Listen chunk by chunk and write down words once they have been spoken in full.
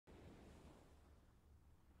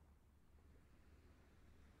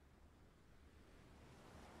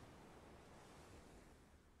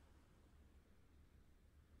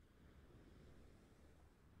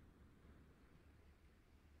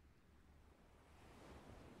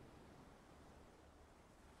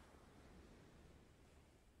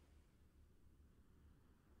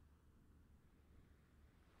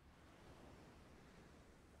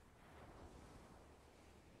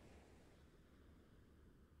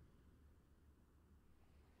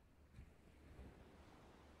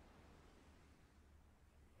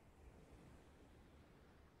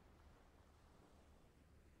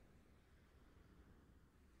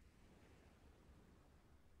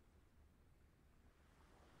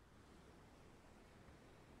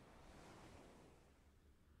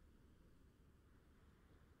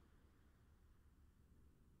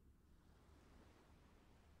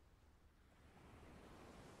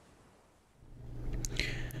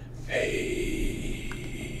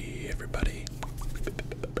Hey, everybody.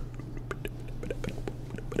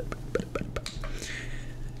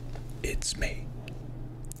 It's me,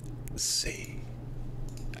 CNP.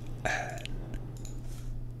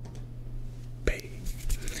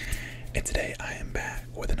 And today I am back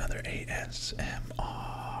with another ASMR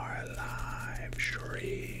live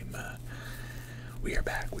stream. We are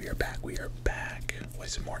back with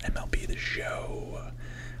some more MLB The Show.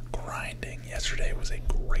 Grinding. Yesterday was a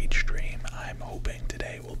great stream. I'm hoping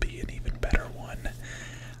today will be an even better one.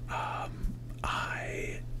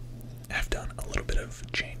 I have done a little bit of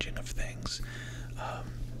changing of things.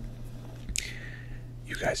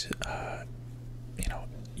 You guys,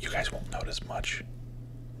 you guys won't notice much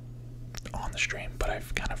on the stream, but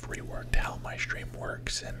I've kind of reworked how my stream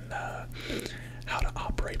works and how to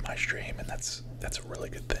operate my stream, and that's a really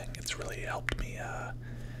good thing. It's really helped me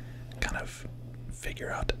kind of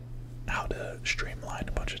figure out how to streamline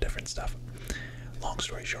a bunch of different stuff. Long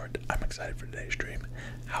story short, I'm excited for today's stream.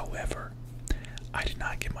 However, I did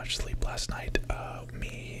not get much sleep last night.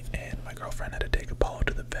 Me and my girlfriend had to take Apollo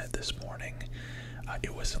to the vet this morning.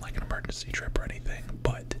 It wasn't like an emergency trip or anything,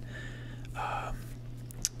 but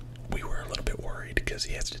we were a little bit worried because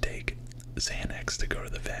he has to take Xanax to go to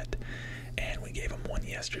the vet, and we gave him one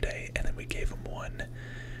yesterday, and then we gave him one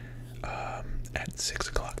at 6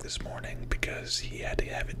 o'clock this morning because he had to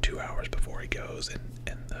have it 2 hours before he goes,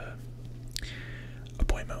 and the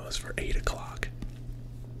appointment was for 8 o'clock.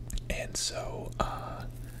 And so,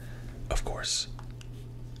 of course,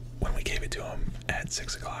 when we gave it to him at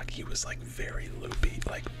 6 o'clock, he was like very loopy,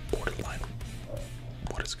 like borderline.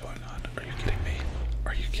 What is going on? Are you kidding me?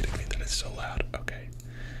 Are you kidding me? That is so loud. Okay.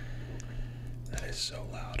 That is so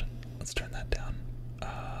loud. Let's turn that down.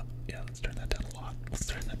 Yeah, let's turn that down a lot. Let's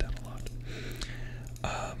turn that down a lot.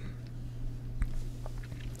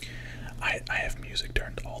 I have music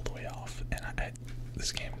turned all the way off, and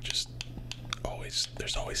this game just always,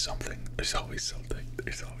 there's always something. There's always something.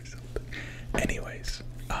 There's always something. Anyways,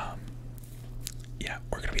 yeah,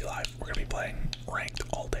 we're gonna be live. We're gonna be playing ranked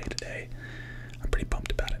all day today. I'm pretty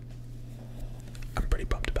pumped about it.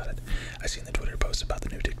 I seen the Twitter post about the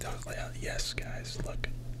new TikTok layout. Yes, guys, look,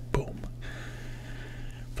 boom.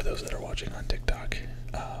 For those that are watching on TikTok,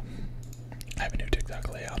 I have a new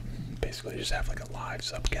TikTok layout. Basically, just have like a live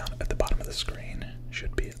sub count at the bottom of the screen.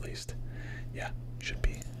 Should be, at least. Yeah, should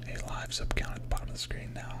be a live sub count at the bottom of the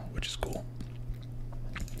screen now, which is cool.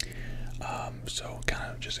 So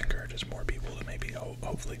kind of just encourages more people to maybe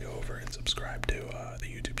hopefully go over and subscribe to the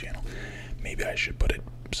YouTube channel. Maybe I should put it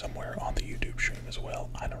somewhere on the YouTube stream as well.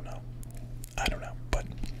 I don't know, but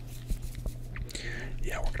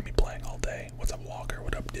yeah, we're gonna be playing all day. What's up, Walker?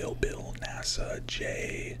 What up, Dill, Bill, NASA,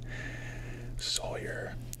 Jay,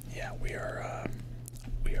 Sawyer? Yeah, we are.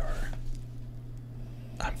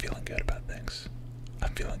 I'm feeling good about things.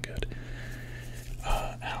 I'm feeling good.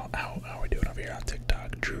 How are we doing over here on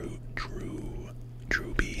TikTok?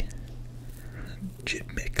 Drewby, Jit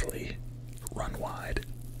Mickley, Run Wide,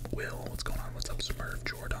 Will, what's going on? What's up, Smurf,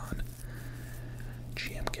 Jordan,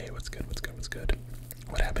 GMK, what's good?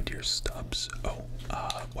 What happened to your stubs? Oh,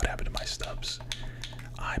 what happened to my stubs?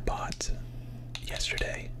 I bought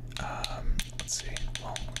yesterday. Let's see.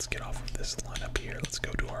 Well, let's get off of this lineup here. Let's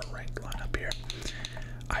go to our ranked lineup here.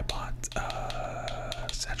 I bought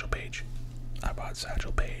Satchel Paige.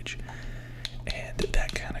 And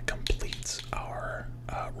that kind of completes our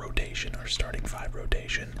rotation, our starting five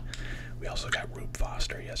rotation. We also got Rube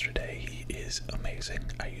Foster yesterday. He is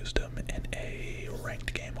amazing. I used him in a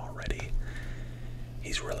ranked game already.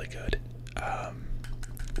 He's really good.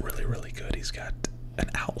 Really good. He's got an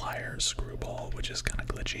outlier screwball, which is kind of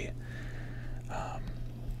glitchy.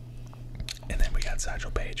 And then we got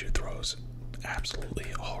Satchel Paige, who throws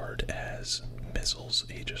absolutely hard as missiles.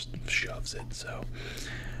 He just shoves it. So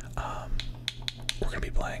we're gonna be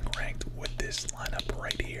playing ranked with this lineup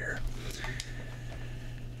right here.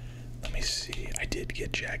 Let me see. I did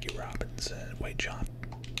get Jackie Robinson. Wait, John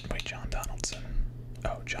Donaldson.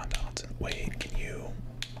 Oh, John Donaldson. Wait, can you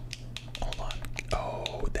hold on?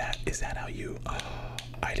 Oh, is that how you? Oh,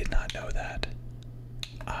 I did not know that.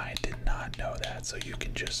 So you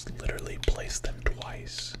can just literally place them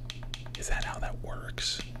twice. Is that how that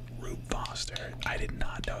works? Rube Foster. I did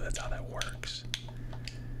not know that's how that works.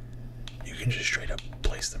 You can just straight up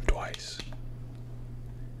place them twice.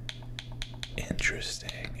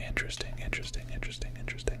 Interesting.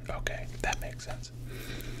 Okay, that makes sense.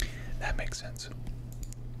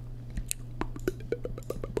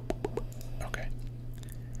 Okay.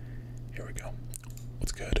 Here we go.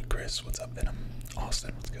 What's good, Chris? What's up, Venom?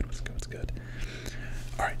 Austin, what's good?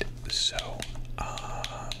 Alright, so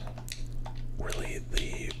really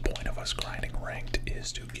the point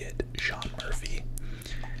is to get Sean Murphy.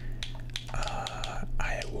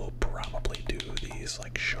 I will probably do these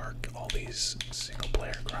like all these single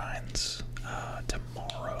player grinds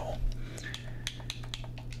tomorrow.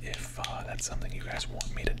 If that's something you guys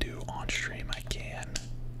want me to do on stream, I can.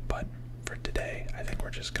 But for today, I think we're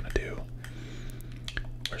just gonna do.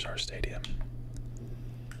 Where's our stadium?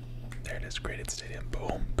 There it is, graded stadium.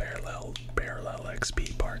 Boom, parallel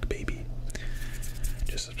XP park, baby.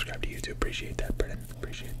 Just subscribe to YouTube. Appreciate that, Brennan.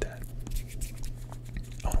 Appreciate that.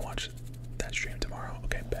 I want to watch that stream tomorrow.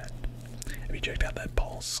 Okay, bet. Have you checked out that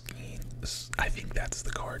Paul Skeen? I think that's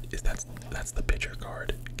the card. That's the pitcher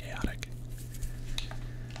card? Chaotic.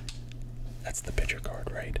 That's the pitcher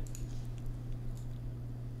card, right?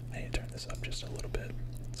 I need to turn this up just a little bit.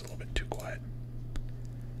 It's a little bit too quiet.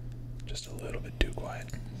 Just a little bit too quiet.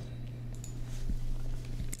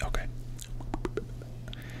 Okay.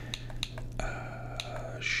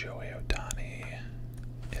 Shohei Ohtani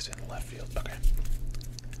is in left field. Okay.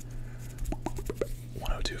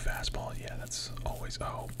 102 fastball. Yeah, that's always.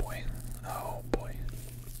 Oh boy. Oh boy.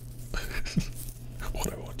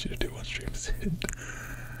 What I want you to do on stream is hit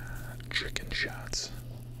chicken shots.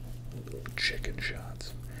 Chicken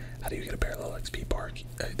shots. How do you get a parallel XP park?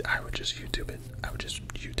 I would just YouTube it. I would just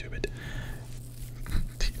YouTube it.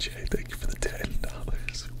 DJ, thank you for the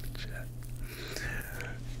 $10.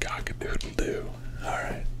 Cock-a-doodle-doo.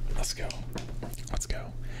 Alright, let's go. Let's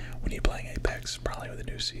go. When you playing Apex, probably with a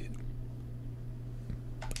new seed.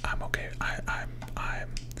 I'm okay. I'm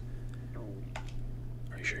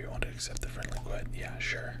Are you sure you want to accept the friendly quit? Yeah,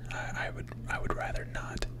 sure. I would rather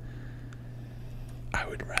not. I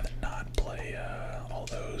would rather not play all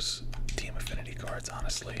those team affinity cards,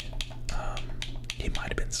 honestly. He might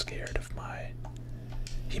have been scared of my.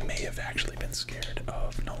 He may have actually been scared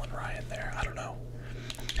of Nolan Ryan there. I don't know.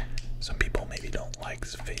 Some people maybe don't like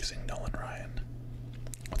facing Nolan Ryan.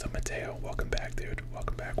 What's up, Mateo? Welcome back, dude.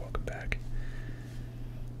 Welcome back, welcome back.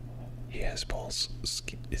 He has balls.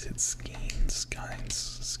 Is it Skeens?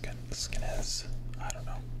 Skinez? I don't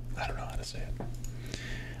know. I don't know how to say it.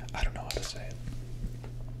 I don't know how to say it.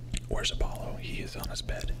 Where's Apollo? He is on his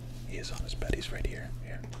bed. He is on his bed. He's right here.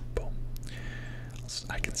 Here. Boom.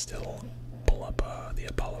 I can still pull up the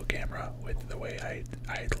Apollo camera with the way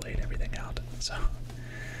I laid everything out. So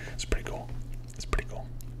it's pretty cool. It's pretty cool.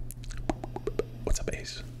 What's up,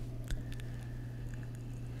 Ace?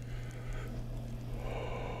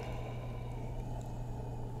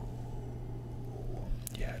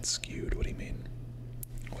 Yeah, it's skewed. What do you mean?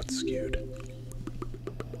 What's skewed?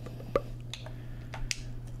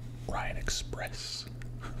 Ryan Express.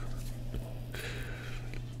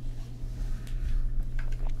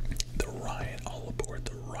 The Ryan, all aboard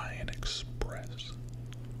the Ryan Express.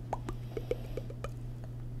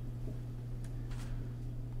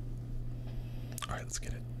 Alright, let's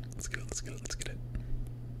get it. Let's get it, let's get it, let's get it.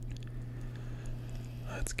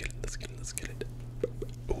 Let's get it, let's get it, let's get it.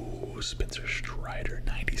 Ooh, Spencer Strider,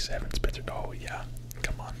 97. Spencer, oh yeah,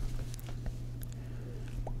 come on.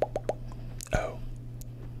 Oh.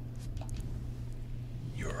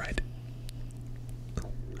 You were right.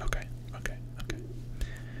 Okay, okay, okay.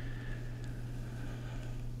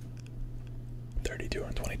 32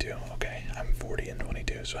 and 22. Okay, I'm 40 and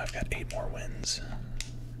 22, so I've got 8 more wins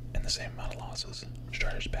and the same amount of losses.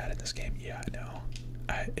 Strider's bad in this game. Yeah, I know.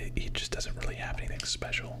 He just doesn't really have anything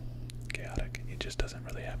special. Chaotic. He just doesn't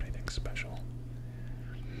really have anything special.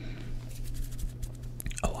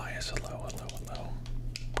 Elias, hello, hello, hello.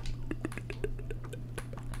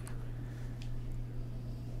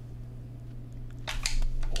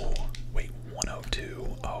 Oh, wait,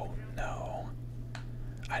 102. Oh no.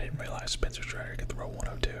 I didn't realize Spencer Strider could throw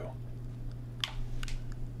 102.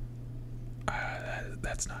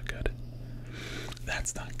 That's not good.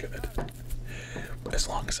 That's not good. As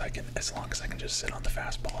long as I can just sit on the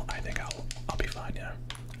fastball, I think I'll be fine. Yeah.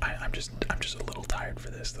 I'm just a little tired for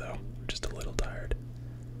this though. Just a little tired.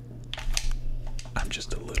 I'm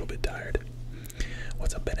just a little bit tired.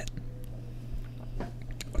 What's up, Bennett?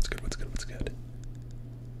 What's good? What's good? What's good?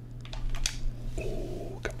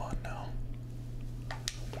 Oh, come on now.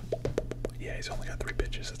 Yeah, he's only got 3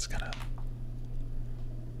 pitches. That's kind of.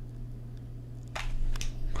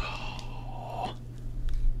 Oh,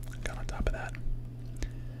 got on top of that.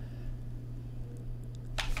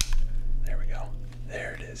 There we go.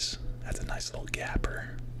 There it is. That's a nice little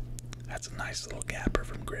gapper. That's a nice little gapper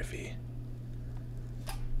from Griffey.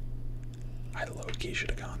 I low-key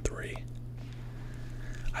should have gone 3.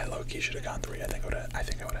 I low-key should have gone 3. I think I would have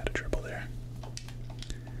had a triple there.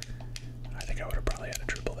 I think I would have probably had a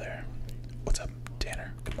triple there. What's up,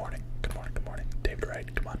 Tanner? Good morning. Good morning. Good morning. David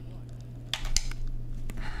Wright, come on.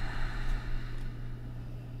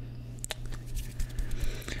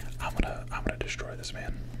 this,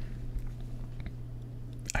 man.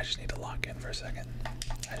 I just need to lock in for a second.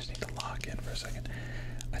 I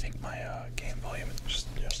think my game volume is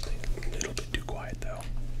just a little bit too quiet, though.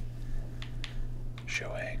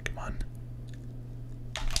 Shohei, come on.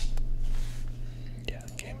 Yeah,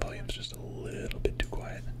 game volume's just a little bit too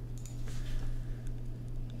quiet.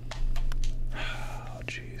 Oh,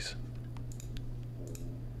 jeez.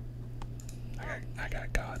 I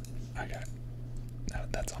got caught. No,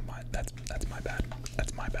 that's on my. That's my bad.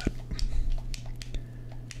 That's my bad.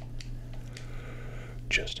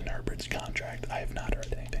 Justin Herbert's contract. I have not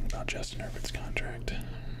heard anything about Justin Herbert's contract.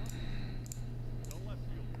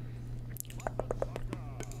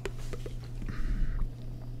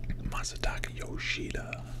 Masataka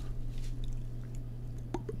Yoshida.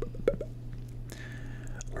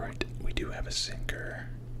 Alright, we do have a sinker,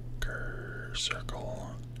 curve,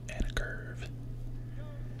 circle, and a curve.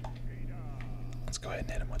 Let's go ahead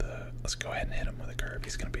and hit him with a curve.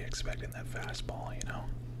 He's gonna be expecting that fastball, you know?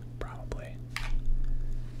 Probably.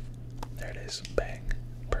 There it is. Bang.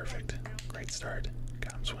 Perfect. Great start.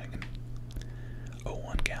 Got him swinging.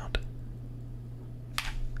 0-1 count.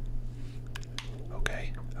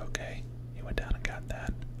 Okay, okay. He went down and got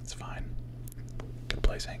that. It's fine. Good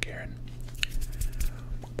play, Hank Aaron.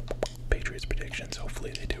 Patriots predictions.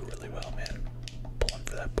 Hopefully they do really well, man. Pulling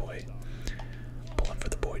for that boy. Pulling for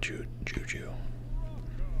the boy Juju.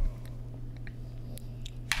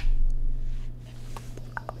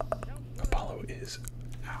 Apollo is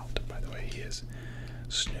out, by the way. He is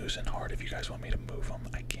snoozing hard. If you guys want me to move him,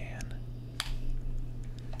 I can.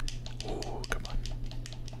 Ooh, come on.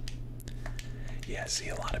 Yeah, see,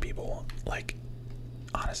 a lot of people, like,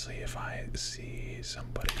 honestly, if I see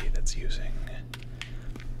somebody that's using,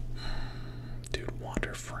 dude,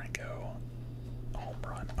 Wander Franco, home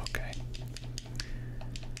run, okay.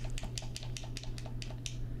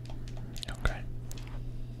 Okay.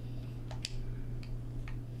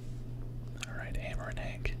 Alright, Hammer and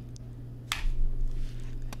Hank.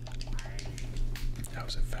 That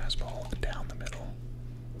was a fastball down the middle.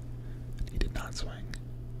 He did not swing.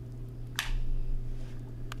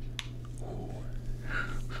 Ooh.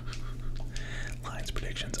 Lions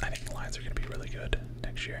predictions. I think the Lions are going to be really good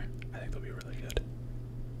next year. I think they'll be really good.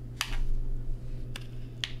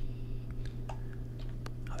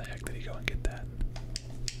 How the heck did he go and get that?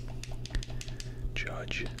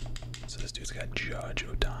 Judge. So this dude's got Judge,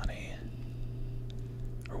 Otani.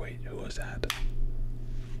 Or wait, who was that?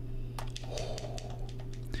 Oh.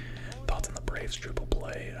 Thoughts on the Braves triple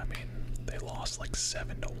play? I mean, they lost like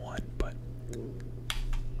 7-1, but.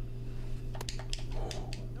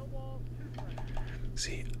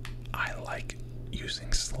 See, I like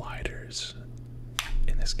using sliders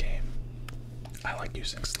in this game.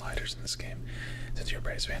 Since you're a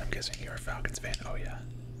Braves fan, I'm guessing you're a Falcons fan. Oh yeah,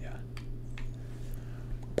 yeah.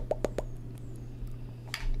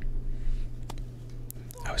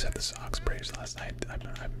 I was at the Sox Braves last night.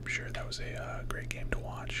 I'm sure that was a great game to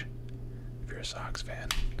watch. If you're a Sox fan,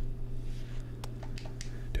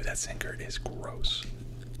 dude, that sinker is gross.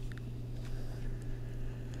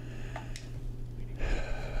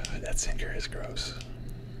 That sinker is gross.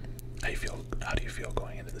 How do you feel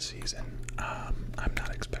going into the season? I'm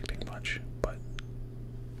not expecting much, but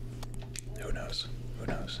who knows? Who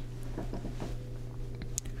knows?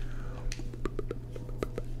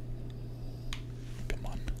 Come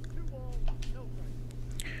on.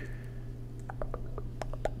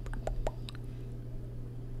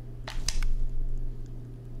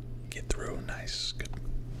 Get through. Nice. Good.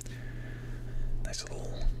 Nice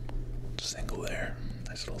little single there.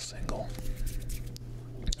 Nice little single.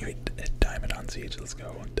 You hit diamond on siege. Let's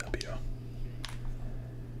go. W.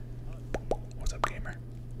 What's up, gamer?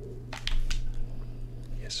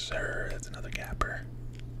 Yes, sir. That's another gapper.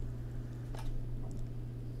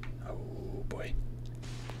 Oh boy.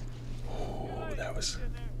 Oh, that was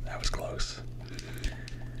close.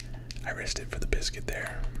 I risked it for the biscuit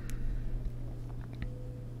there.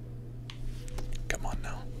 Come on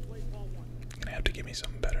now. You're gonna have to give me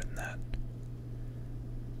something better than that.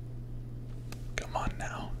 Come on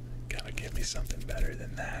now. Gotta give me something better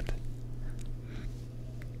than that.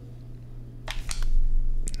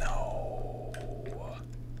 No.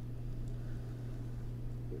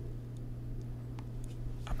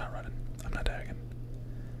 I'm not running. I'm not tagging.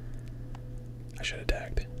 I should have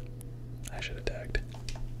tagged.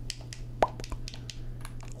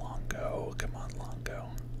 Longo. Come on, Longo.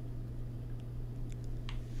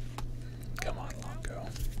 Come on, Longo.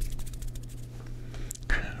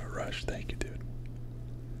 Rush, thank you, dude.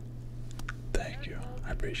 Thank you.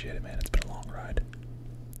 I appreciate it, man. It's been a long ride.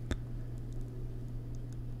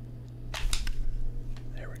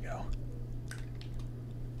 There we go.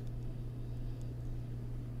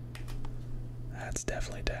 That's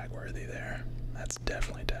definitely tag worthy there. That's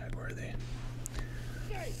definitely tag worthy.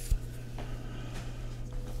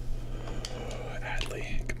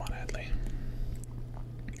 Adley, come on, Adley.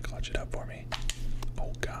 Clutch it up for me.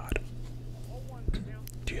 Oh God.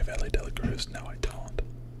 Do you have Ellie De La Cruz? No, I don't.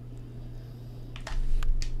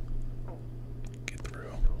 Get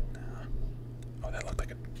through. Nah. Oh, that looked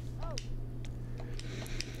like a.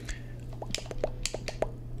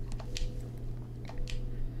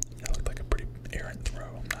 That looked like a pretty errant throw,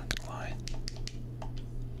 I'm not gonna lie.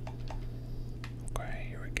 Okay,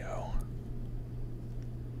 here we go.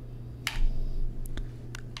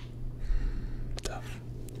 Tough.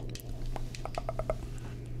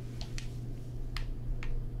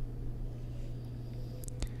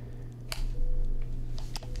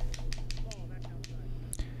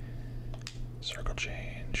 Circle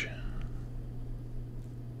change.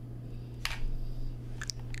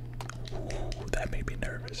 Ooh, that made me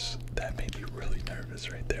nervous. That made me really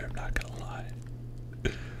nervous right there, I'm not gonna lie.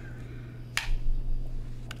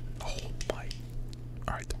 Oh my.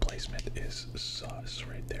 Alright, the placement is sus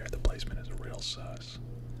right there. The placement is real sus.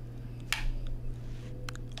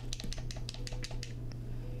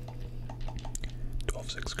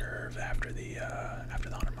 .12.6 curve after the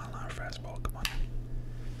 100-mile-an-hour fastball. Come on.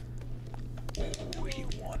 Ooh, he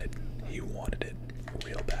wanted it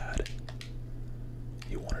real bad.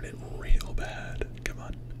 He wanted it real bad. Come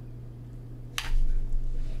on.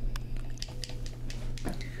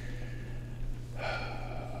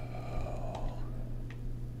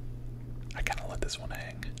 I kind of let this one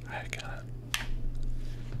hang.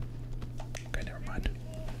 Okay, never mind.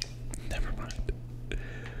 Never mind.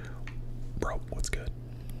 Bro, what's good?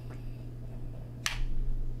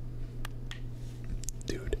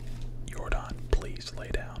 Dude, Jordan, please lay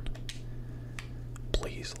down.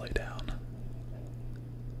 Please lay down.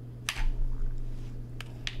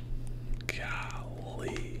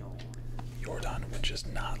 Golly. Jordan would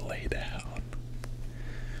just not lay down.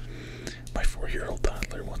 My 4-year-old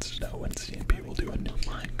toddler wants to know when CNP will do a new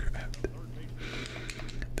Minecraft.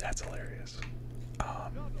 That's hilarious.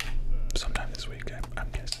 Sometime this week, I'm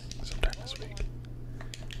guessing. Sometime this week.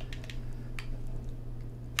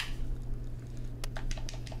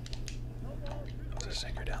 That was a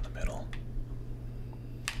sinker down the middle.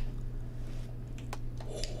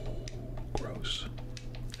 Oh, gross.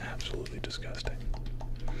 Absolutely disgusting.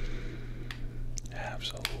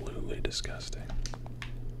 Absolutely disgusting.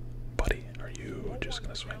 Buddy, are you just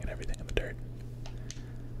gonna swing at everything in the dirt?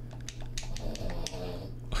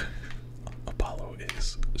 Apollo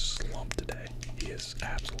is slumped today. He is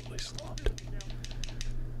absolutely slumped.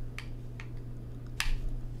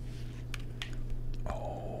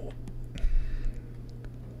 Oh.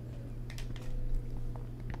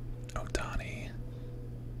 Otani.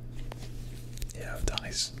 Yeah,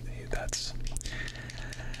 Otani's. That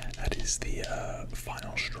is the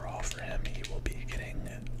final straw for him. He will be getting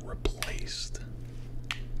replaced.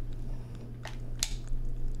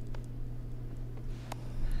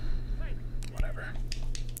 Whatever.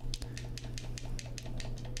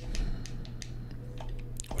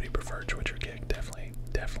 What do you prefer, twitch or kick? Definitely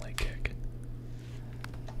kick.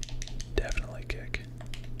 Definitely kick.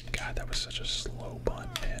 God, that was such a slow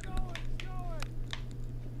bunt, man.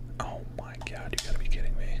 Oh my God, you gotta be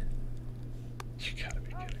kidding me. You gotta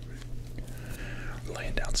be kidding me.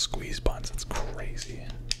 Laying down squeeze bunts, that's crazy.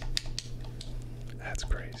 That's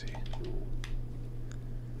crazy.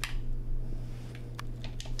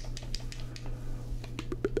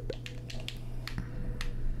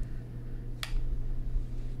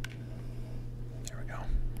 There we go.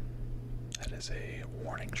 That is a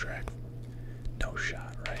warning track. No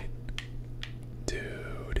shot, right?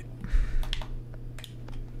 Dude.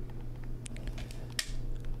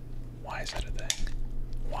 Why is that a thing?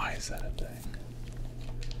 Why is that a thing?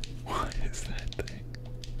 Why is that thing?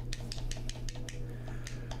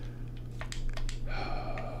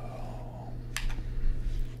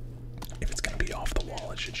 If it's gonna be off the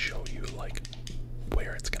wall, it should show you like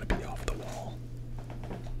where it's gonna be off the wall.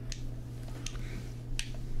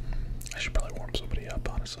 I should probably warm somebody up,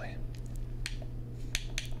 honestly.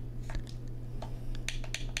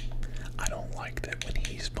 I don't like that when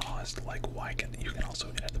he's paused, like why can you can also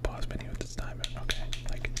edit the pause menu at this time. Okay,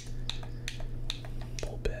 like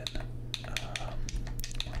bullpen.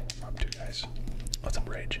 Warm up two guys. Let's up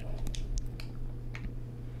rage.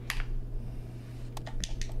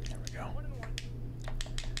 There we go.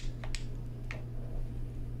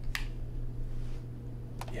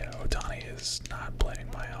 Yeah, Otani is not playing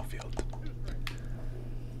my outfield.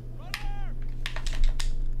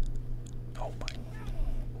 Oh my.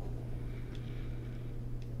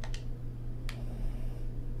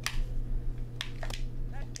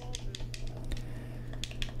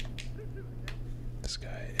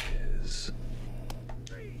 is.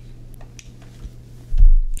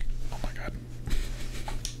 Oh my god.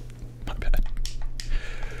 My bad.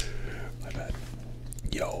 My bad.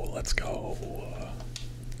 Yo, let's go.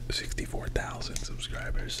 64,000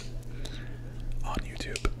 subscribers on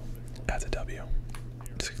YouTube. That's a W.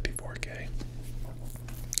 64K.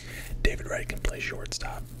 David Wright can play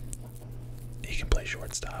shortstop. He can play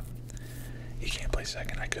shortstop. He can't play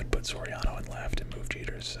second. I could put Soriano in left and move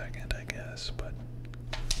Jeter to second, I guess, but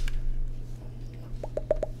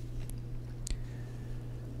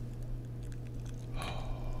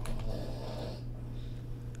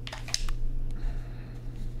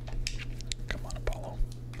come on, Apollo.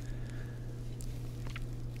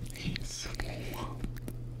 He's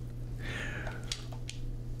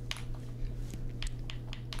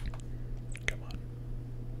come on.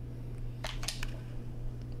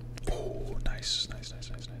 Oh, nice.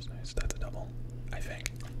 That's a double, I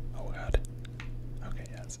think. Oh god. Okay,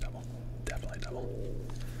 yeah, it's double. Definitely double.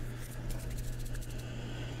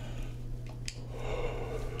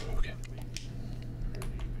 Okay.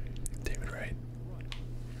 David Wright.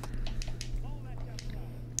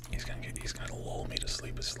 He's gonna lull me to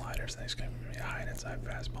sleep with sliders, and he's gonna give me a high and inside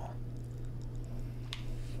fastball.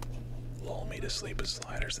 Lull me to sleep with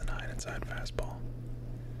sliders and high and inside fastball.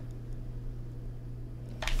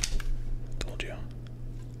 Told you.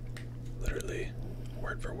 Literally,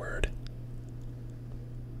 word for word.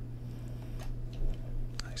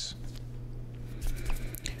 Nice.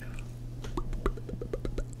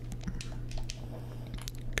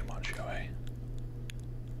 Come on, Shohei.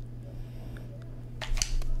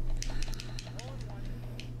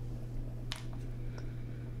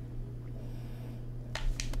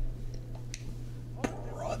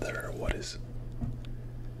 Brother, what is...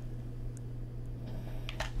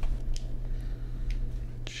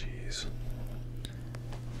 Jeez.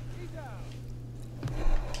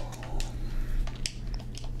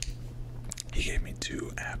 He gave me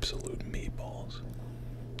two absolute meatballs,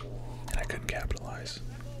 and I couldn't capitalize.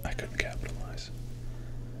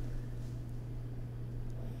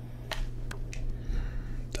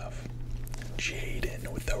 Tough. Jaden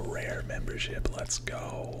with the rare membership. Let's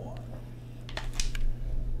go.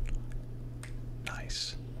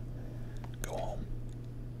 Nice. Go home.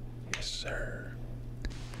 Yes, sir.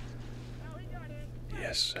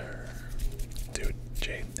 Yes, sir. Dude,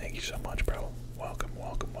 Jaden, thank you so much, bro. Welcome.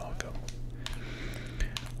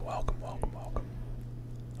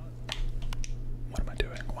 What am I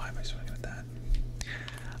doing? Why am I swinging at that?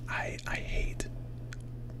 I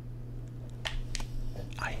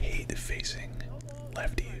hate facing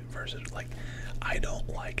lefty versus, like, I don't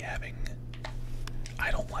like having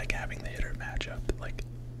the hitter matchup. Like,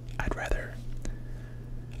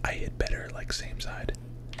 I hit better like same side.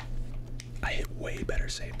 I hit way better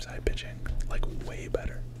same side pitching. Like, way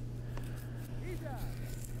better.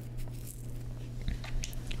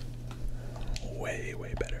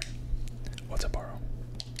 Way better. What's up, Baro?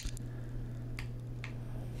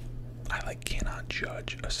 I like cannot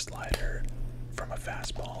judge a slider from a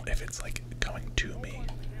fastball if it's like coming to me.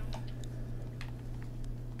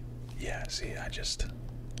 Yeah, see, I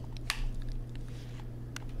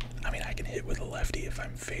mean, I can hit with a lefty if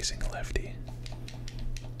I'm facing a lefty.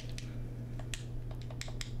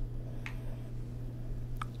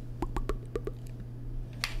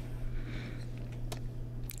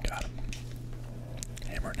 Got him.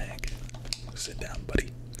 Hammer and egg. Sit down,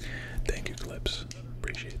 buddy. Thank you, Clips.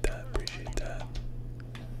 Appreciate that.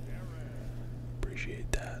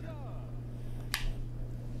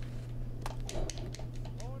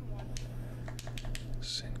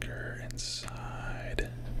 Sinker inside.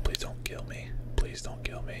 Please don't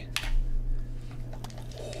kill me.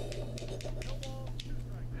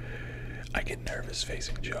 I get nervous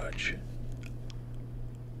facing Judge.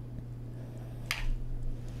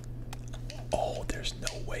 Oh, there's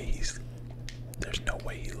no way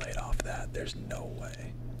he laid off that. There's no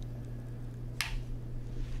way.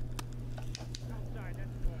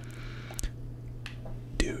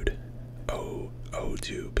 Dude. Oh,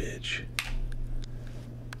 0-2 pitch.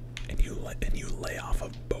 And you lay off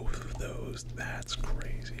of both of those. That's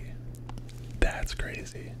crazy.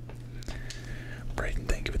 Brayden,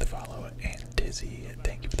 thank you for the follow, and Dizzy,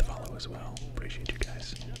 thank you for the follow as well. Appreciate you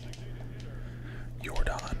guys.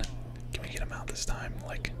 Jordan, can we get him out this time?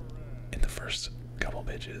 Like, in the first couple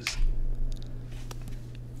pitches.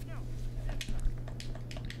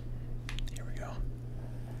 Here we go.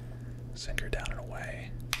 Sinker down and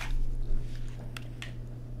away.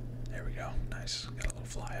 There we go. Nice. Got a little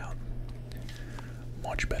fly out.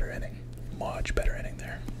 Much better inning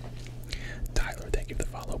there. Tyler, thank you for the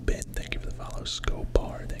follow. Ben, thank you for the follow.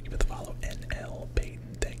 Scopar, thank you for the follow. NL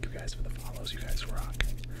Peyton, thank you guys for the follows. You guys rock.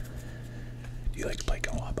 Do you like to play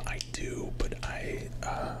co-op? I do, but I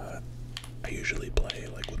usually play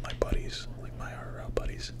like with my buddies, like my IRL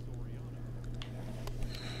buddies.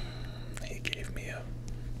 He gave me a.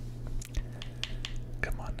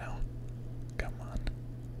 Come on now. Come on.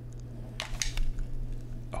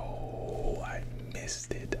 Oh, I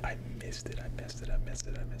missed it. I missed it. I missed it. I missed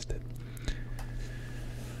it. I missed it.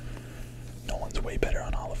 No one's way better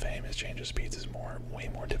on Hall of Fame. His change of speeds is way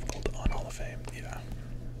more difficult on Hall of Fame. Yeah.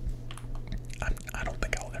 I don't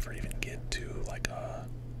think I'll ever even get to like a.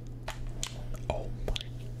 Oh my.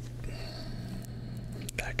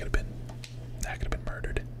 That could have been. That could have been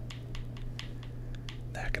murdered.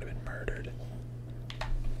 That could have been murdered.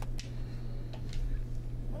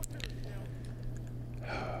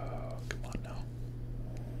 Oh, come on now.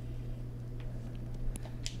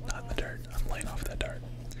 Not in the dirt. I'm laying off that dart.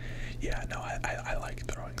 Yeah, no, I like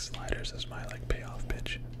throwing sliders as my like payoff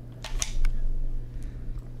pitch.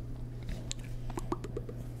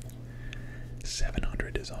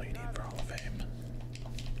 $700 is all you need for Hall of Fame.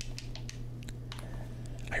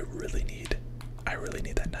 I really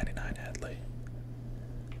need that 99 Hadley.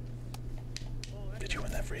 Did you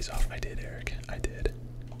win that freeze off? I did, Eric. I did.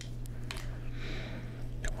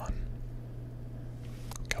 Come on.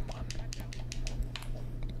 Come on.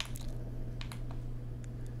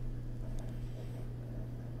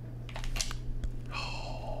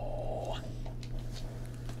 Oh.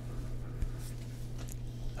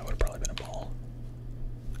 That would have probably been a ball.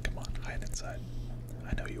 Come on, hide inside.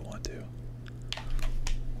 I know you want to.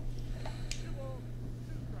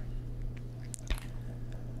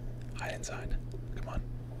 Hide inside. Come on.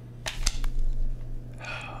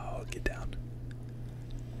 Oh, get down.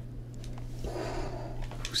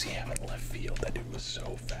 Who's he having left field? That dude was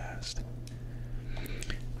so fast.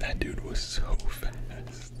 That dude was so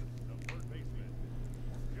fast.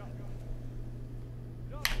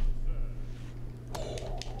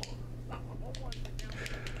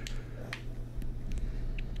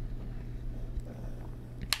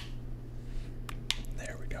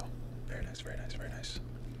 There we go. Very nice, very nice, very nice.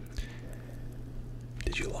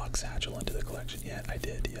 Did you lock Satchel into the collection yet? I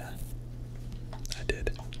did, yeah. I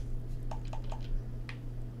did.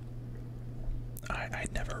 I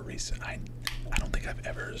never I don't think I've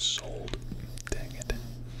ever sold. Dang it.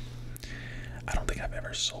 I don't think I've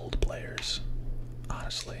ever sold players,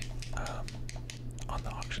 honestly, on the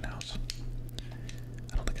auction house.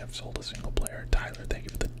 I don't think I've sold a single player. Tyler, thank you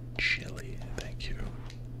for the chili. Thank you.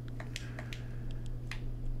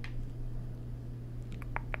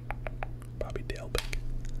 Bobby Dalebeck.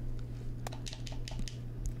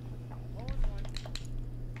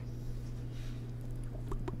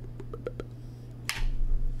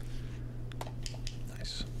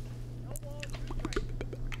 Nice.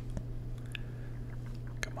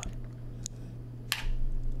 Come on.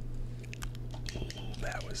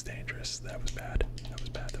 That was dangerous. That was bad. That was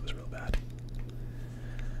bad. That was real bad.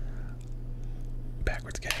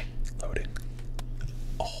 Backwards K. Loading.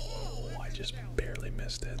 Oh, I just barely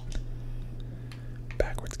missed it.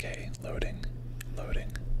 Backwards K. Loading.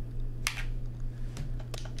 Loading.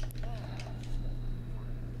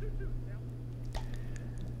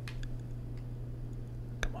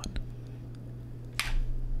 Come on.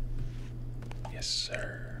 Yes,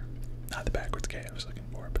 sir. Not the backwards K I was looking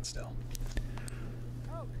for, but still.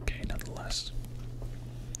 Okay, nonetheless.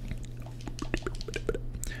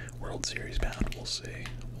 World Series bound, we'll see.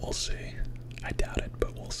 We'll see. I doubt it,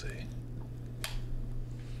 but we'll see.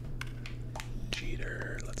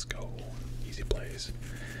 Cheater, let's go. Easy plays.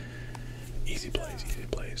 Easy plays, easy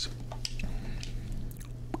plays.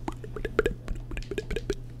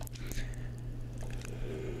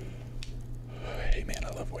 Hey man, I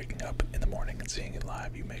love waking up in the morning and seeing it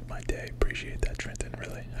live. You make my day. Appreciate that, Trenton.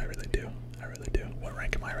 Really, I really do. I really do. What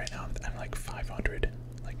rank am I right now? I'm like 500,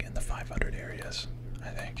 like in the 500 areas, I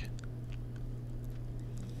think.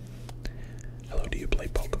 Hello, do you play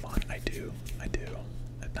Pokemon? I do. I do.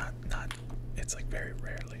 Not. It's like very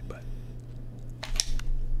rarely, but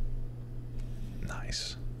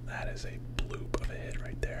nice. That is a bloop of a hit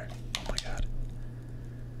right there. Oh my god.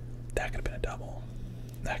 That could have been a double.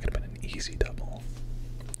 That could have been an easy double.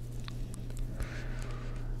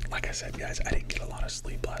 Like I said, guys, I didn't get a lot of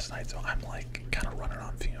sleep last night, so I'm like kind of running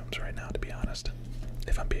on fumes right now, to be honest.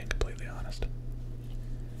 If I'm being completely honest.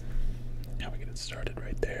 How we get it started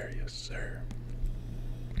right there, yes sir.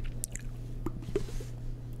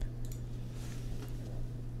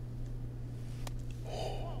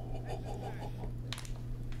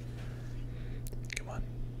 Come on.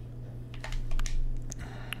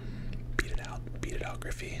 Beat it out,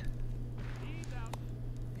 Griffey.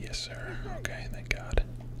 Yes, sir. Okay, thank God.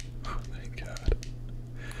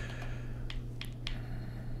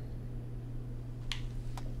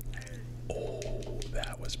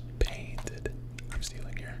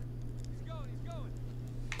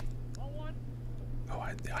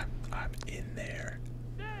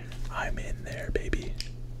 I'm in there, baby.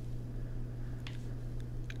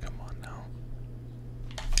 Come on now.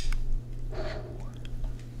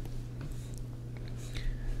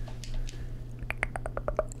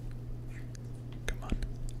 Come on.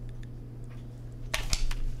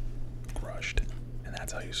 Crushed. And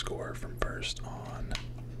that's how you score from first on.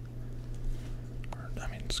 Or, I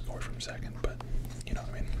mean, score from second, but you know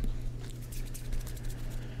what I mean.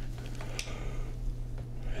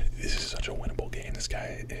 This is such a winnable game. This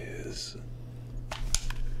guy is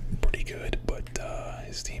pretty good, but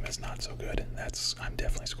his team is not so good. I'm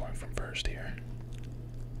definitely scoring from first here.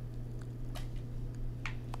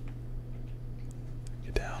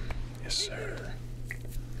 Get down. Yes, sir.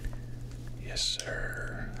 Yes,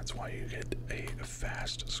 sir. That's why you get a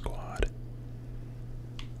fast squad.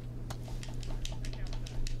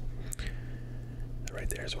 Right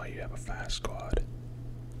there is why you have a fast squad.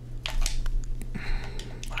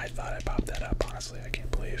 I thought I popped that up, honestly. I can't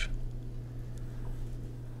believe.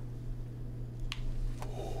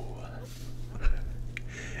 Ooh.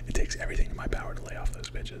 It takes everything in my power to lay off those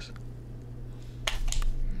bitches.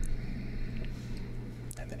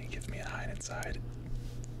 And then he gives me a hide inside.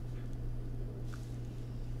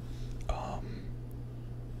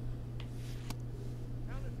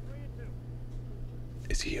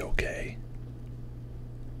 Is he okay?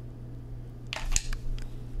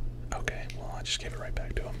 Okay, well, I just gave it right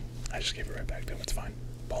back to him. It's fine.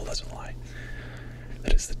 Ball doesn't lie.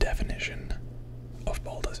 That is the definition of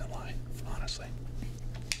ball doesn't lie, honestly.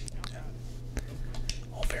 Yeah.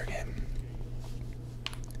 All fair game.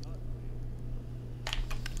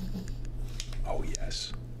 Oh,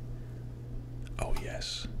 yes. Oh,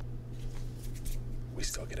 yes. We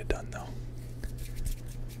still get it done, though.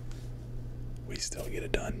 We still get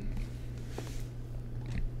it done.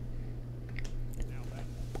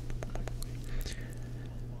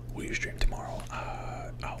 Will you stream tomorrow?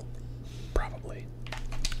 I'll probably.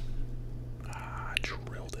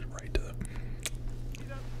 Drilled it right to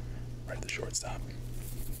the shortstop.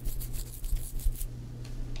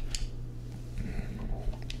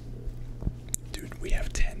 Dude, we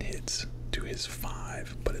have 10 hits to his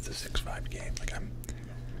 5, but it's a 6-5 game. Like I'm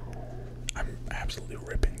absolutely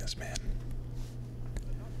ripping this man.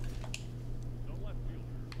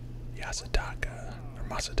 Yasutaka.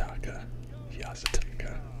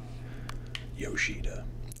 Yoshida.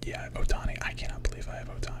 Yeah, Otani. I cannot believe I have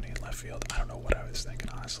Otani in left field. I don't know what I was thinking,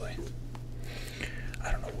 honestly.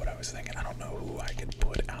 I don't know what I was thinking. I don't know who I could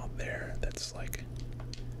put out there that's like.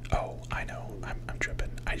 Oh, I know. I'm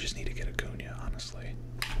tripping. I just need to get Acuna, honestly.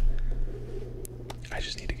 I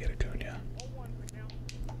just need to get Acuna.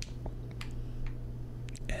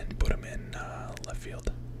 And put him in left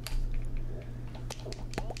field.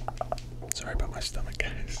 Sorry about my stomach,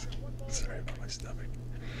 guys. Sorry about my stomach.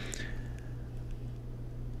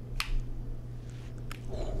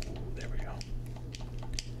 Ooh, there we go.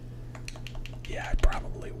 Yeah, I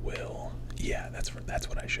probably will. Yeah, that's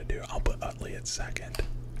what I should do. I'll put Utley at second.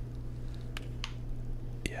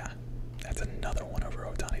 Yeah, that's another one over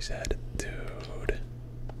Otani's head. Dude.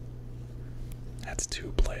 That's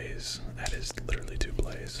 2 plays. That is literally 2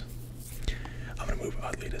 plays. I'm gonna move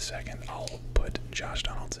Utley to second. I'll put Josh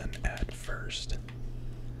Donaldson at first.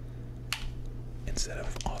 Instead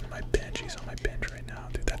of on my bench. He's on my bench right now.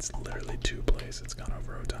 Dude, that's literally 2 plays that's gone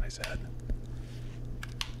over Otani's head.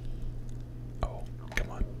 Oh, come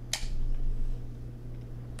on.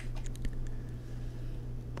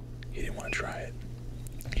 He didn't want to try it.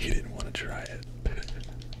 He didn't want to try it.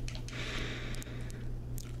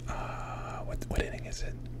 What inning is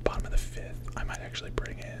it? Bottom of the 5th. I might actually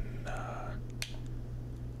bring in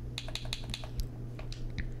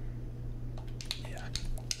yeah.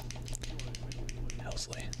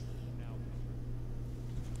 Helsley.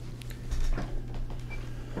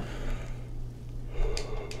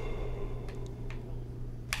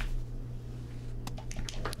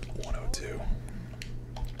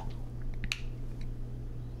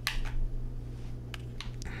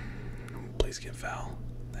 Please get foul.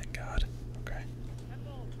 Thank God. Okay.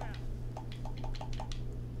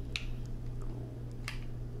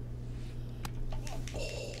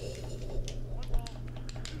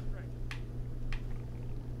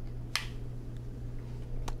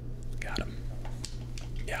 Got him.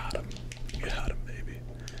 Got him. Got him, baby.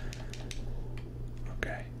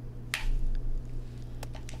 Okay.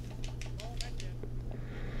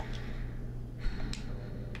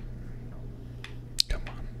 Come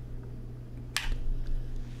on.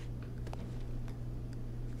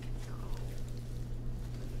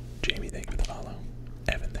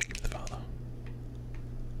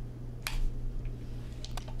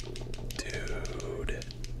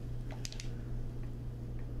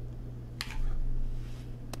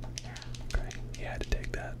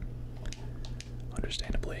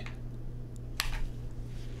 understandably.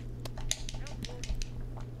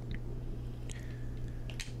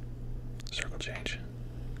 Circle change.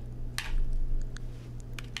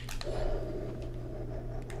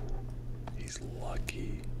 He's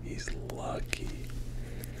lucky. He's lucky.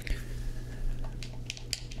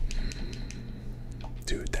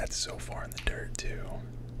 Dude, that's so far in the dirt, too.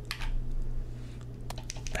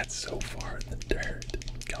 That's so far in the dirt.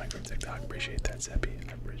 Coming from TikTok. Appreciate that, Seppi.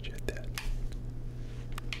 I appreciate that.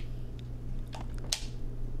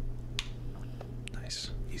 Nice.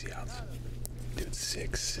 Easy outs. Dude,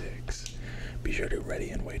 6-6. Be sure to ready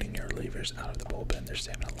and waiting your relievers out of the bullpen. Their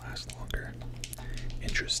stamina lasts longer.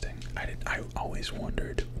 Interesting. I always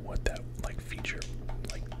wondered what that like feature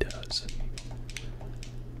like does.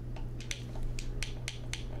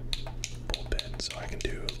 Bullpen, so I can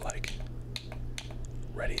do like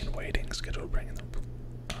ready and waiting, scheduled bringing them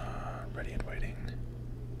ready and waiting.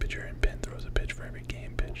 Pitcher and pen throws a pitch for every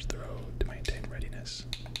game pitch throw to maintain readiness.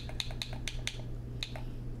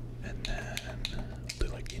 And then I'll do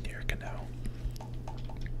like in here canal.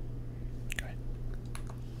 Okay.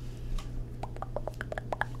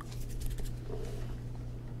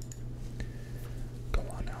 Come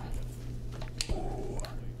on now. Ooh.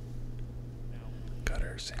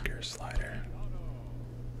 Cutter, sinker, slider.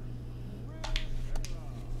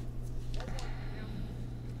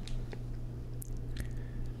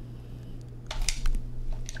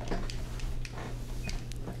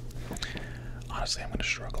 Honestly, I'm going to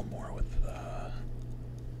struggle more with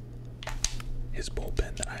his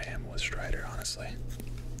bullpen than I am with Strider, honestly.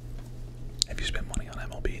 Have you spent money on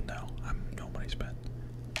MLB? No, I'm no money spent.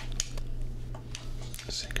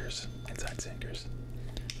 Sinkers, inside sinkers.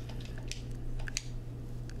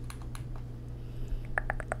 I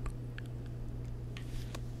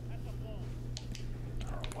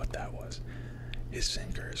don't know what that was. His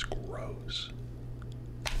sinker is gross.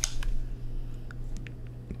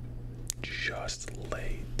 Just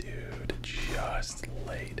late, dude. Just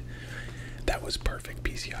late. That was perfect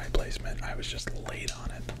PCI placement. I was just late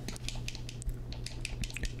on it.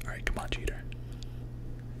 Alright, come on, cheater.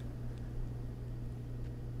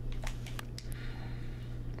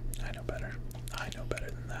 I know better. I know better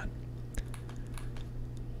than that.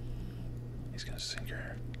 He's gonna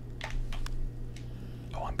sinker.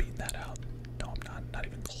 Oh, I'm beating that out. No, I'm not. Not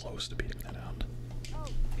even close to beating that out.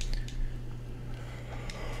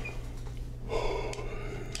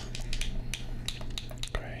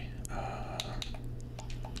 Okay.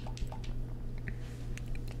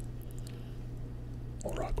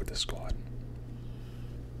 We'll rock with this squad.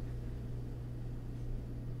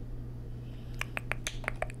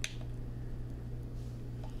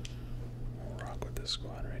 We'll rock with this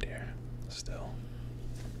squad right here. Still.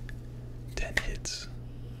 10 hits.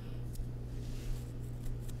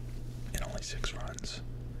 And only 6 runs.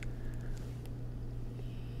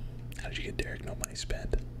 How did you get Derek? No money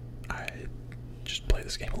spent. I just play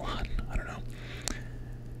this game a lot. I don't know.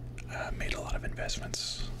 Made a lot of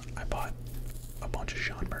investments. I bought a bunch of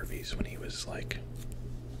Sean Murphys when he was like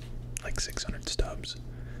 600 stubs.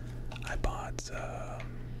 I bought I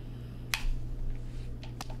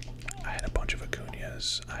had a bunch of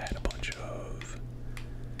Acuñas. I had a bunch of,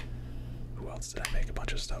 who else did I make a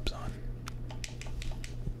bunch of stubs on?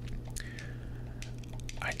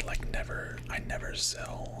 I never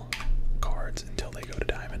sell cards until they go to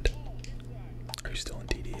Diamond. Are you still in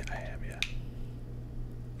TD? I am, yeah.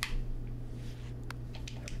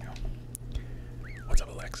 There we go. What's up,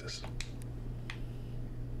 Alexis?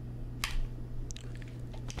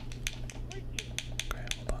 Okay,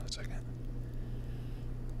 hold on a second.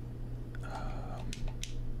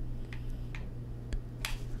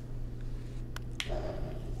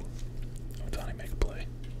 Otani, make a play,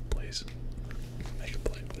 please. Make a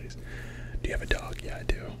play, please. Do you have a dog? Yeah, I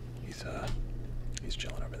do. He's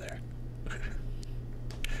chilling over there.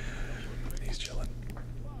 He's chilling.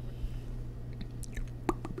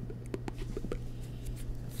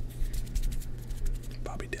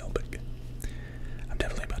 Bobby Delbick. I'm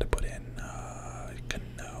definitely about to put in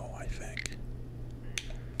Cano, I think.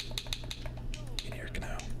 In here,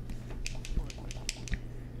 Cano.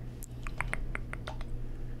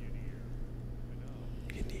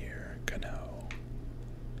 In here, Cano.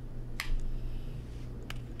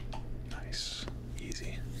 Nice.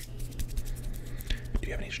 Easy. Do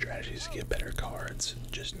you have any strategies to get better cards?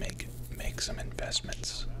 Just make some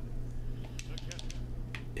investments.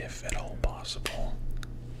 If at all possible.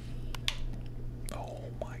 Oh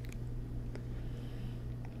my.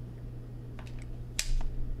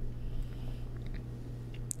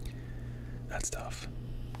 That's tough.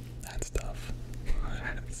 That's tough.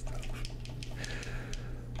 That's tough.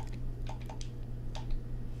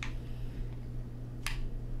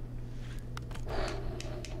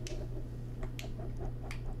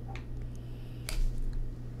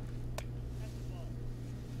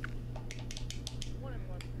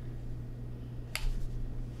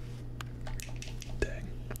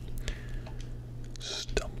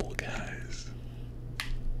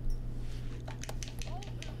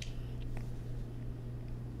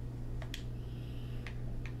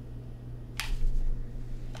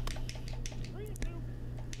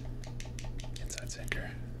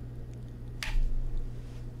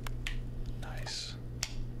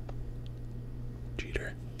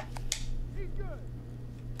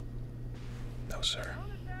 No, sir.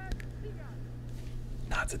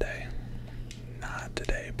 Not today. Not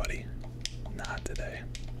today, buddy. Not today.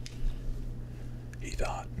 He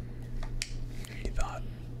thought. He thought.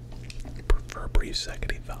 For a brief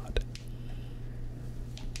second, he thought.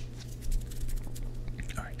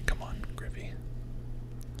 Alright, come on, Griffey.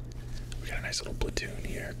 We got a nice little platoon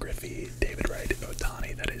here. Griffey, David Wright,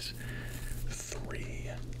 Otani. That is 3.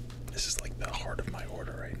 This is like the heart of my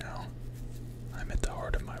order right now. I'm at the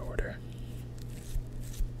heart of my order.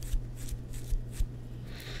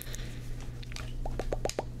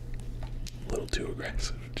 A little too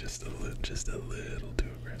aggressive. Just a little too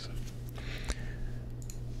aggressive.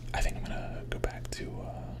 I think I'm gonna go back to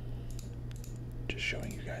just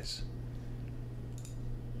showing you guys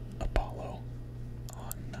Apollo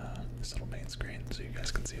on this little main screen so you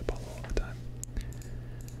guys can see Apollo all the time.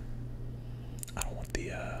 I don't want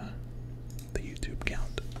the YouTube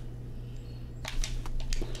count.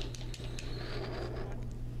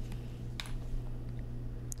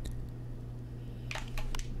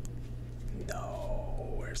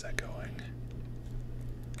 No, where's that going?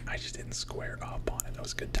 I just didn't square up on it. That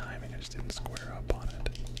was good timing. I just didn't square up on it.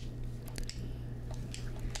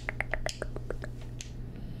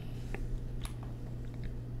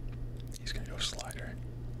 He's gonna go slider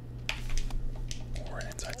or an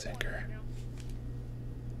inside sinker.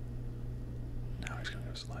 Now he's gonna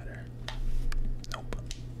go slider. Nope.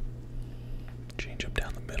 Change up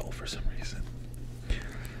down the middle for some reason.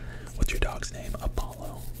 What's your dog's name?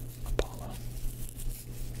 Apollo. Apollo.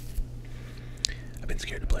 I've been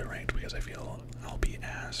scared to play ranked because I feel I'll be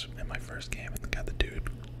ass in my first game and got the dude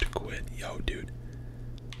to quit. Yo, dude.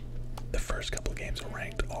 The first couple of games of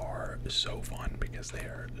ranked are so fun because they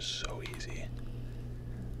are so easy.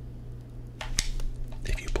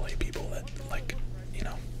 If you play people that, like, you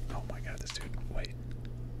know, oh my god, this dude, wait.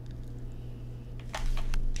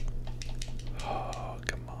 Oh,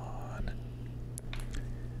 come on.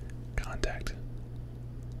 Contact.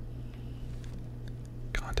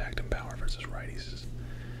 Contact and power versus righties is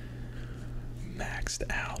maxed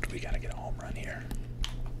out. We gotta get a home run here.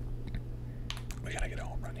 We gotta get a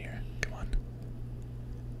home run here. Come on.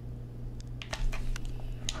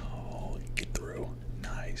 Oh, get through.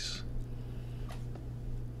 Nice.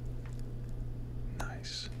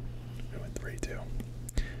 Nice. We went 3-2.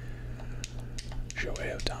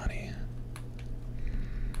 Shohei Otani.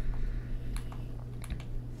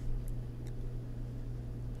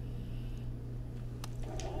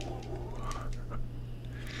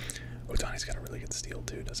 Otani's got a really good steal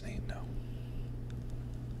too, doesn't he? No.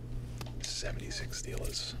 76 steal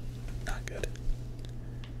is not good.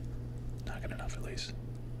 Not good enough, at least.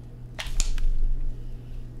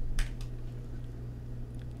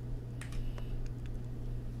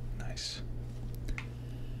 Nice.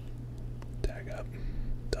 Tag up.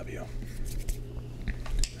 W.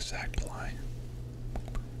 Sack fly.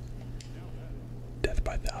 Death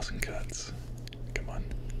by 1,000 cuts. Come on.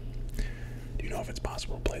 Do you know if it's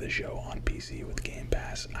possible to play the show on PC with Game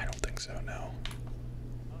Pass? I don't think so, no.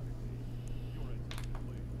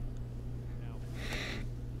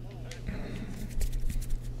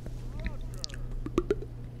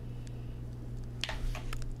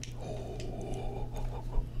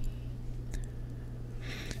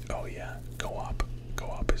 Oh yeah, co-op.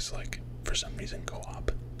 Co-op is like, for some reason,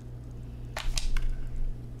 co-op.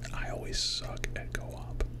 I always suck at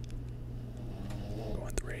co-op.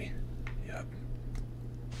 Going 3. Yep.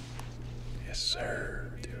 Yes,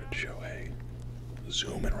 sir, dude. Shohei.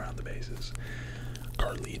 Zooming around the bases.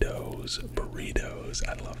 Carlitos, burritos.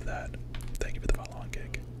 I love that. Thank you for the follow on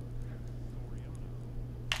kick.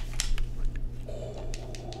 Oh.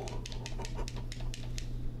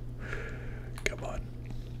 Come on.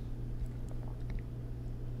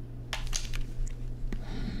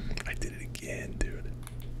 I did it again, dude.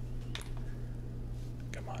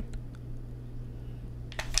 Come on.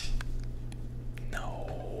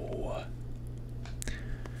 No.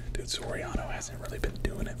 Dude, Soriano hasn't really been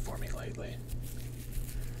doing it for me lately.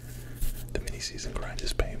 The mini-season grind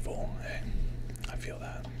is painful. Hey, I feel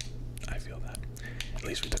that. I feel that. At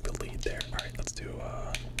least we took the lead there. Alright, let's do,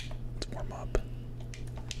 let's warm up.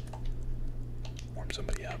 Warm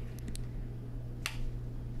somebody up.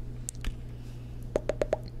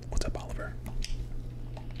 What's up, Oliver?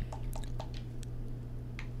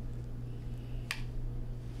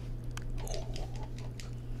 Oh.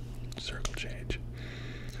 Circle change.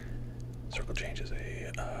 Circle change is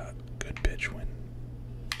a good pitch when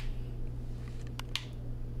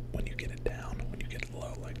you get it down, when you get it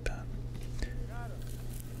low like that.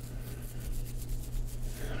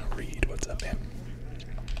 Reed, what's up, man?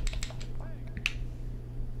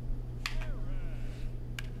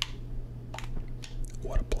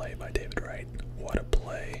 What a play by David Wright. What a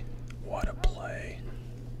play. What a play.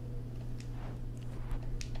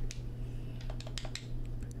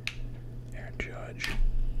 Aaron Judge.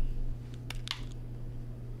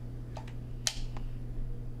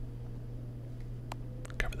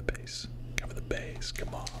 Cover the base. Cover the base.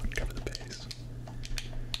 Come on, cover the base.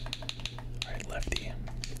 Alright, lefty.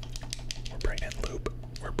 We're bringing in Loop.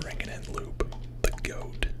 We're bringing in Loop. The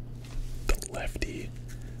GOAT. The lefty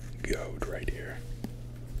GOAT right here.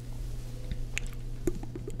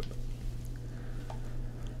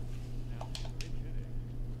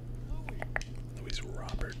 Luis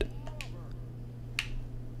Robert.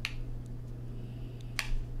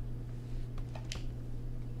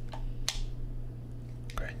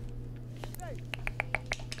 Okay.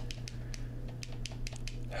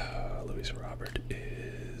 Luis Robert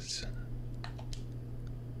is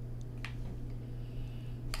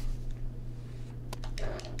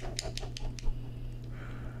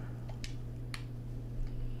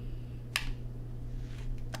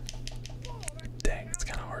dang, it's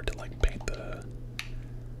kind of hard to like paint the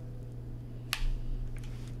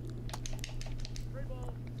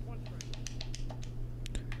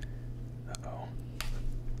uh-oh.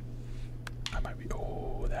 I might be,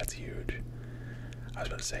 oh, that's huge. I was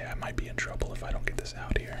about to say I might be in trouble if I don't get this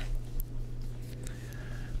out here.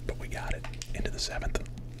 But we got it. Into the 7th.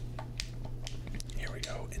 Here we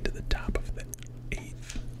go. Into the top of the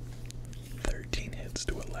 8th. 13 hits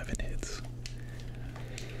to 11 hits.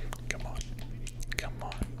 Come on. Come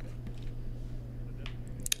on.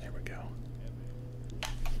 There we go.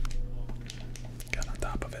 Got on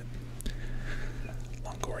top of it.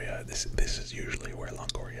 Longoria. This is usually where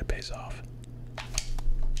Longoria pays off.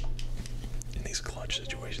 In these clutch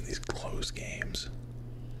situations, these close games.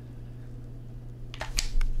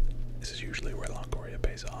 This is usually where Longoria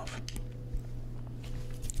pays off.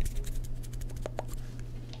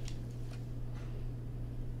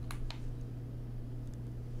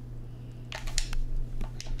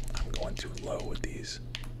 I'm going too low with these.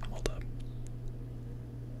 Hold up.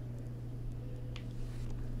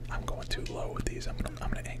 I'm going too low with these. I'm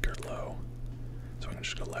gonna anchor low. So I'm gonna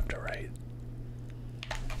just go left to right.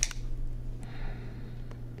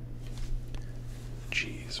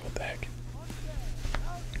 Jeez, what the heck?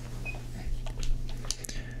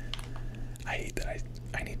 I hate that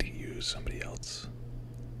I need to use somebody else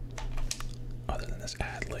other than this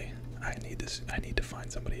Adley. I need to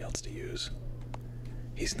find somebody else to use.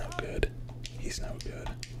 He's no good. He's no good.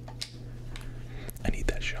 I need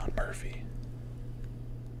that Sean Murphy.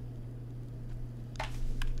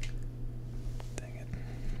 Dang it.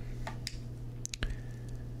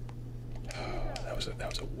 Oh, that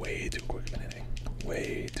was a way too quick of an inning.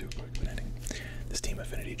 Way too quick of an inning. This Team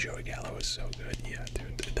Affinity Joey Gallo is so good. Yeah,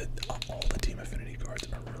 dude. All the Team Affinity cards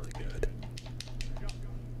are really good.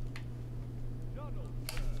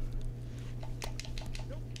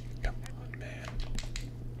 Come on, man.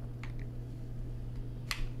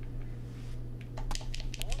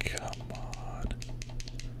 Come on.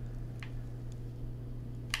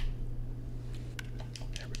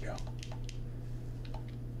 There we go.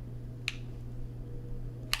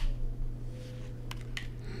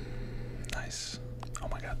 Nice. Oh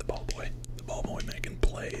my god, the ball boy. The ball boy making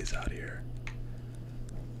plays out here.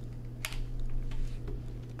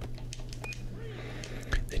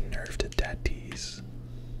 They nerfed Tatis.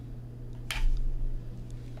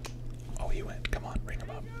 Oh, he went. Come on, ring him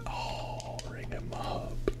up. Oh, ring him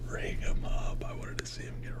up. Ring him up. I wanted to see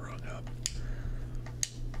him get rung up.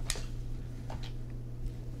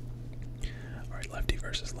 Alright, lefty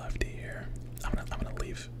versus lefty here. I'm gonna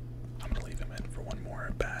leave him in for one more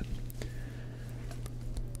at bat.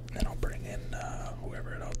 And then I'll bring in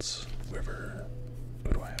whoever else.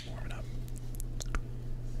 Who do I have warming up?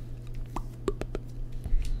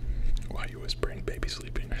 Why are you whispering baby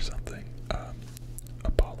sleeping or something?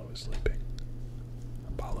 Apollo is sleeping.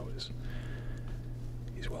 Apollo is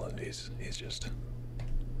he's just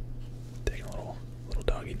taking a little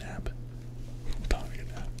doggy nap. Doggy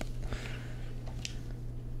nap.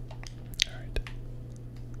 Alright.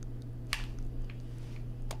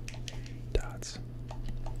 Dots.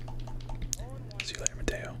 See you later,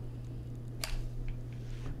 Mateo.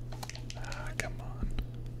 Ah, come on.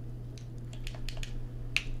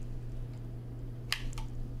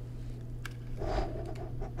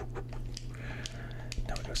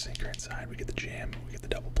 Now we go sinker inside. We get the jam. We get the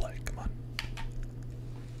double play. Come on.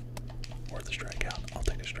 Or the strikeout. I'll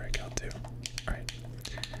take a strikeout too. Alright.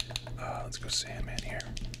 Let's go Sandman here.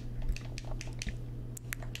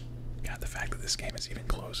 God, the fact that this game is even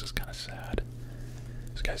close is kind of sad.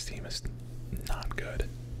 This guy's team is not good.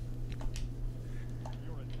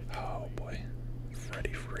 Oh boy. Frick.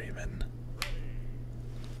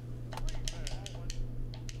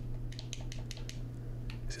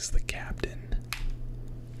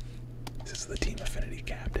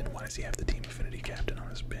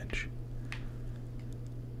 this bench.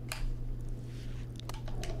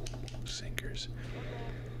 Ooh, sinkers.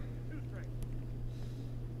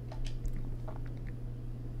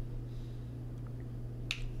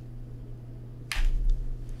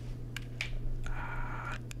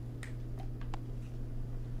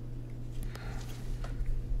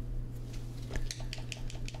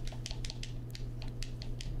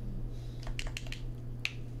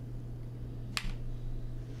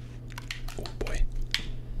 Oh boy.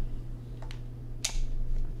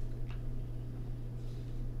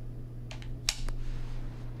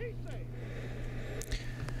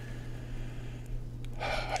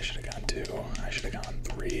 I should have gone 2. I should have gone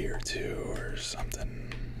 3 or 2 or something.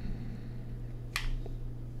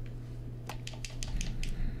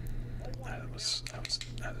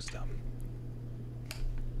 That was dumb.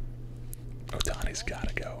 Otani's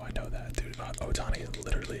gotta go. I know that, dude. Otani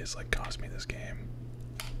literally has like cost me this game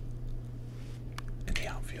in the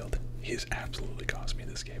outfield. He has absolutely cost me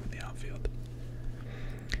this game in the outfield.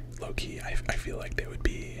 Low key, I feel like they would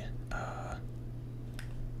be.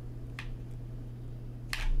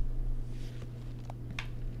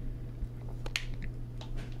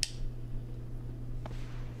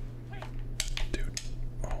 Dude,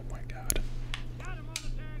 oh my god.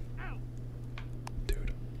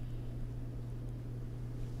 Dude.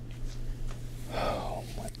 Oh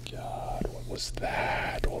my god, what was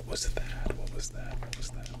that? What was that? What was that? What was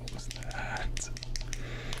that? What was that?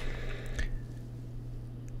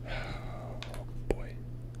 Oh boy.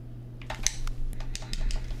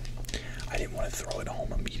 I didn't want to throw it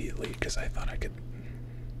home immediately because I thought I could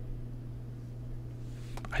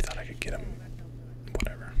get him.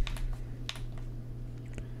 Whatever.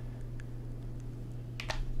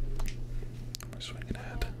 I'm swinging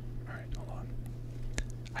ahead. Alright, hold on.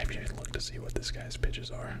 I haven't even looked to see what this guy's pitches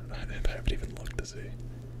are. I haven't even looked to see.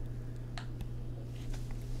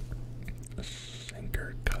 A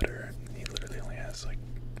sinker, cutter. He literally only has like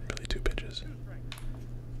really 2 pitches.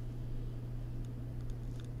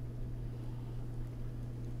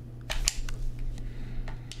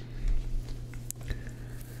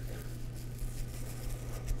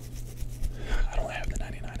 I don't have the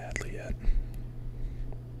 99 athlete yet.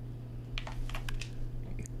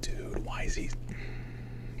 Dude, why is he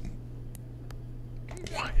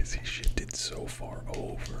shifted so far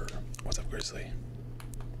over? What's up, Grizzly?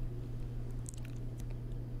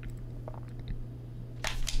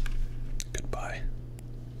 Goodbye.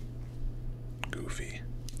 Goofy.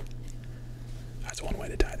 That's one way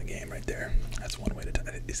to tie the game right there. That's one way to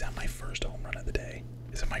tie it. Is that my first home run of the day?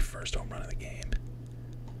 Is it my first home run of the game?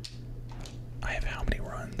 I have how many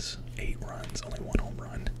runs? 8 runs, only 1 home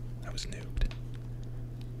run. That was nuked.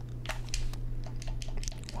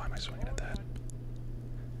 Why am I swinging at that?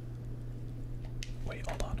 Wait,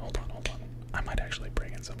 hold on, hold on, hold on. I might actually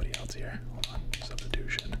bring in somebody else here. Hold on,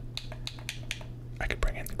 substitution. I could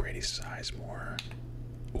bring in Grady Sizemore.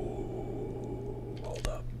 Ooh, hold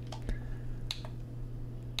up.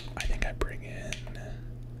 I think I bring in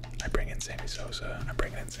Sammy Sosa. I'm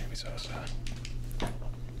bringing in Sammy Sosa.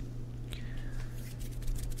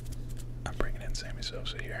 I'm bringing in Sammy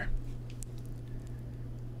Sosa here.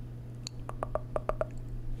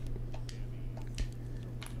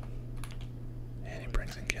 And he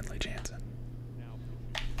brings in Kenley Jansen.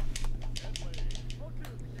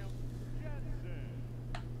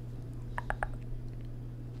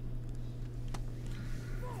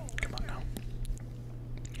 Come on now.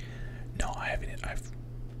 No, I haven't.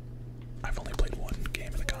 I've only played 1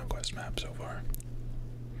 game in the Conquest map so far.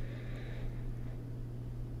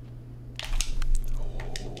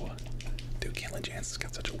 Oh, dude, Kenley Jansen's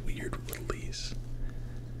got such a weird release.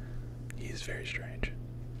 He's very strange.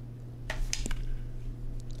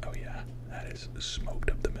 Oh yeah, that is smoked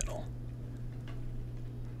up the middle.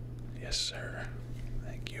 Yes, sir.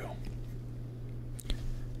 Thank you.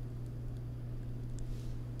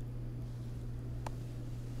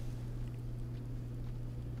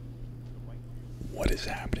 What is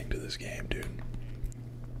happening to this game, dude?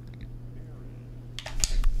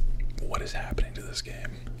 What is happening to this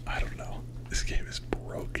game? I don't know. This game is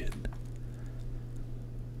broken.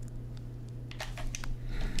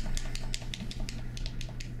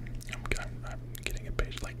 I'm getting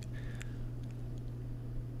impatient. Like,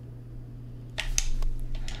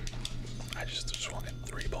 I just swung at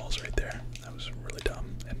 3 balls right there. That was really dumb.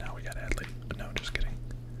 And now we got Adley. No, just kidding.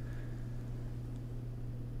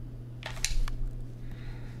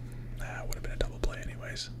 That would have been a double play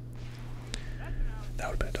anyways. That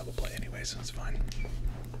would have been a double play anyways, so it's fine.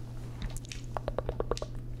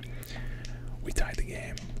 We tied the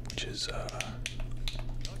game, which is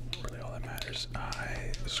really all that matters.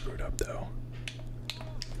 I screwed up though.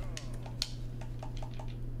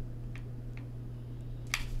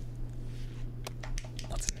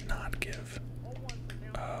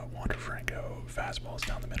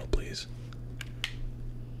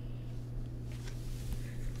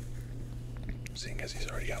 seeing as he's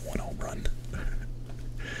already got one home run.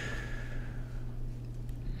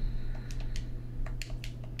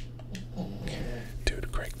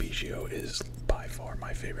 Dude, Craig Biggio is by far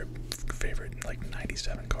my favorite like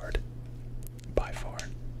 97 card. By far.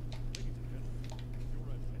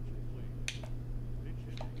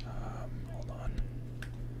 Hold on.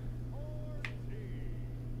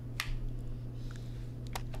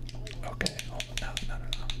 Okay, hold on. No.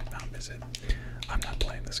 Not miss it. I'm not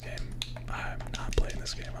playing this game. I'm not playing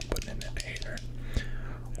this game. I'm putting in a hater.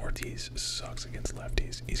 Ortiz sucks against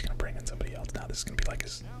lefties. He's gonna bring in somebody else now. This is gonna be like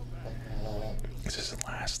his. This is his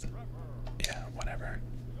last. Yeah, whatever.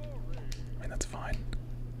 I mean, that's fine.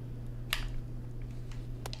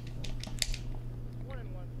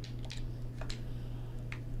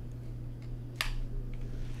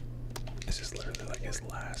 This is literally like his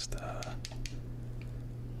last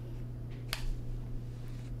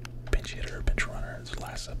pinch hitter or pinch runner. His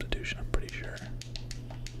last substitution, I'm pretty sure.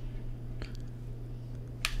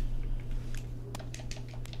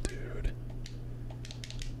 Dude.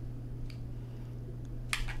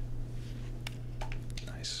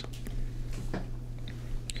 Nice.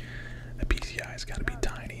 The PCI's gotta be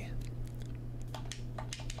tiny.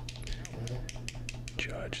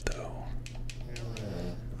 Judge though.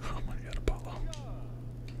 Oh my god, Apollo.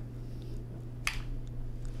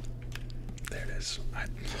 There it is.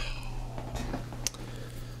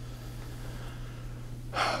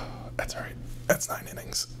 That's alright. That's 9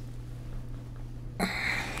 innings.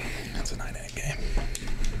 That's a 9-inning game.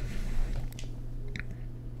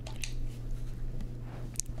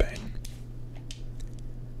 Bang.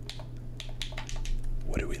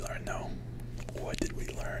 What did we learn though? What did we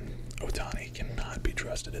learn? Ohtani cannot be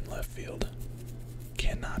trusted in left field.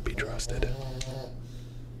 Cannot be trusted.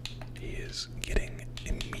 He is getting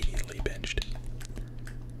immediately benched.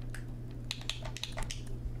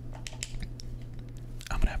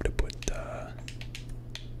 I'm gonna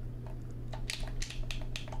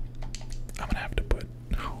have to put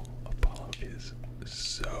oh, Apollo is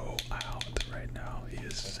so out right now. He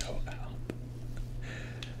is so out.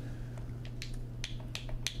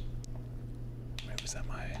 Wait, was that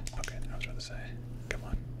my okay, I was trying to say. Come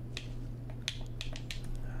on.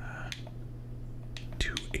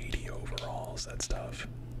 280 overalls, that's tough.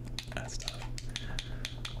 That's tough.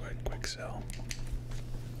 Go ahead and quick sell.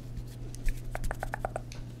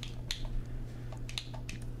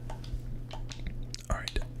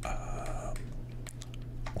 Alright,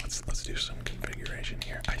 let's do some configuration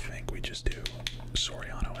here. I think we just do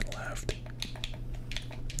Soriano in left,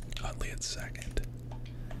 Utley at second,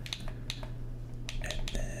 and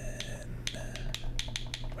then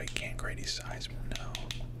wait, can't Grady Sizemore? No.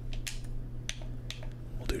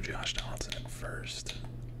 We'll do Josh Donaldson at first.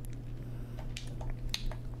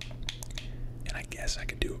 And I guess I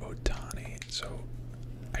could do Ohtani, so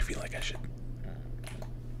I feel like I should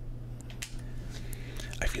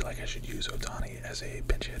use Ohtani as a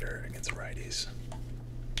pinch hitter against righties.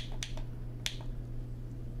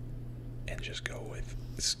 And just go with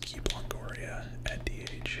Skip Longoria at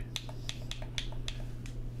DH.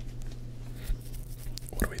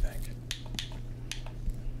 What do we think?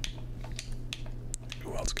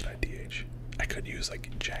 Who else could I DH? I could use like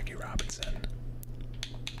Jackie Robinson.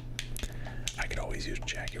 I could always use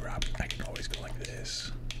Jackie Robinson. I can always go like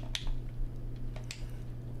this.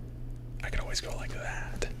 I could always go like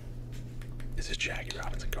that. Is this Jackie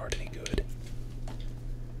Robinson card any good?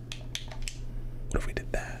 What if we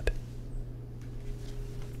did that?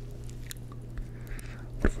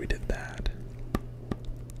 What if we did that?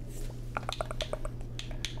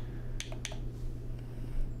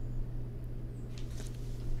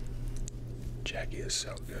 Jackie is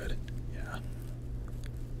so good. Yeah.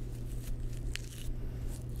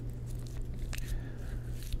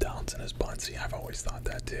 Donaldson is Bunsey. I've always thought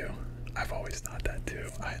that too.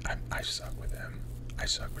 I suck with him. I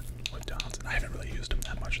suck with Donaldson. I haven't really used him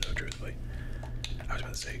that much though, truthfully. I was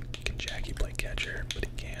about to say, can Jackie play catcher? But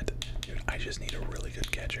he can't. Dude, I just need a really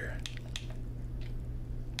good catcher.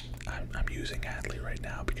 I'm using Adley right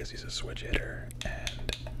now because he's a switch hitter,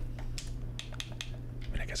 and I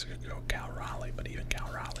mean, I guess I could go Cal Raleigh, but even Cal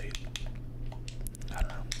Raleigh, I don't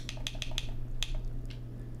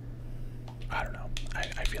know.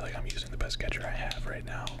 I feel like I'm using the best catcher I have right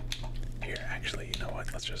now. Here, actually, you know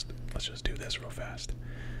what? Let's just do this real fast.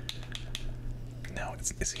 No,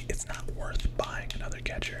 it's not worth buying another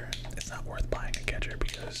catcher. It's not worth buying a catcher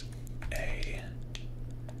because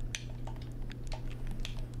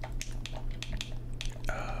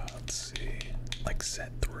let's see, like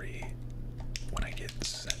set 3. When I get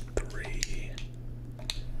set 3,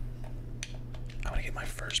 I'm gonna get my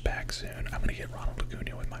first pack soon. I'm gonna get Ronald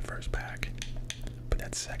Acuna with my first pack.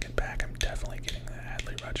 that second pack, I'm definitely getting the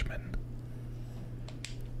Adley Rutschman.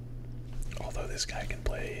 Although this guy can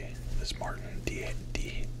play, this Martin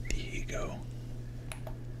Diego,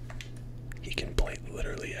 he can play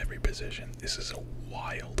literally every position. This is a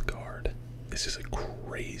wild card. This is a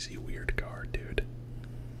crazy weird card, dude.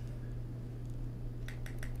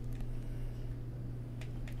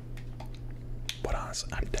 But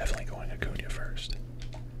honestly, I'm definitely going Acuna first.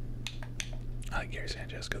 I like Gary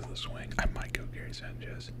Sanchez because of the swing. I might go Gary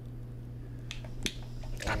Sanchez.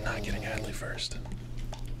 I'm not getting Adley first.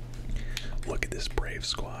 Look at this Brave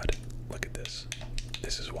squad. Look at this.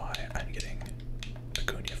 This is why I'm getting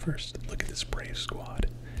Acuna first. Look at this Brave squad.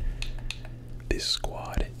 This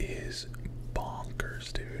squad is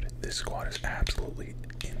bonkers, dude. This squad is absolutely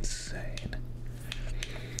insane.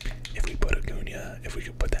 If we put Acuna, if we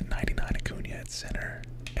could put that 99 Acuna at center,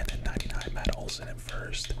 and then 99 Matt Olson at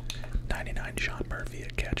first, 99 Sean Murphy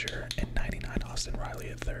at catcher, and 99 Austin Riley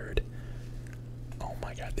at third. Oh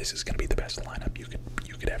my god, this is gonna be the best lineup you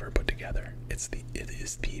could ever put together. It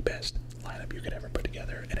is the best lineup you could ever put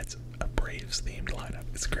together, and it's a Braves themed lineup.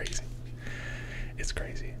 It's crazy. It's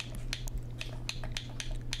crazy.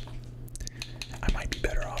 I might be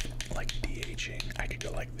better off like DHing. I could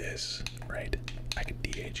go like this, right? I could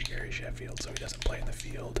DH Gary Sheffield so he doesn't play in the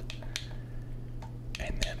field,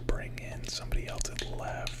 and then bring in somebody else at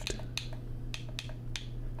left.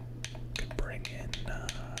 Could bring in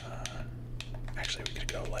actually we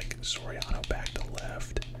could go like Soriano back to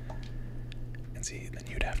left. And see, then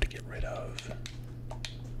you'd have to get rid of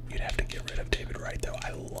David Wright though.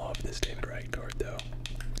 I love this David Wright card though.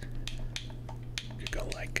 Could go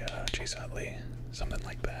like Chase Utley, something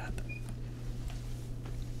like that.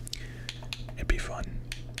 It'd be fun.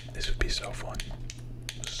 This would be so fun.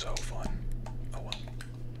 So fun. Oh well.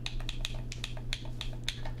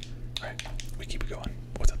 Alright, we keep going.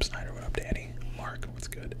 What's up, Snyder? What up, Danny? Mark, what's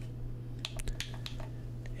good?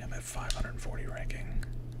 Yeah, I'm at 540 ranking.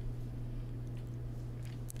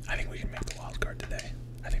 I think we can make the wild card today.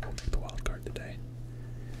 I think we'll make the wild card today.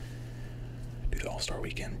 Do the All-Star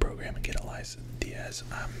Weekend program and get Elias Diaz.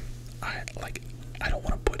 I don't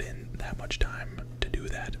want to put in that much time to do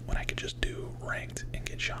that when I could just do ranked and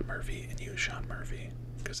get Sean Murphy and use Sean Murphy,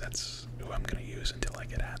 because that's who I'm gonna use until I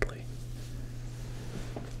get Adley.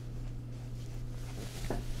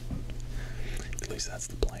 At least that's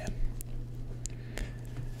the plan.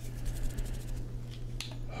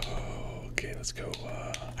 Okay, let's go.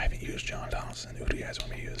 I haven't used John Donaldson. Who do you guys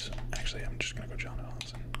want me to use? Actually, I'm just gonna go John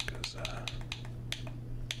Donaldson because yeah,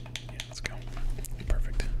 let's go.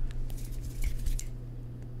 Perfect.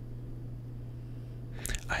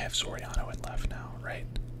 I have Soriano in left now, right?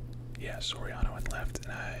 Yeah, Soriano in left,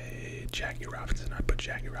 and Jackie Robinson. I put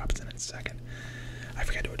Jackie Robinson in second. I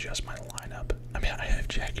forgot to adjust my lineup. I mean, I have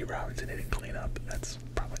Jackie Robinson hitting cleanup. That's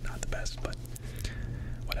probably not the best, but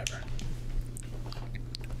whatever.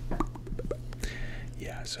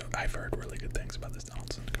 Yeah, so I've heard really good things about this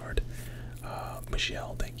Donaldson card.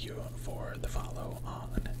 Michelle, thank you for the follow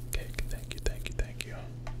on Cake. Thank you, thank you, thank you.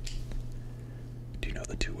 Do you know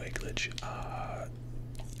the two-way glitch?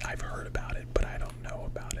 I've heard about it, but I don't know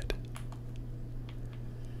about it.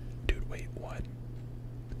 Dude, wait, what?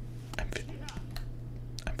 I'm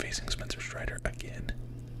facing Spencer Strider again.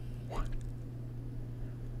 What?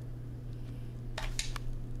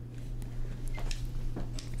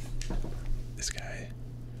 This guy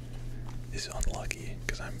is unlucky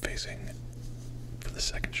because I'm facing, for the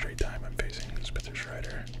second straight time, I'm facing Spencer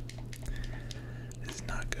Strider. This is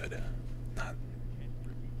not good. Not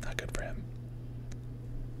good for him.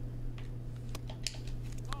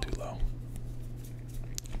 Too low.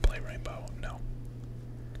 Play Rainbow. No.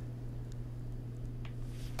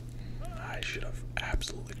 I should have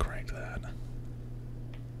absolutely cranked that.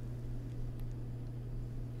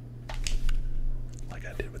 Like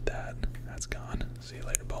I did with that. That's gone. See you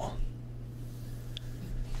later, ball.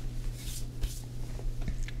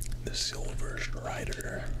 The Silver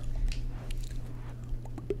Strider.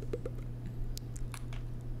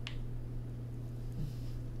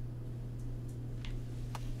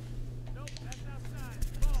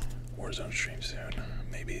 Warzone stream soon.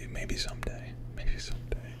 Maybe someday. Maybe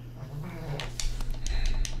someday.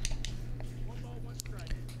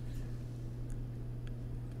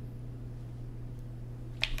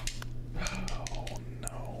 Oh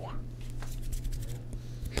no.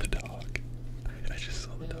 The dog. I just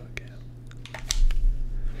saw the dog, yeah.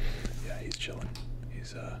 Yeah, he's chilling.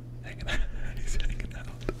 He's hanging out. He's hanging out.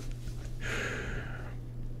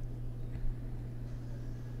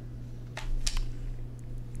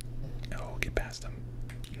 Oh, get past him.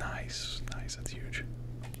 Nice, nice, that's huge.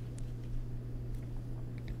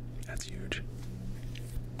 That's huge.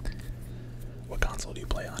 What console do you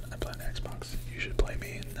play on? I play on Xbox. You should play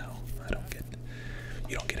me. No, I don't get.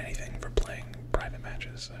 You don't get anything for playing private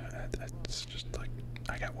matches. It's just like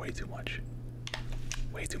I got way too much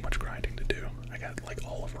grinding to do. I got like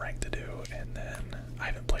all of rank to do, and then I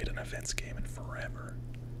haven't played an events game in forever.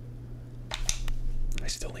 I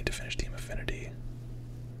still need to finish Team Affinity.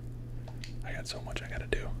 I got so much I gotta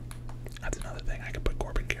do. That's another thing. I could put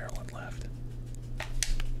Corbin Carroll in left.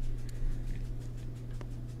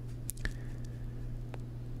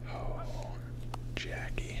 Oh,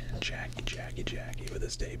 Jackie with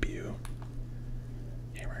his debut.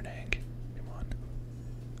 Hammer and Hank. Come on.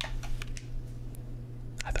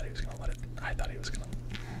 I thought he was gonna let it. I thought he was gonna.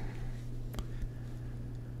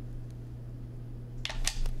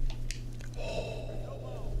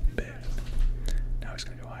 Oh, big. Now he's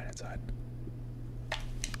gonna go hide inside.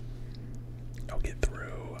 Don't get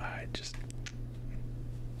through.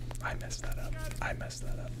 I messed that up.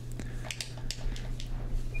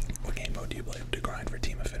 What game mode do you play to grind for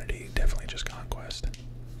Team Affinity? Definitely just Conquest.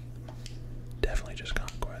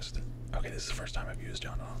 Okay, this is the first time I've used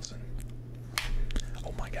John Donaldson.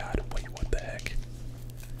 Oh my god, wait, what the heck?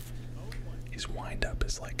 His wind up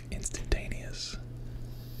is like instantaneous.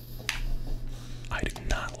 I do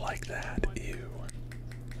not like that. Ew.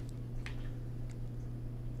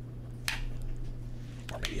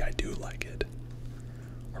 Or maybe I do like it.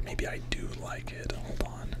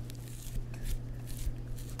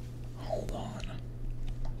 Hold on.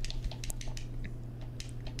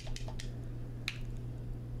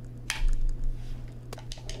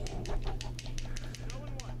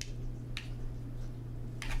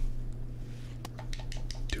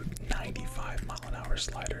 Dude, 95-mile-an-hour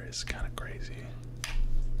slider is kind of crazy.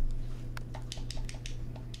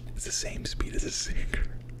 It's the same speed as a sinker.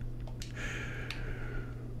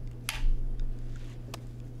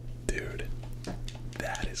 Dude,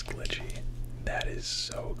 that is glitchy. That is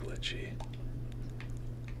so glitchy.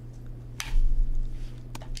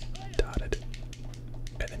 Dotted.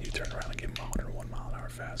 And then you turn around and give him a 101-mile-an-hour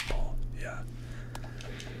fastball. Yeah.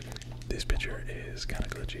 This pitcher is kind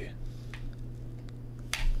of glitchy.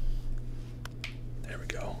 There we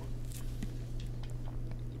go.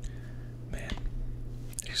 Man,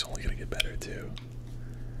 he's only gonna get better too.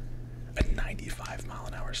 A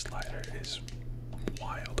 95-mile-an-hour slider is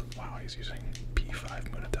wild. Wow, he's using P5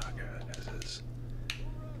 Munataka as his.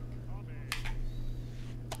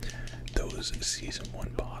 Those season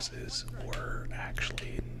 1 bosses were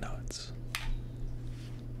actually nuts.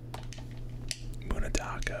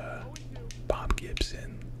 Munataka, Bob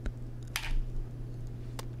Gibson,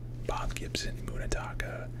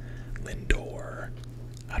 Munataka, Lindor.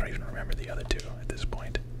 I don't even remember the other two at this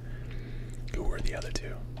point. Who were the other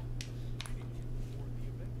two?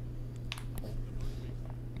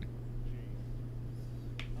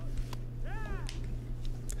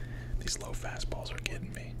 These low fastballs are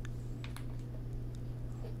getting me.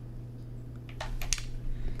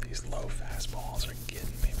 These low fastballs are getting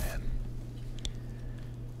me, man.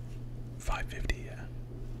 550, yeah.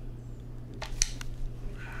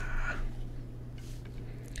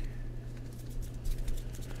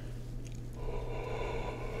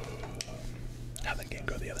 How'd that game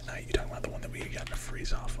go the other night? You talking about the one that we got in a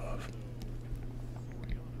freeze off of?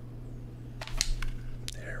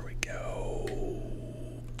 There we go.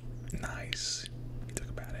 Nice. He took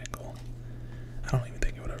a bad angle. I don't even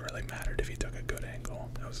think it would have really mattered if he took a good angle.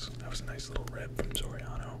 That was a nice little rip from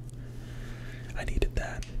Soriano. I needed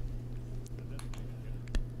that.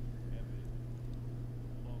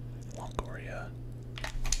 Longoria.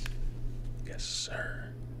 Yes, sir.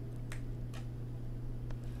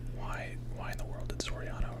 Why in the world did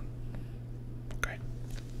Soriano? Okay.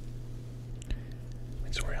 I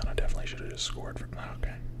mean, Soriano definitely should have just scored from.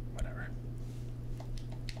 Okay, whatever.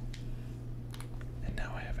 And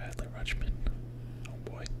now I have Adley Rutschman. Oh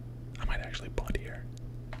boy, I might actually bunt here.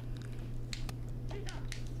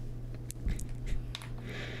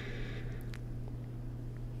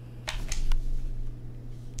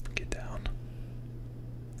 Get down.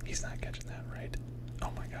 He's not catching that, right?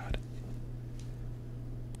 Oh my god.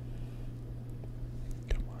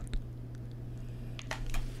 Come on.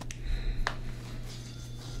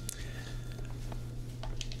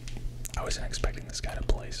 I wasn't expecting this guy to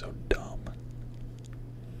play so dumb.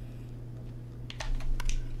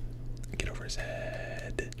 Get over his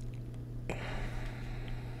head.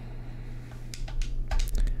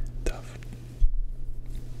 Tough.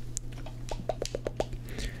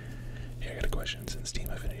 Here, I got a question. Since Team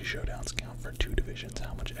Affinity Showdowns count for 2 divisions,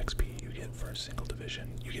 how much XP you get for a single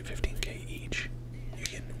division? You get 15k each. You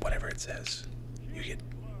get whatever it says. You get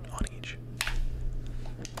on each.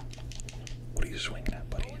 What are you swinging at,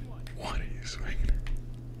 buddy? What are you swinging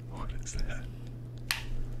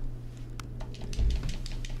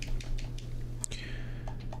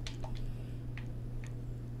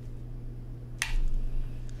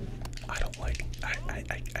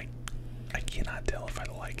cannot tell if I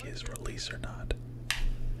like his release or not.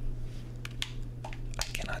 I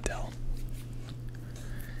cannot tell.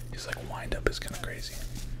 His like wind up is kind of crazy.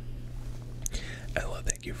 Ella,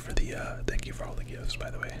 thank you for all the gifts, by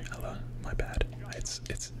the way. Ella, my bad. It's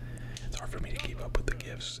hard for me to keep up with the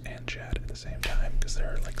gifts and chat at the same time because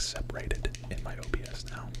they're like separated in my OBS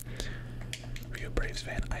now. Are you a Braves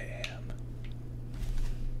fan? I am.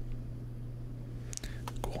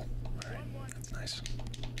 Cool. Alright, that's nice.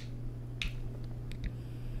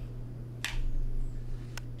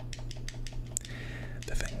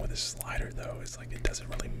 The thing with a slider though is like it doesn't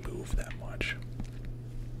really move that much.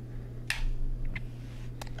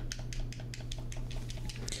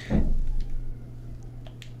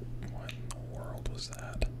 What in the world was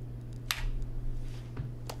that?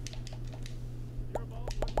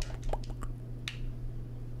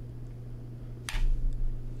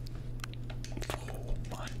 Oh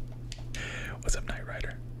my. What's up, Knight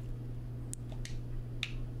Rider?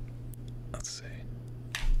 Let's see.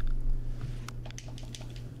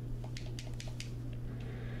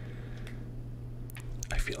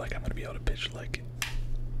 I feel like I'm gonna be able to pitch like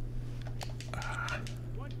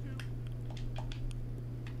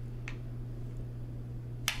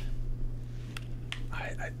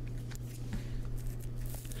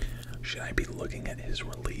should I be looking at his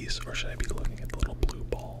release or should I be looking at the little blue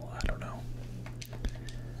ball? I don't know.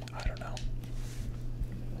 I don't know.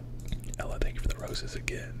 Ella, thank you for the roses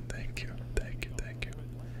again. Thank you. Thank you. Thank you.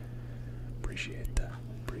 Appreciate that.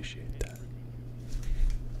 Appreciate that.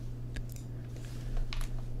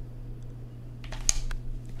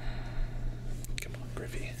 Come on,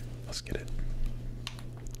 Griffey. Let's get it.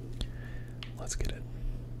 Let's get it.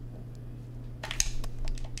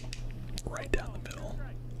 Right down the middle.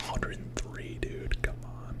 103, dude. Come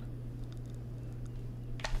on.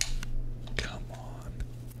 Come on.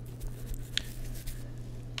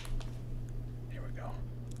 Here we go.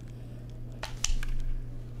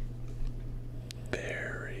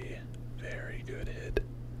 Very, very good hit.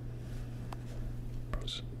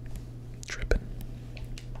 Bro's tripping.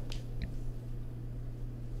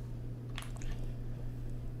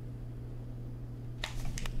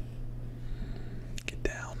 Get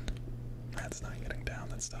down. That's not getting down,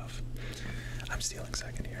 that stuff. I'm stealing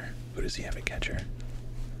second here. Who does he have a catcher?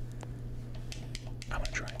 I'm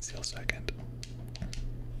gonna try and steal second.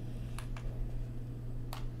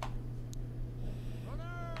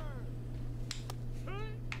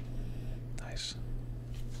 Nice.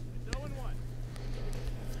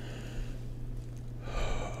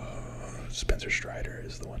 Spencer Strider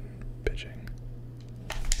is the one pitching.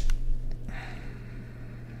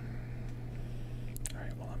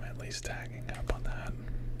 Alright, well, I'm at least tagging up on that.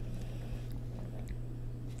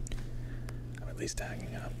 I'm at least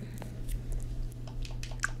tagging up.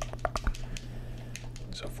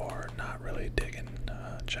 So far, not really digging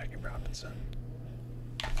Jackie Robinson.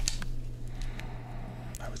 I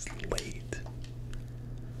was late.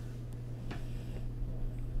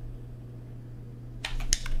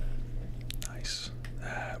 Nice.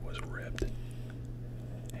 That was ripped.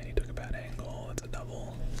 And he took a bad angle. That's a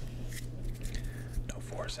double. No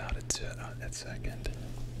force out at second.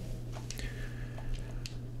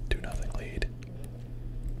 2-0 lead.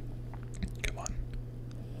 Come on.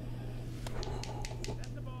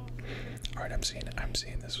 Alright, I'm seeing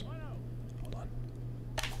this. Hold on.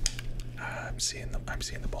 I'm seeing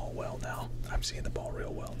the ball well now. I'm seeing the ball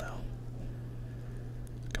real well now.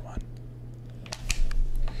 Come on.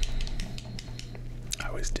 I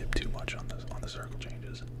always dip too much on the circle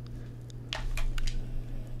changes.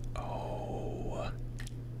 Oh.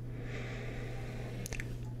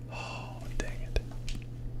 Oh, dang it.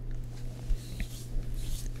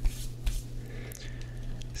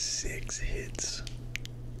 6 hits.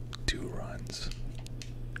 2 runs.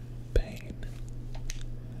 Pain.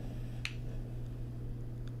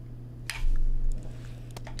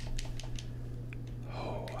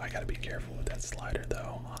 Oh, I gotta be careful with that slider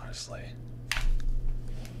though, honestly.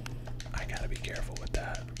 I gotta be careful with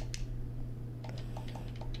that.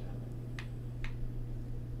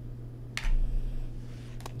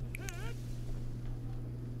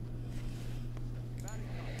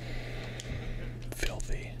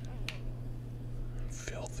 Filthy.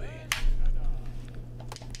 Filthy.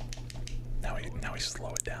 Now we slow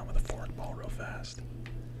it down with a fork ball real fast.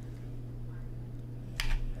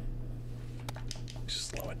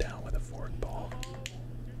 Slow it down with a fork ball.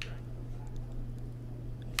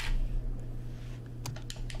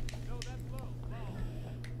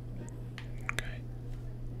 Okay.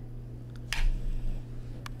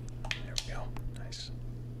 There we go. Nice.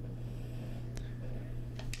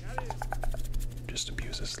 Just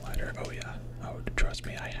abuse a slider. Oh yeah. Oh, trust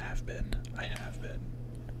me, I have. have been. I have been.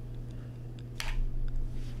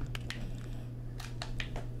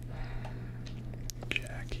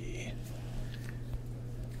 Jackie.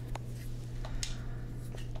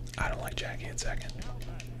 I don't like Jackie at second.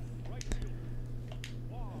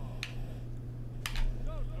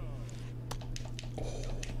 Oh.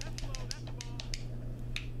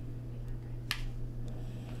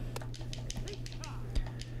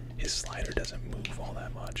 His slider doesn't move all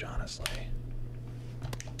that much, honestly.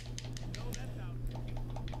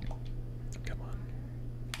 Come on.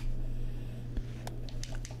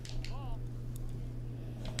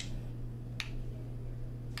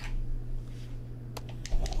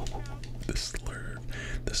 The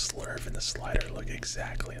slurve and the slider look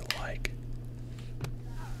exactly alike.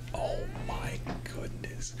 Oh my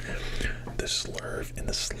goodness. The slurve and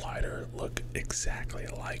the slider look exactly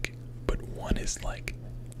alike, but one is like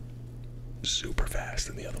super fast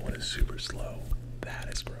and the other one is super slow. That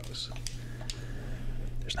is gross.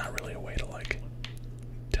 There's not really a way to like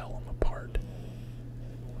tell them apart.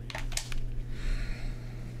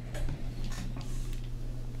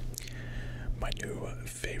 My new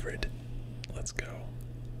favorite. Let's go.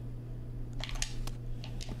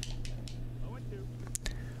 What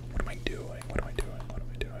am I doing? What am I doing? What am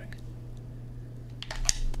I doing?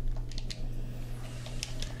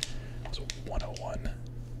 It's a 101.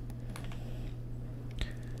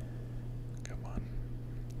 Come on.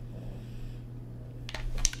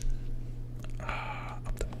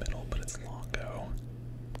 Up the middle, but it's long go.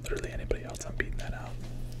 Literally anybody else, I'm beating that out.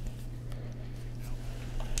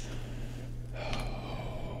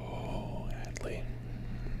 Oh, Adley.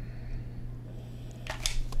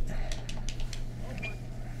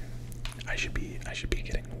 I should be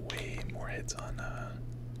getting way more hits on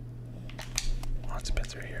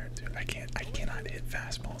Spencer here, dude. I cannot hit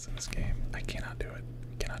fastballs in this game. I cannot do it.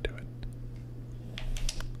 Cannot do it.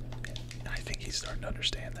 And I think he's starting to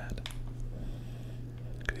understand that.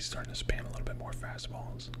 Because he's starting to spam a little bit more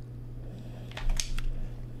fastballs.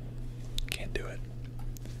 Can't do it.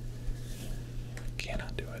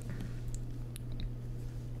 Cannot do it.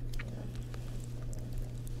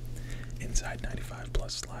 Inside 95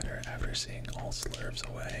 plus slider after seeing all slurves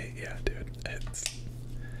away. Yeah, dude. It's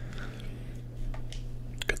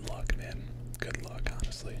good luck, man. Good luck,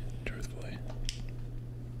 honestly, truthfully.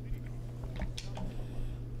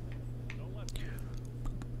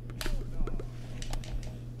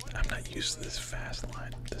 I'm not used to this fast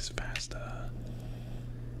line. This fast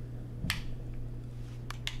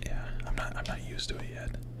yeah, I'm not used to it yet.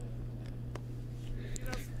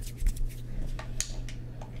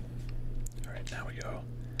 Alright, now we go.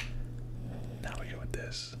 Now we go with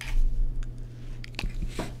this.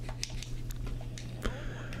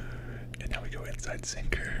 And now we go inside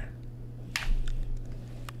sinker.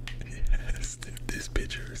 Yes, dude, this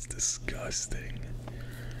pitcher is disgusting.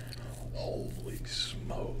 Holy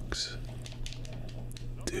smokes.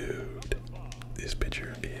 Dude, this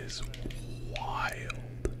pitcher is wild.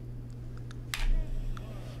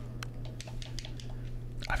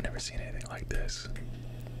 I've never seen anything like this.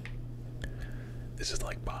 This is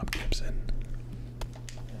like Bob Gibson.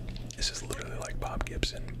 This is literally like Bob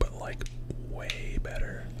Gibson, but like way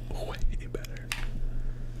better. Way better.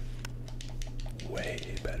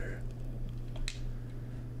 Way better.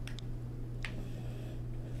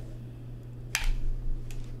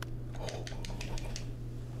 Oh.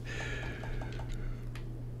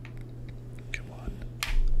 Come on.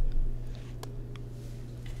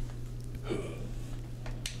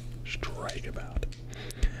 Strike about.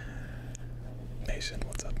 Mason,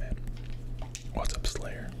 what's up, man? What's up,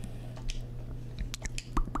 Slayer?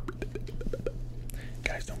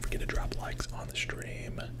 Guys, don't forget to drop likes on the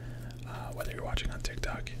stream. Whether you're watching on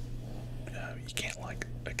TikTok, you can't like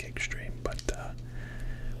a kick stream, but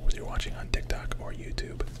whether you're watching on TikTok or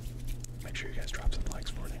YouTube, make sure you guys drop some likes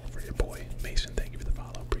for your boy Mason. Thank you for the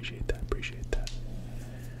follow. Appreciate that. Appreciate that.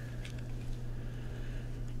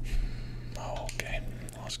 Oh, okay.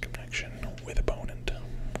 Lost connection with opponent.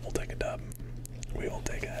 We'll take a dub. We will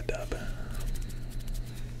take a dub.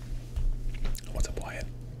 What's up, Wyatt?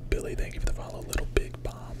 Billy, thank you for the follow. Little Big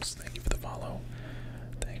Bombs, thank you for the follow.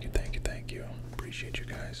 Thank you, thank you, thank you. Appreciate you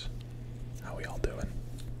guys. How we all doing?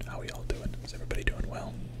 How we all doing? Is everybody doing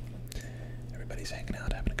well? Everybody's hanging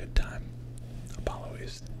out, having a good time. Apollo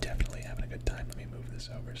is definitely having a good time. Let me move this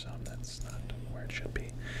over some. That's not where it should be.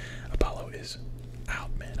 Apollo is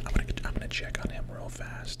out, man. I'm gonna check on him real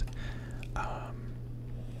fast.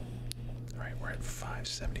 Alright, we're at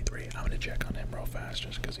 573. I'm gonna check on him real fast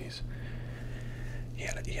just because he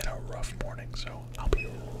had a rough morning, so I'll be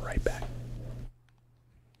right back.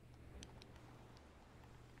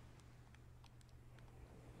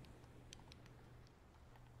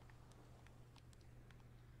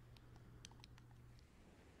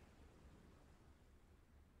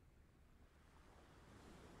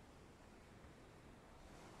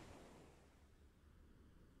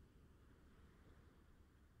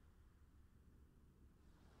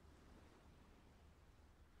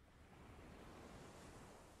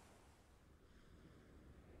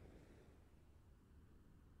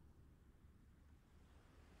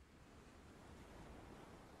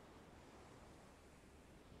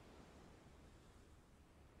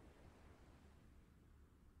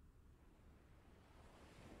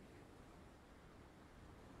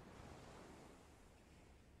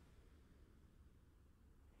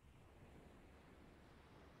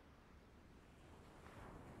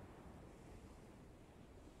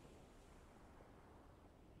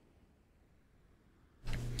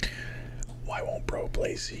 Why won't bro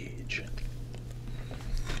play Siege?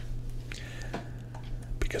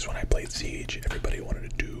 Because when I played Siege, everybody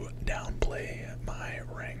wanted to downplay my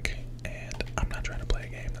rank, and I'm not trying to play a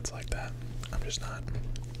game that's like that. I'm just not.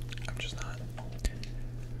 I'm just not.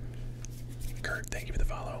 Kurt, thank you for the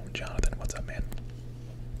follow. Jonathan, what's up, man?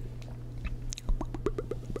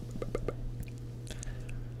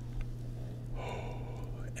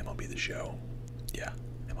 MLB the show. Yeah,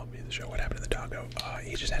 MLB the show. What happened to the doggo?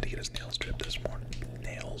 He just had to get his nails trimmed this morning.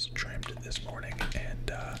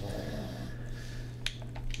 And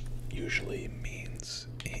usually means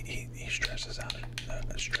he stresses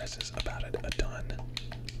about it a ton.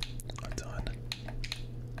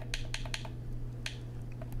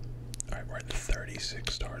 All right, we're at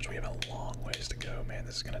 36 stars. We have a long ways to go, man.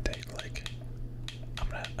 This is gonna take like oh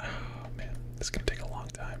man, this is gonna take a long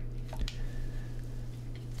time.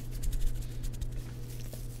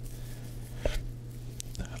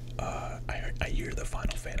 I hear the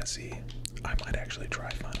Final Fantasy. I might actually try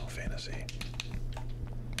Final Fantasy.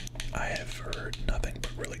 I have heard nothing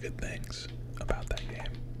but really good things about that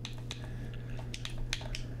game.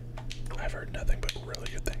 I've heard nothing but really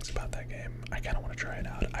good things about that game. I kind of want to try it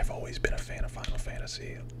out. I've always been a fan of Final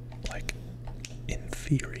Fantasy, like in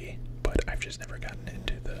theory, but I've just never gotten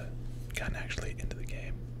actually into the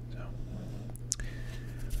game. So,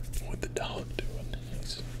 what the dog doing?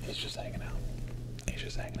 He's just hanging out. He's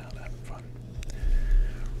just hanging out, having fun,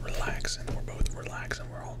 relaxing. We're both relaxing.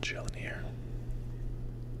 We're all chilling here.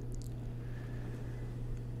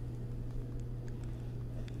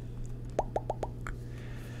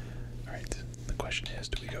 Alright, the question is,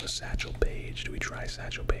 do we go Satchel Paige? Do we try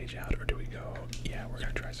Satchel Paige out, or do we go, yeah, we're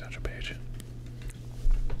gonna try Satchel Paige.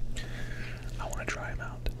 I wanna try him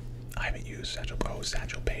out. I haven't used Satchel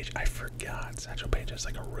Paige. I forgot. Satchel Paige has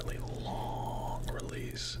like a really long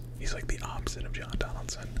release. He's like the opposite of John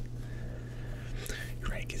Donaldson. Your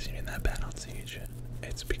rank isn't even that bad on Siege.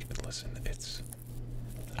 Listen,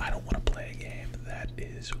 I don't want to play a game that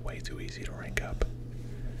is way too easy to rank up.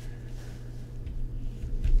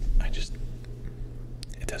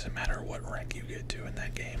 It doesn't matter what rank you get to in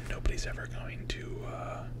that game. Nobody's ever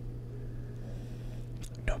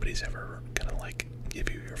gonna like give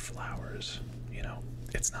you your flowers, you know?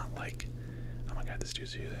 It's not like, oh my god, this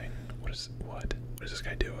dude's using, what is this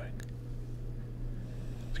guy doing?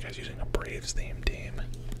 This guy's using a Braves themed team.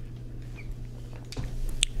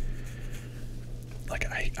 Like,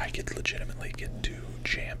 I could legitimately get to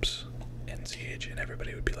champs in Siege and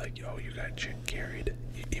everybody would be like, oh, you got carried.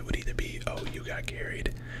 It would either be, oh, you got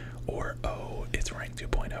carried, or, oh, it's rank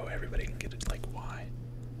 2.0, everybody can get it. Like, why?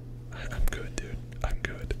 I'm good, dude. I'm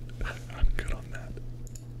good. I'm good on that.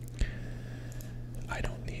 I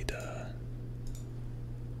don't need,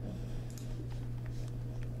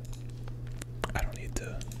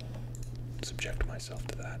 to subject myself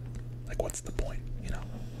to that. Like, what's the point, you know?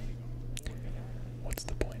 What's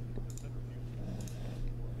the point?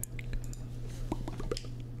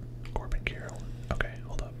 Corbin Carroll. Okay,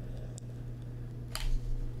 hold up.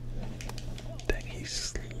 Dang, he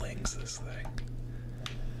slings this thing.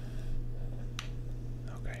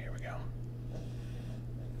 Okay, here we go.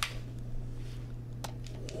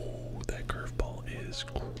 Ooh, that curveball is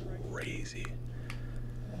crazy.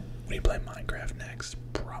 When do you play Minecraft next?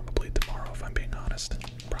 Probably tomorrow, if I'm being honest.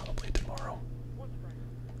 Probably tomorrow.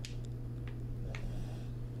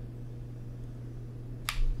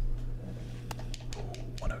 Ooh,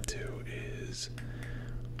 102 is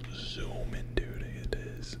zooming, dude. It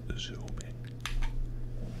is zooming.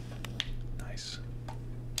 Nice.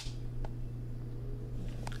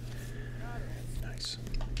 Nice.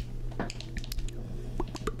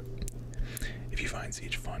 If you find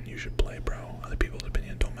Siege fun, you should play, bro. Other people's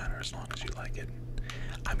opinion don't matter as long as you like it.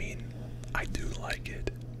 I mean, I do like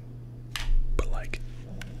it, but like,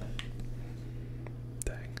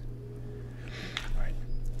 dang. Alright.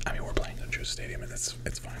 I mean, we're playing in Juice Stadium, and it's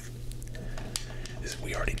fine.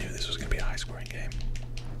 We already knew this was going to be a high-scoring game.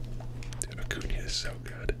 Dude, Acuna is so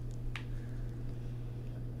good.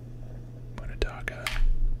 Munetaka.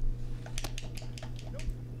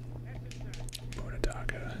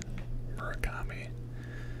 Murakami.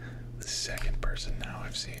 The second person now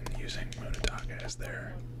I've seen using Munetaka as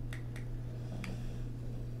their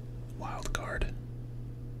wild card.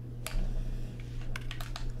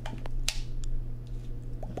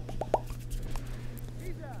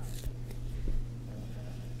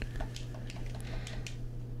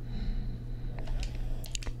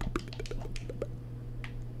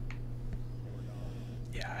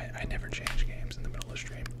 Yeah, I never change games in the middle of the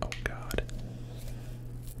stream. Oh god.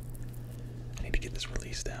 I need to get this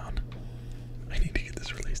release down.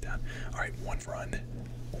 Alright, one run.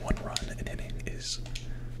 one run an inning is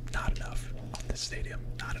not enough on this stadium.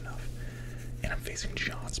 Not enough. And I'm facing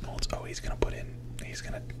John Smoltz. Oh, he's gonna put in. He's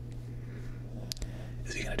gonna.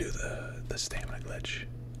 Is he gonna do the stamina glitch?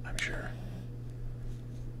 I'm sure.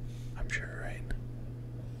 I'm sure, right?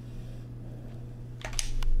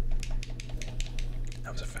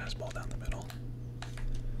 That was a fastball down the middle.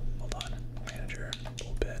 Hold on, manager,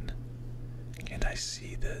 bullpen. Can't I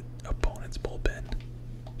see the opponent's bullpen?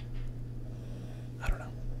 I don't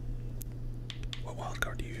know. What wild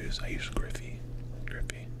card do you use? I use Griffey.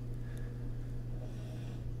 Griffey.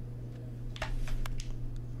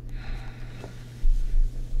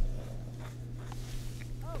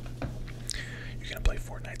 You're gonna play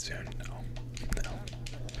FORTNITE soon? No. No.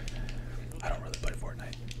 I don't really play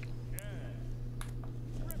FORTNITE.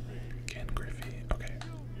 Ken Griffey. Okay.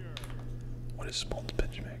 What is Smoltz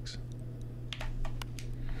pitch mix?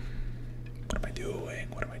 What am I doing?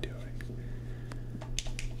 What am I doing?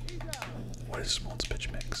 What is Smoltz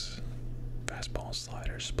pitch mix? Fastball,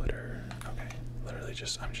 slider, splitter. Okay. Literally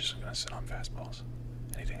I'm just gonna sit on fastballs.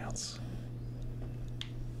 Anything else?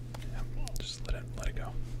 Yeah, just let it go.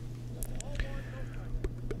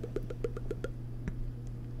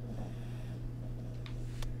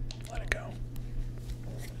 Let it go.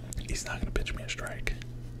 He's not gonna pitch me a strike.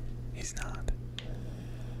 He's not.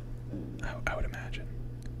 I would imagine.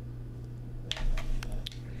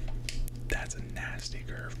 That's a nasty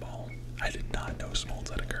curveball. I did not know Smoltz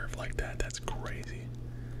had a curve like that. That's crazy.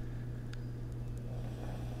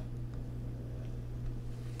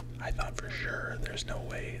 I thought for sure there's no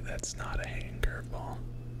way that's not a hanging curveball.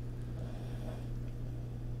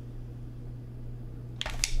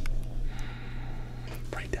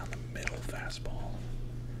 Right down the middle fastball.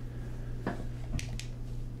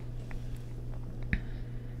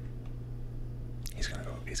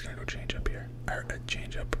 He's gonna go change up here. Or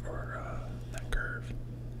change up or that curve.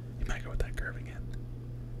 He might go with that curve again.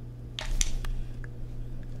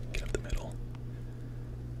 Get up the middle.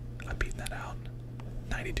 I'm beating that out.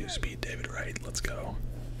 92 speed, David Wright. Let's go.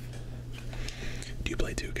 Do you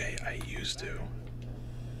play 2K? I used to.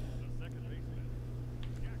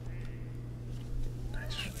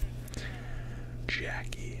 Nice.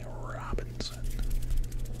 Jackie Robinson.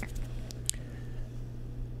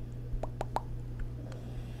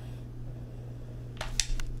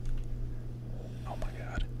 Oh my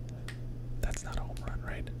god. That's not a home run,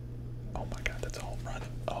 right? Oh my god, that's a home run.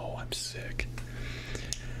 Oh, I'm sick.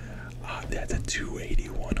 That's a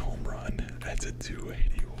 281 home run. That's a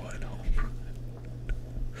 281 home run.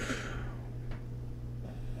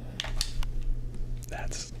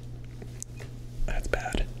 That's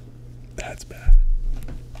bad. That's bad.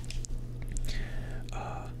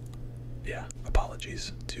 Yeah,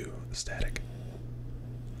 apologies to the static.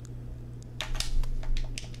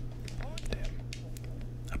 Damn.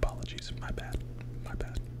 Apologies. My bad. My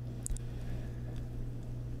bad.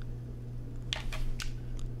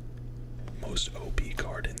 Most OP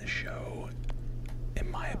card in the show, in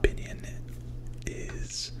my opinion,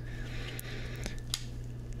 is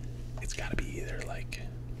it's gotta be either like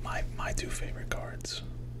my two favorite cards.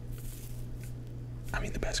 I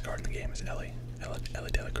mean, the best card in the game is Ellie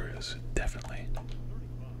De La Cruz, definitely.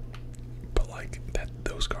 But like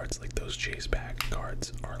those cards, like those chase back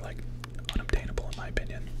cards, are like unobtainable in my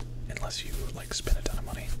opinion, unless you like spend a ton of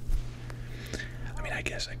money. I mean, I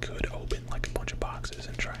guess I could open like a bunch of boxes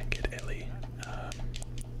and try and get Ellie,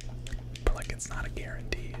 but like it's not a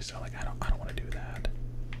guarantee. So like I don't want to do that.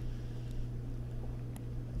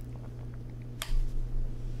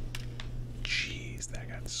 Jeez, that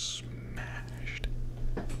got smashed.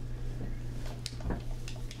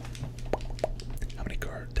 How many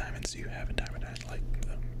card diamonds do you have in Diamond Eye? Like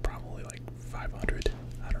probably like 500.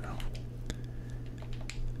 I don't know.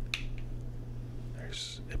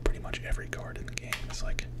 There's pretty much every card in the game. It's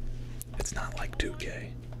like, it's not like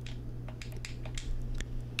 2K.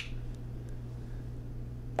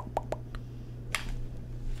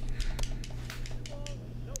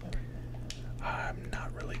 I'm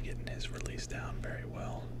not really getting his release down very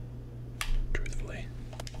well, truthfully.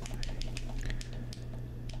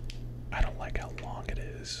 I don't like how long it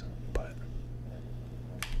is, but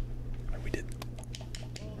I mean, we did.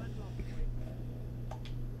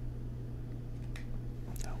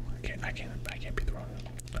 No, I can't be throwing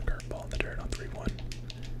a curveball in the dirt on 3-1.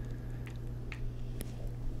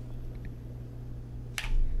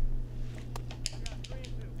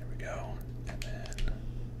 There we go, and then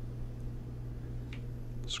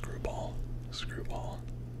screwball.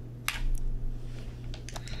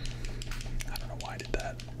 I don't know why I did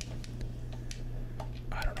that.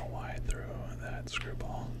 I don't know why I threw that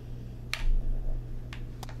screwball.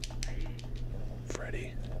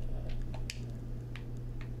 Freddie.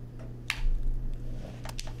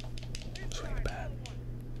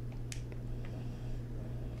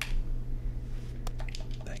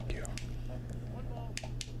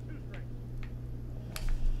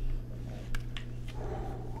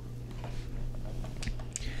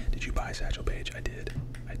 page. I did.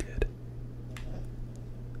 I did.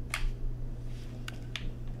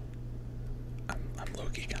 I'm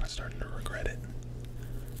low-key kind of starting to regret it.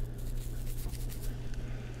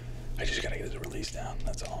 I just gotta get his release down,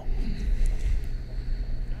 that's all.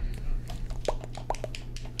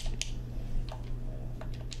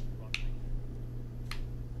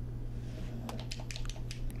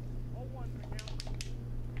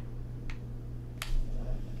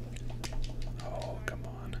 Oh, come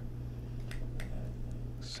on.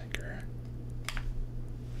 Sinker.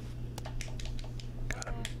 Got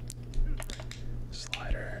him.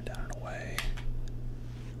 Slider, down and away.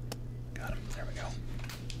 Got him, there we go.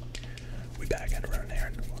 We back at running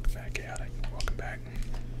there. Welcome back, chaotic. Welcome back.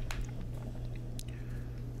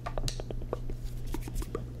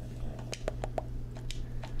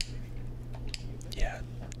 Yeah,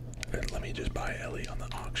 let me just buy Ellie on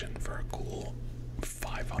the auction for a cool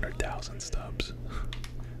 500,000 stubs.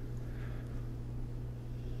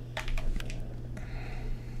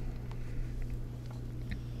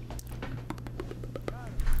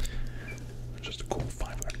 Just a cool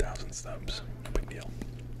 500,000 stubs. No big deal.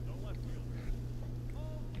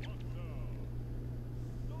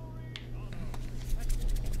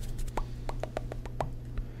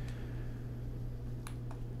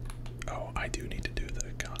 Oh, I do need to do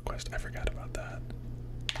the conquest. I forgot about that.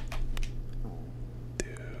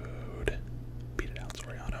 Dude. Beat it out,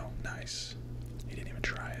 Soriano. Nice. He didn't even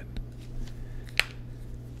try it.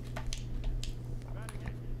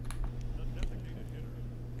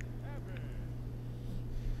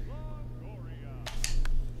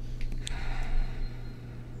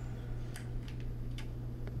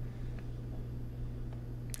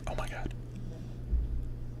 Oh my god.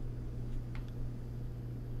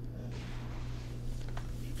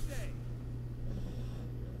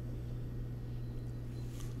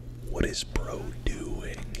 What is bro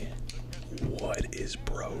doing? What is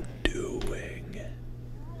bro doing?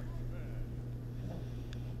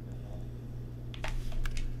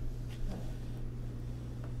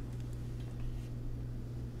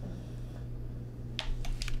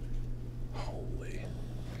 Holy.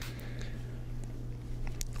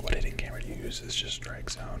 What hitting camera do you use? It's just strike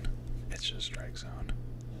zone. It's just strike zone.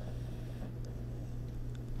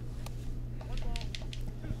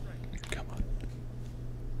 Come on.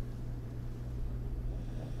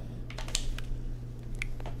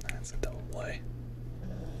 That's a double play.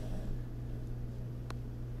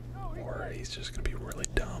 Or he's just gonna be really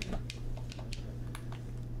dumb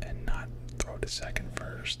and not throw it to second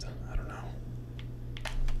first. I don't know.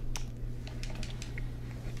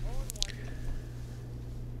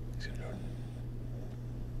 He's gonna go.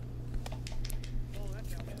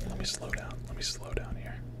 Let me slow down. Let me slow down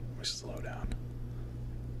here. Let me slow down.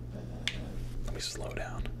 Let me slow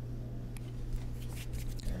down.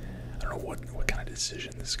 I don't know what kind of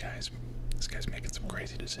decision this guy's making some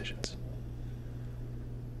crazy decisions.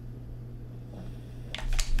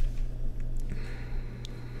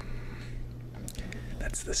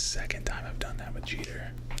 That's the second time I've done that with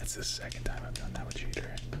Jeter. That's the second time I've done that with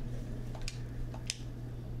Jeter.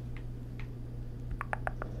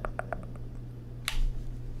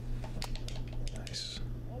 Nice.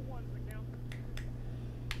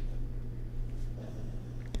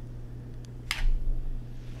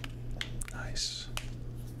 Nice.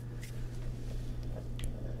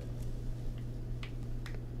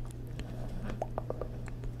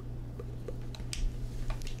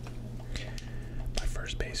 My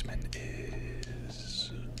first baseman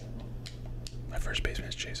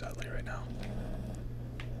is Chase Utley right now.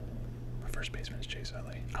 My first baseman is Chase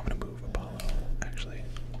Utley. I'm gonna move Apollo, actually.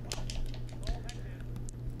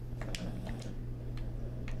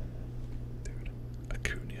 Dude,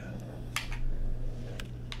 Acuna.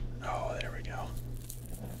 Oh, there we go.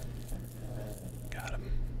 Got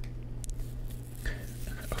him.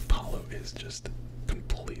 Apollo is just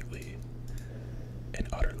completely and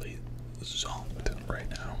utterly zonked right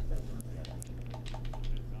now.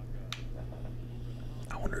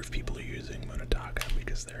 I wonder if people are using Munataka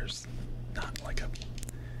because there's not like a...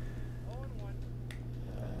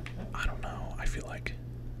 I don't know. I feel like...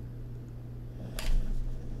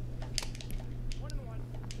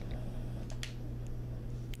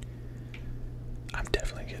 I'm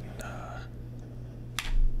definitely getting...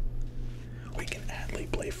 Wait, can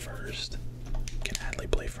Adley play first? Can Adley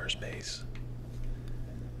play first base?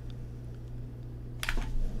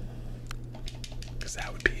 Because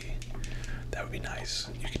that would be nice.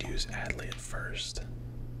 You could use Adley at first.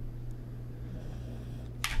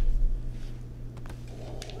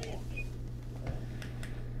 Ooh.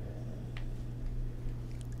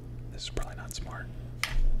 This is probably not smart.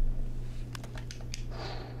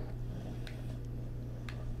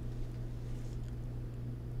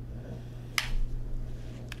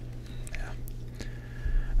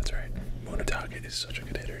 FORTNITE is such a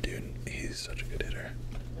good hitter, dude. He's such a good hitter.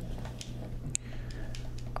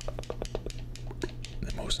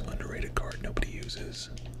 The most underrated card nobody uses.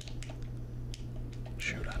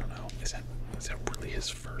 Shoot, I don't know. Is that really his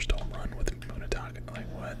first home run with Munataka? Like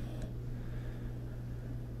what?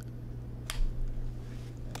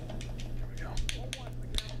 Here we go.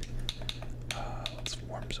 Let's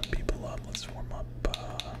warm some people up. Let's warm up.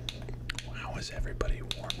 How is everybody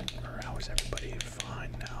warm? Or how is everybody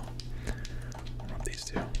fine now? Warm up these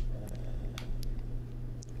two.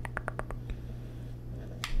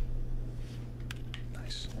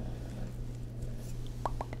 Nice.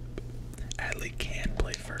 Adley can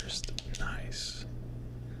play first. Nice.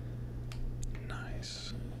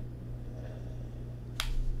 Nice.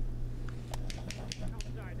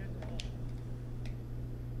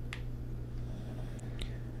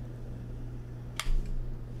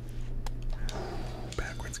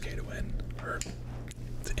 Backwards K to win. Or to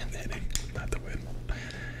end the inning, not to win.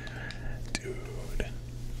 Dude.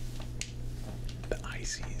 The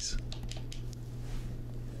ices.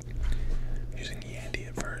 Using Yandy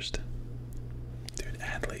at first. Dude,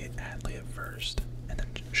 Adley at first. And then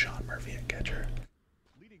Sean Murphy at catcher.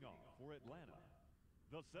 Leading off for Atlanta,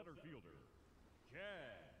 the center fielder,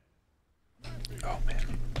 Oh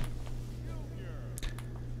man.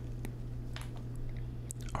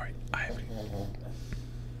 Alright, I have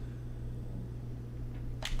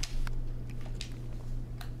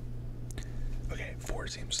okay,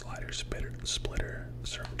 4-seam slider, splitter,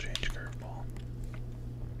 circle change, curveball.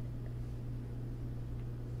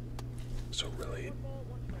 So really,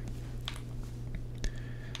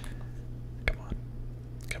 come on,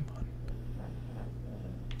 come on,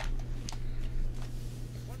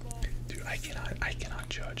 dude. I cannot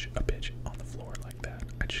judge a pitch on the floor like that.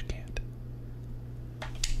 I just can't.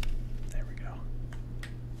 There we go,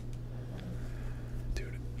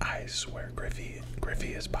 dude. I swear, Griffey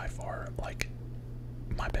is by far like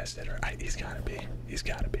my best hitter. He's gotta be. He's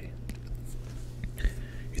gotta be.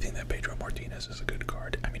 You think that Pedro Martinez is a good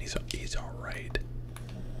card? I mean, he's all right.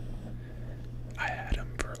 I had him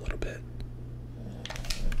for a little bit.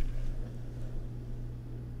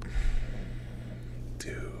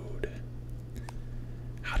 Dude,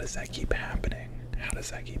 how does that keep happening? How does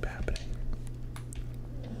that keep happening?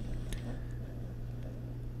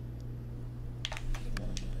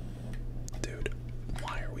 Dude,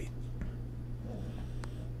 why are we?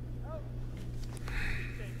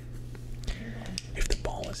 If the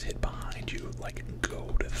ball is hit behind you, like,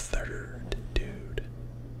 go to third, dude.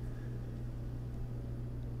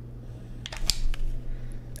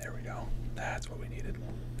 There we go. That's what we needed.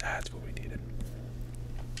 That's what we needed.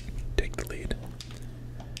 Take the lead.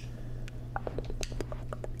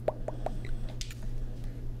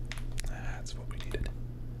 That's what we needed.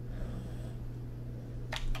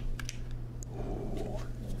 Ooh.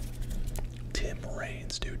 Tim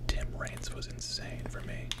Raines, dude. Tim Raines was insane for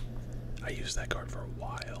me. I used that card for a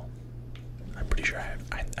while. I'm pretty sure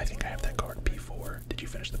I think I have that card P4. Did you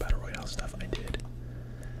finish the Battle Royale stuff? I did.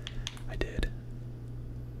 I did.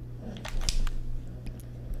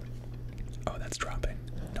 Oh, that's dropping.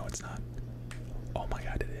 No, it's not. Oh my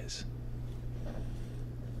god, it is.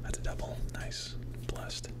 That's a double. Nice.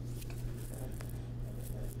 Blessed.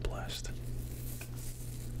 Blessed.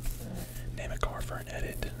 Name a car for an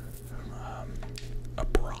edit. A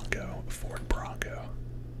Bronco. A Ford Bronco.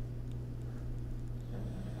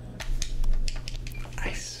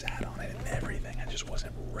 I sat on it and everything. I just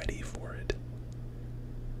wasn't ready for it.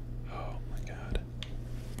 Oh my god.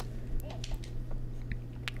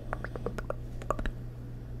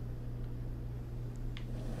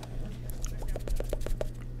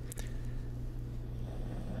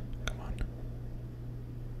 Come on.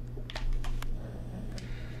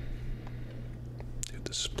 Dude,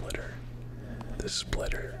 the splitter. The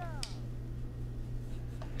splitter.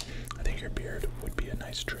 I think your beard would be a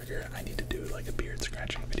nice trigger. I need to do like a beard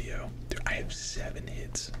scratching video. Dude, I have 7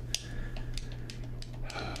 hits.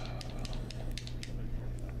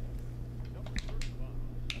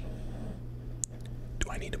 Do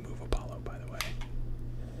I need to move Apollo, by the way?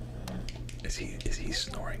 Is he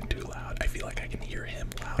snoring too loud? I feel like I can hear him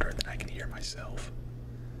louder than I can hear myself.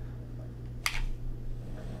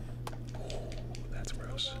 Oh, that's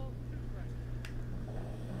gross.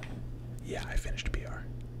 Yeah, I finished PR.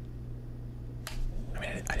 I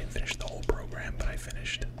mean, I didn't finish the whole program, but I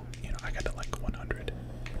finished, you know, I got to like 100,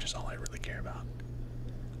 which is all I really care about.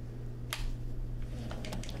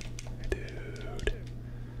 Dude.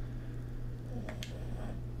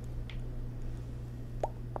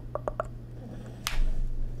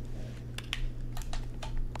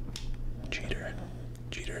 Jeter.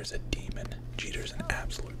 Jeter is a demon. Jeter's an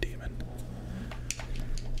absolute demon.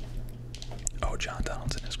 Oh, John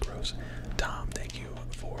Donaldson is gross. Tom, thank you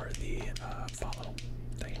for the follow.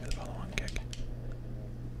 Thank you for the follow on kick.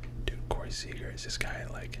 Dude, Corey Seager, is this guy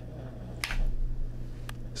like...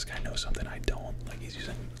 This guy knows something I don't. Like, he's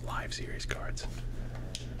using live series cards.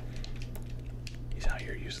 He's out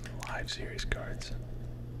here using live series cards.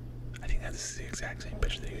 I think that's the exact same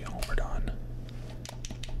pitch that he homered on.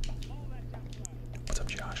 What's up,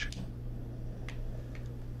 Josh?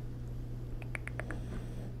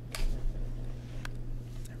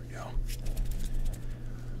 There we go.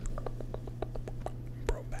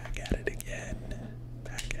 Bro, back at it again.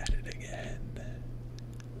 Back at it again.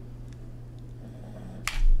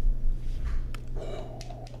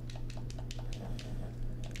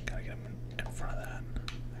 Gotta get him in front of that.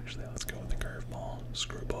 Actually, let's go with the curveball.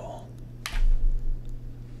 Screwball.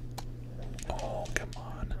 Oh, come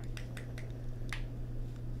on.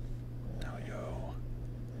 Now we go.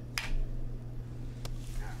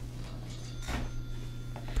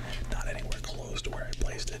 Not anywhere close to where I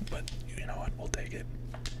placed it, but you know what? We'll take it.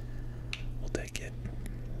 We'll take it.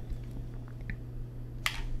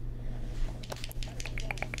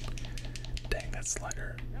 Dang, that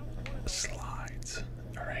slider slides.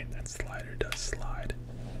 Alright, that slider does slide.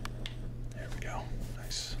 There we go.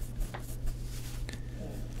 Nice.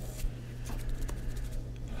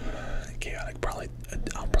 Chaotic, probably.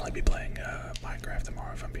 I'll probably be playing Minecraft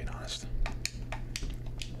tomorrow if I'm being honest.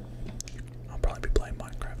 I'll probably be playing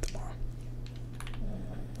Minecraft tomorrow.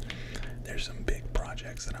 There's some big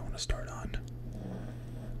projects that I want to start on.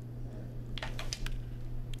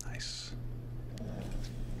 Nice.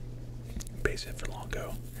 Base hit for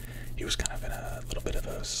Longo. He was kind of in a little bit of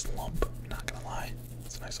a slump, not gonna lie.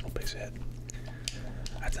 It's a nice little base hit.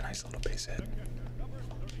 That's a nice little base hit.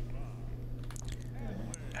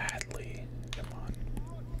 Adley, come on.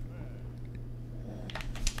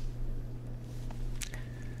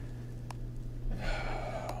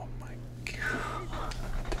 Oh my god.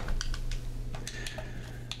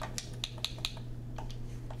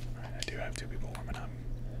 Alright, I do have two people warming up.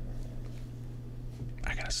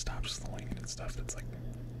 I gotta stop swinging and stuff. That's like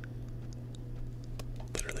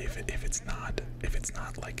literally if it's not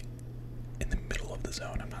like in the middle of the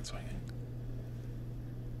zone, I'm not swinging.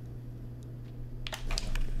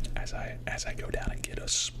 As I go down and get a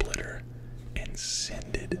splitter and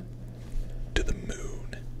send it to the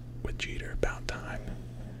moon with Jeter. About time.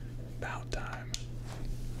 About time.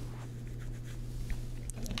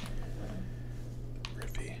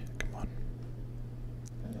 Griffey, come on.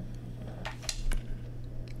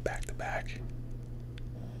 Back to back.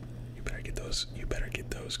 You better get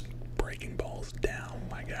those breaking balls down,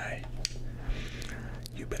 my guy.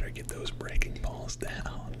 You better get those breaking balls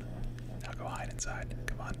down. Now go hide inside.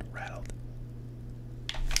 Come on, rattled.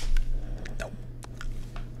 Nope.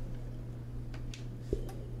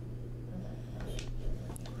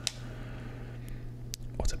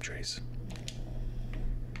 What's up, Trace?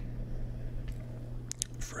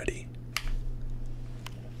 Freddy.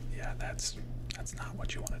 Yeah, that's not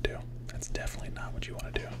what you want to do. That's definitely not what you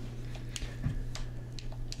want to do.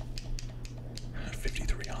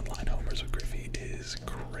 53 online homers with Griffey is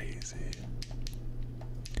crazy.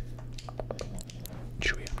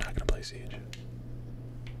 Chewy, I'm not gonna play Siege.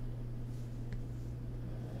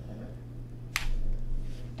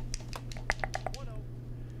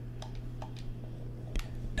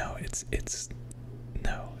 No, it's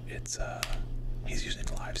he's using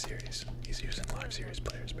live series. He's using live series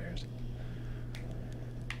players, Bears.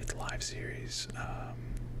 It's live series,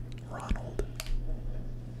 Ronald.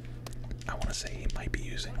 I want to say he might be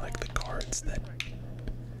using like the cards that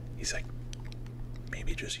he's like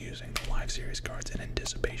maybe just using the live series cards in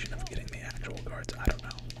anticipation of getting the actual cards. I don't know.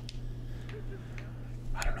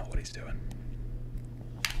 I don't know what he's doing.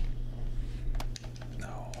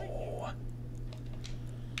 No.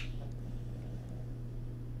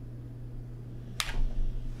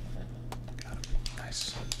 Got him.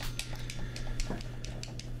 Nice.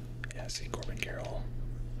 Yeah, see Corbin Carroll.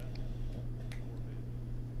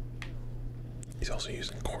 He's also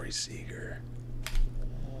using Corey Seager.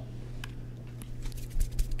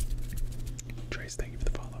 Trace, thank you for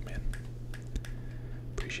the follow, man.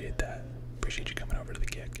 Appreciate that. Appreciate you coming over to the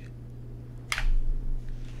kick.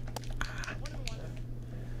 Ah.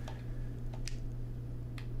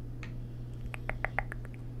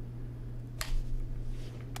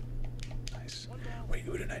 Nice. Wait,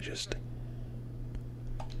 who did I just...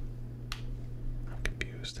 I'm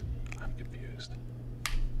confused. I'm confused.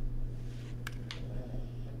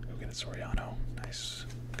 Go get it, Soriano. Nice.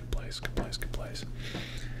 Good place, good place, good place.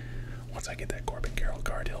 Once I get that Corbin Carroll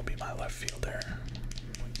card, he'll be my left fielder.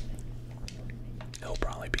 He'll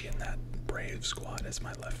probably be in that Brave squad as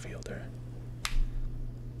my left fielder.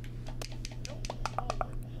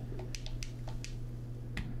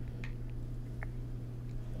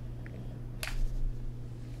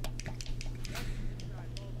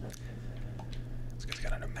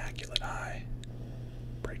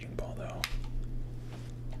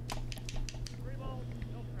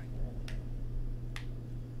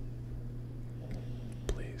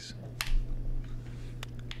 Nice.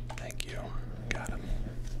 Thank you. Got him.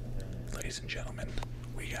 Ladies and gentlemen,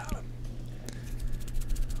 we got him.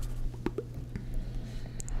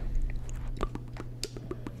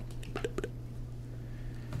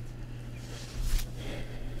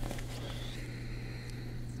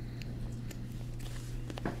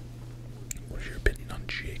 What's your opinion on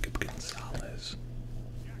Jacob Gonzalez?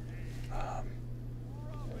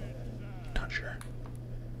 Not sure.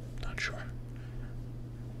 Not sure.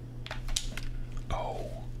 Oh,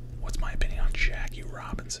 what's my opinion on Jackie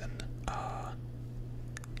Robinson?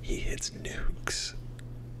 He hits nukes.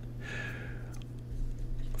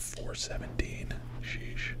 417.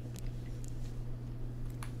 Sheesh.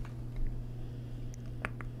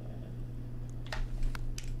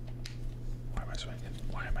 Why am I swinging?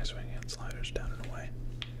 Why am I swinging at sliders down and away?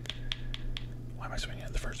 Why am I swinging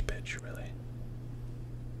at the first pitch, really?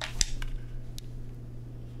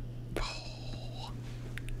 Oh.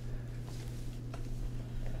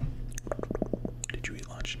 Did you eat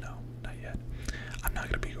lunch? No, not yet. I'm not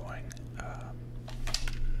gonna be going.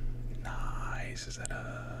 Nice. Is that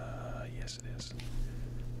a? Yes, it is.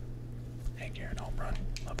 Hank Aaron home run.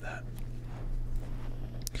 Love that.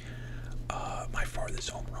 My farthest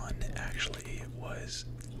home run actually was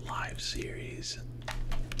live series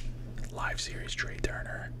Trey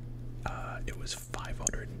Turner. It was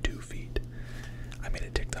 502 feet. I made a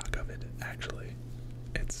TikTok of it actually.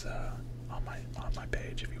 It's on my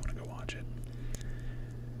page if you want to go watch it.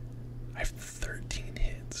 I have 13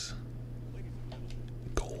 hits.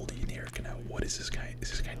 Gold Yenir Cano. What is this guy? Is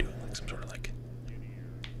this guy doing like some sort of like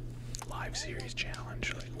live series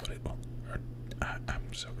challenge? Like what?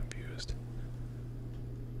 I'm so confused.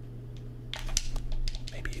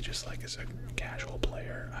 Maybe he just like is a casual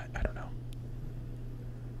player. I don't know.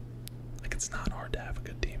 Like it's not hard to have a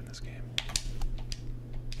good team in this game.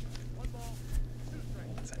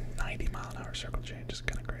 It's a 90-mile-an-hour circle change. It's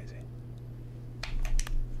kind of crazy.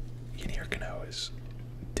 Yenir Cano is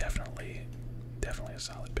definitely a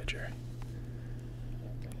solid pitcher.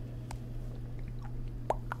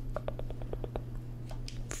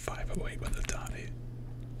 .508 with a Toddy.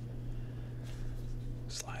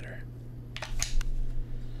 Slider.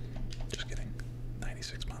 Just kidding.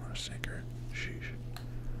 96-mile-an-hour sinker. Sheesh.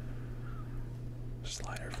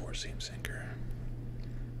 Slider, 4-seam sinker.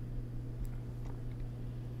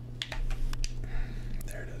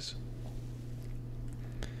 There it is.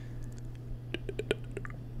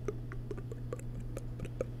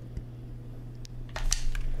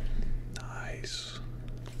 Nice.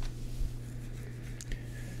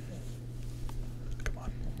 Come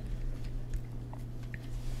on.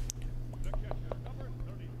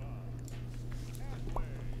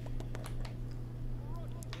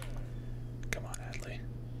 Come on, Adley.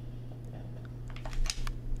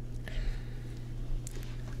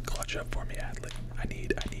 Clutch up for me, Adley. I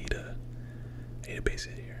need a base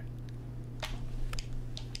hit here.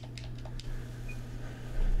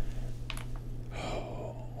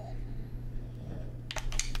 Oh.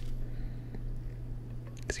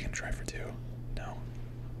 Is he gonna try for 2? No.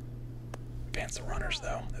 Advance the runners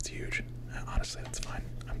though. That's huge. Honestly, that's fine.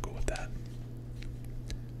 I'm cool with that.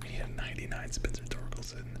 We need a 99 Spencer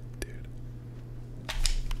Torkelson, dude.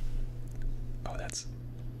 Oh, that's.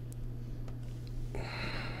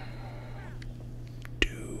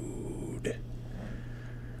 Dude.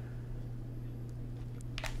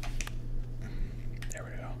 There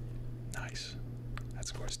we go. Nice. That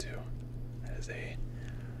scores 2. That is a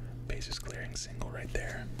bases clearing single right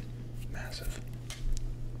there. Massive.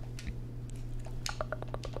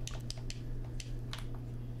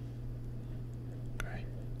 Okay.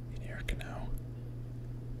 Yenir Cano.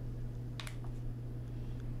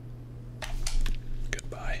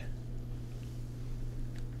 Goodbye.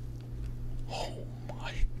 Oh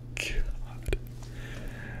my god.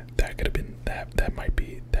 That could have been that might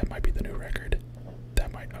be the new record.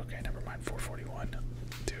 That might okay, never mind. 441.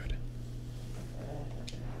 Dude.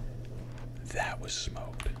 That was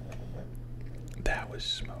smoked. That was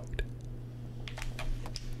smoked.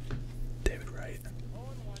 David Wright.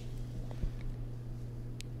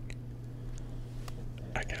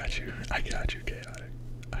 I got you. I got you, Chaotic.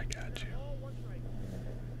 I got you.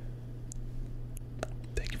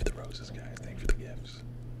 Thank you for the roses, guys. Thank you for the gifts.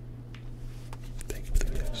 Thank you for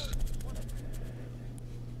the gifts.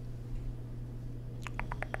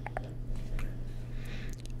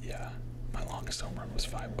 Yeah, my longest home run was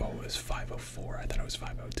 504. I thought it was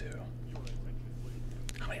 502.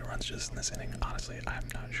 How many runs just in this inning? Honestly, I'm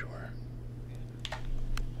not sure.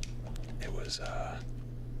 It was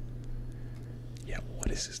yeah,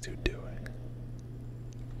 what is this dude doing?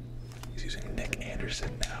 He's using Nick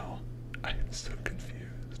Anderson now. I am so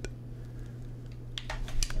confused.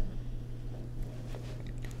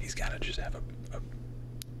 gotta just have a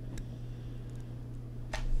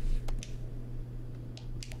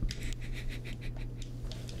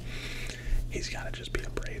he's gotta just be a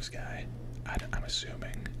Braves guy. I'm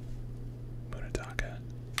assuming. Munataka.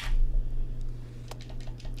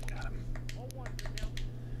 Got him.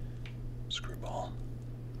 Screwball.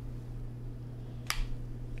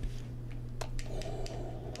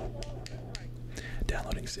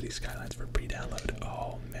 Downloading City Skylines for pre-download.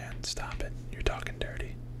 Oh man, stop it. You're talking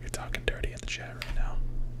dirty. You're talking dirty in the chat right now.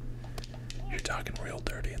 You're talking real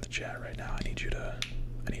dirty in the chat right now. I need you to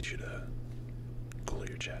cool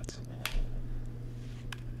your jets.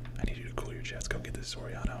 I need you to cool your jets. Go get this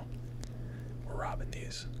Soriano. We're robbing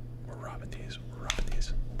these. We're robbing these. We're robbing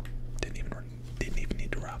these. Didn't even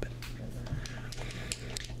need to rob it.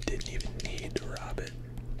 Didn't even need to rob it.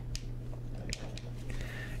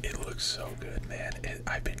 It looks so good, man.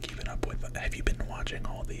 I've been keeping up with. Have you been watching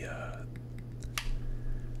all the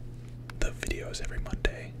videos every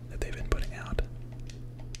Monday that they've been putting out?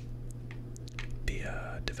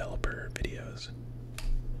 The developer videos.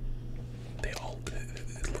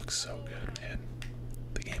 It looks so good, man.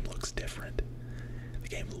 The game looks different. The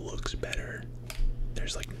game looks better.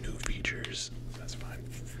 There's like new features. That's fine.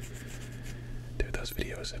 Dude, those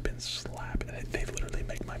videos have been slapping. They literally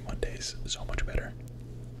make my Mondays so much better.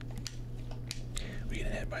 We're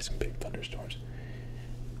getting hit by some big thunderstorms.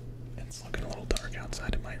 It's looking a little dark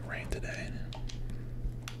outside. It might rain today.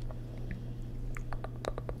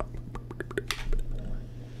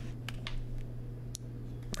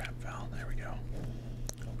 Wrap foul. There we go.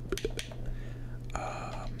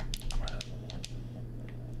 I'm gonna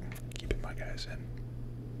keep my guys in.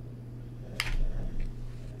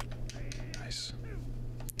 Nice.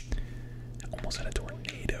 Almost had a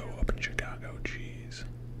tornado up in Chicago. Jeez.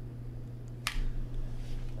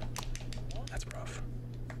 That's rough.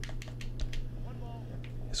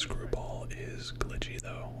 His screwball is glitchy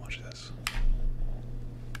though. Watch this.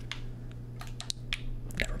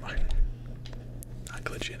 Never mind. Not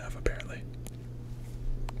glitchy enough apparently.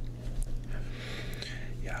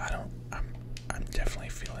 Yeah, I'm definitely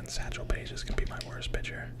feeling Satchel Paige is gonna be my worst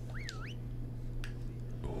pitcher.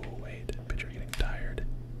 Ooh, wait, pitcher getting tired.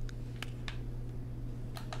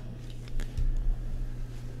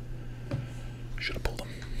 Should have pulled him.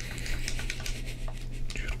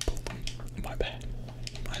 Should have pulled him. My bad.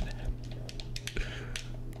 My bad.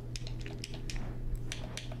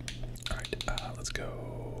 Alright, let's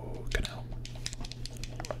go Canal.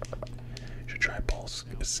 Should try ball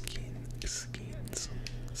skins.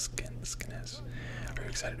 Are you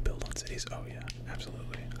excited to build on cities? Oh yeah,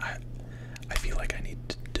 absolutely. I feel like I need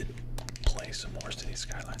to play some more City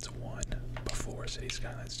Skylines 1 before City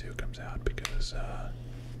Skylines 2 comes out because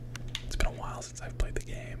it's been a while since I've played the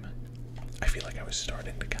game. I feel like I was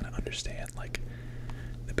starting to kind of understand like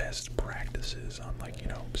the best practices on like, you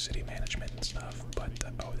know, city management and stuff, but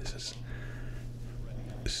oh, this is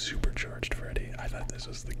supercharged Freddy. I thought this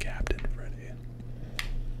was the Captain Freddy.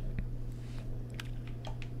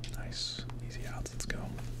 Nice. Easy outs, let's go.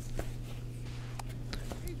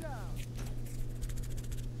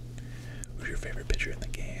 Who's your favorite pitcher in the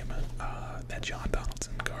game? That John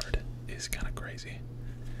Donaldson card is kind of crazy.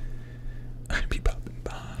 I'd be popping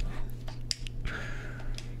bottles.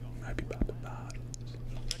 I'd be popping bottles.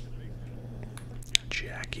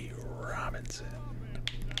 Jackie Robinson.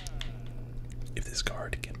 If this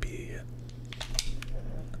card can be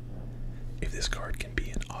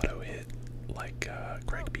an auto hit like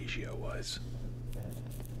Greg Biggio was,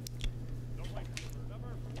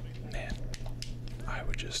 man, I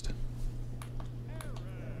would just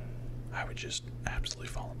absolutely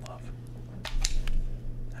fall in love.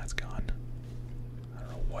 That's gone. I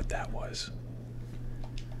don't know what that was.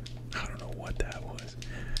 I don't know what that was.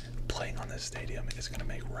 Playing on this stadium is gonna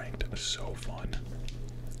make ranked so fun.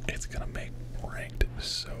 It's gonna make ranked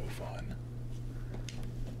so fun.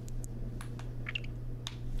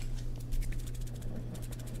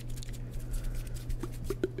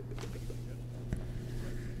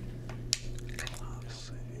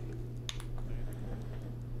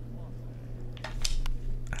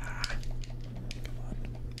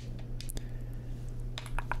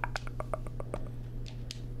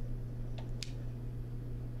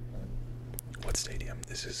 What stadium?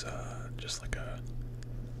 This is just like a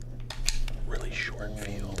really short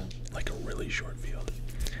field. Like a really short field.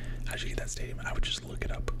 How'd you get that stadium? I would just look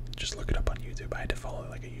it up. Just look it up on YouTube. I had to follow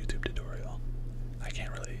like a YouTube tutorial. I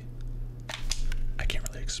can't really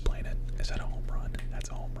explain it. Is that a home run? That's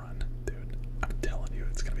a home run, dude. I'm telling you,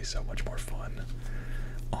 it's gonna be so much more fun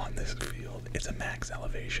on this field. It's a max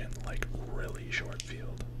elevation, like really short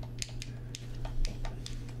field.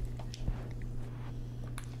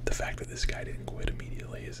 The fact that this guy didn't quit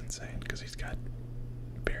immediately is insane because he's got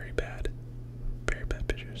very bad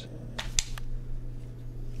pitchers.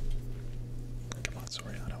 Come on,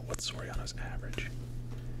 Soriano. What's Soriano's average?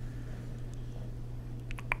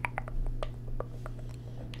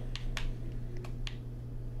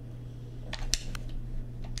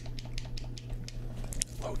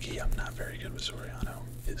 Low-key, I'm not very good with Soriano.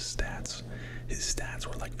 His stats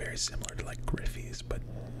were like very similar to like Griffey's, but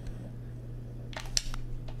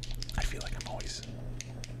I feel like I'm always,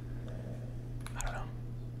 I don't know.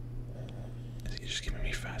 Is he just giving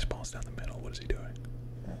me fastballs down the middle? What is he doing?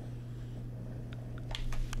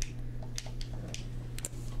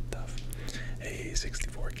 Tough. Hey,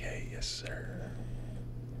 64K, yes sir.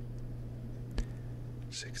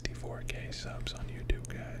 64K subs on YouTube,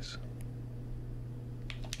 guys.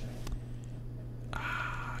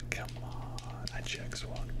 Ah, come on. I check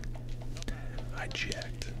swung. I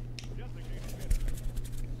checked.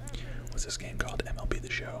 What's this game called? MLB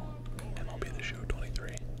The Show. MLB The Show 23.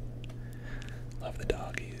 Love the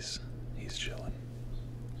dog. He's chilling.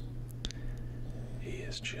 He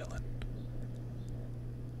is chilling.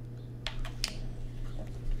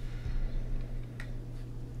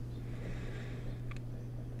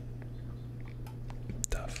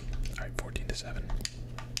 Tough. Alright, 14-7.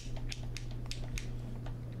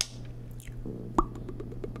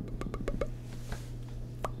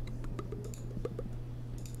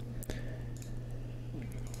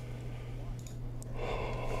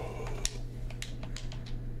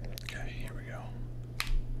 Okay, here we go.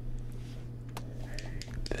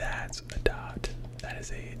 That's a dot. That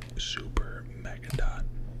is a super mega dot.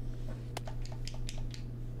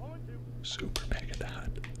 Super mega dot.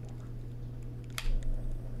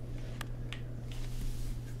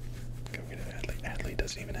 Go get an Adley. Adley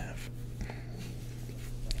doesn't even have.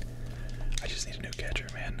 I just need a new catcher,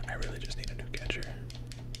 man. I really just need a new catcher.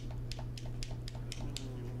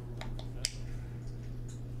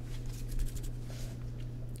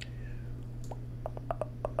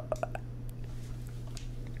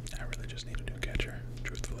 I really just need a new catcher,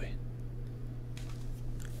 truthfully.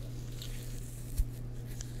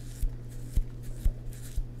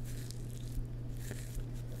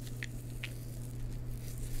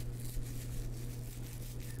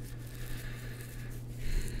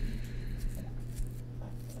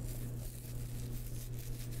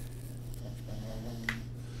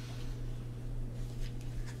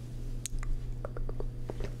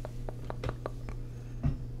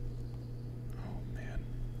 Oh man.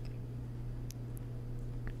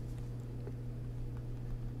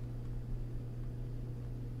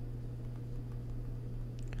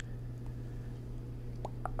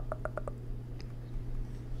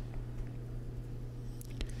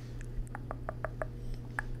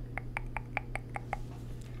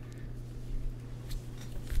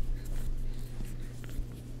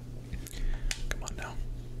 Come on now.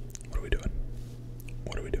 What are we doing?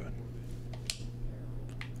 What are we doing?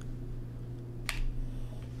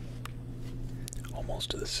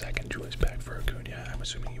 Almost to the second choice back for Acuna. I'm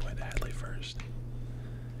assuming you went Adley first.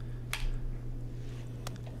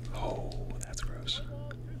 Oh, that's gross.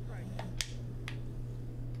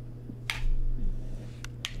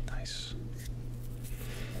 Nice.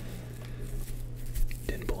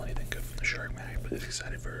 Didn't pull anything good from the Shark Mag, but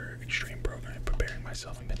excited for Extreme Program, preparing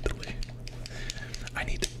myself mentally. I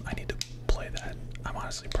need to play that. I'm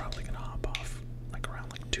honestly probably gonna hop off like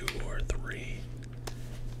around like 2 or 3.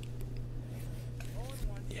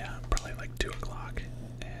 Yeah, probably like 2 o'clock,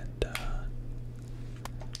 and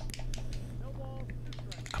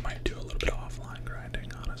I might do a little bit of offline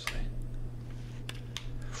grinding, honestly.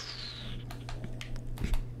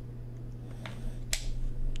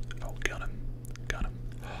 Oh, got him.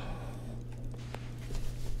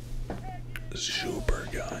 Super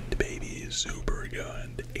gunned, baby. Super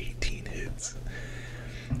gunned. 18 hits.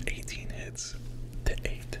 18 hits to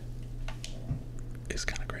 8 is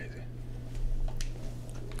kind of crazy.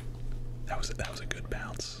 That was a good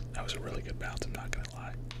bounce. That was a really good bounce, I'm not gonna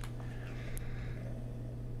lie.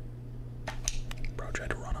 Bro tried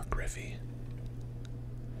to run on Griffey.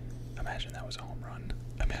 Imagine that was a home run.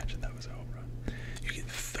 Imagine that was a home run. You get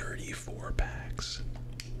 34 packs.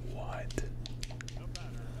 What?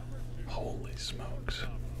 Holy smokes.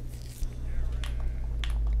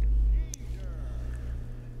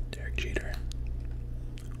 Derek Jeter.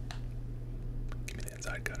 Give me the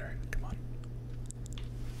inside cutter. Come on.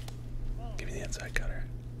 Give me the inside cutter.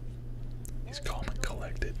 He's calm and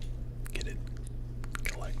collected. Get it?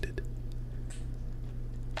 Collected.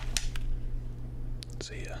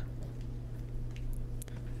 See ya.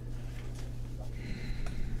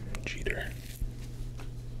 Jeter.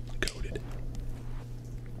 Goated.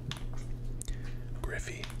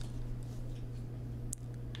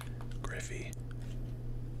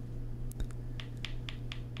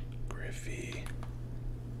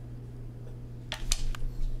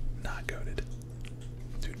 not goated.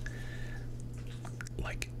 Dude,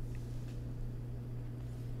 like,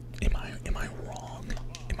 am I wrong?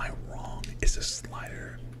 Am I wrong? Is a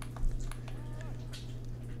slider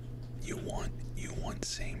you want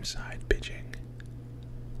same side pitching?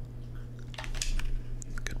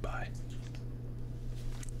 Goodbye.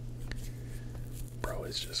 Bro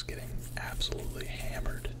is just getting absolutely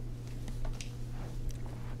hammered.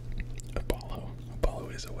 Apollo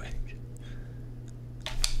is awake.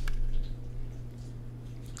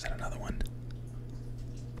 Is that another one?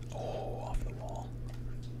 Oh, off the wall.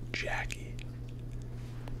 Jackie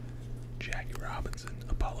Robinson,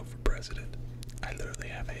 Apollo for president. I literally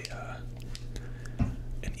have an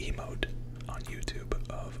emote on YouTube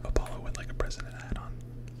of Apollo with like a president hat on.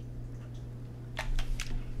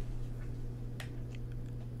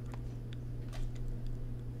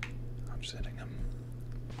 I'm sending him.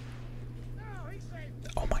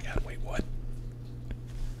 Oh my god, wait, what?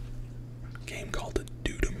 Game called the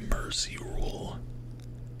Due to Mercy rule.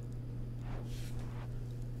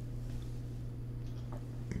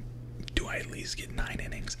 Do I at least get 9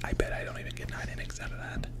 innings? I bet I don't even get 9 innings out of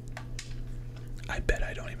that. I bet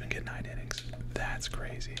I don't even get 9 innings. That's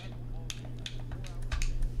crazy.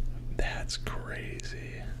 That's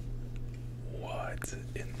crazy. What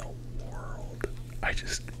in the world? I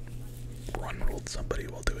just run ruled somebody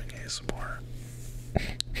while doing ASMR.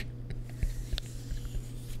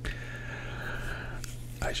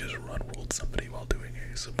 I just run ruled somebody while doing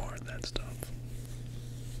ASMR. That's dumb.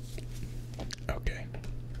 Okay.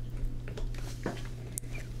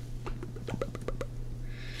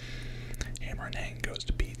 Hammer and Hank goes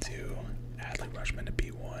to B2. Adley Rushman to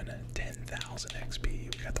B1. 10,000 XP. We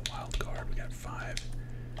got the wild card. We got 5.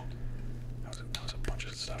 That was a bunch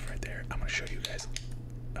of stuff right there. I'm gonna show you guys.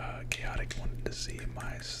 Chaotic wanted to see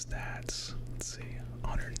my stats. Let's see.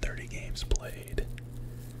 130 games played.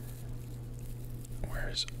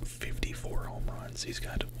 Where's 54 home runs? He's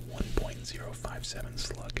got 1.057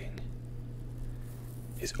 slugging.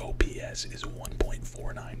 His OPS is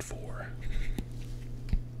 1.494.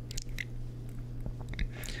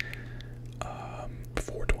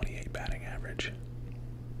 428 batting average.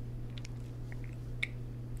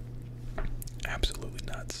 Absolutely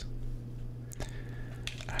nuts.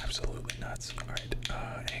 Absolutely nuts. Alright,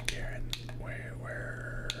 Hank Aaron, where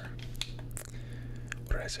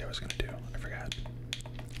what did I say I was gonna do? I forgot.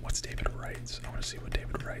 What's David Wright's? I wanna see what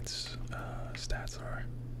David Wright's stats are.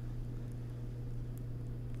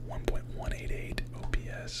 1.188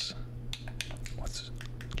 OPS. What's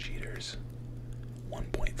Jeter's?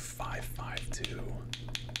 1.552.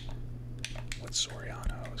 What's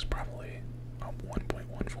Soriano's? Probably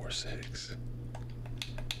 1.146.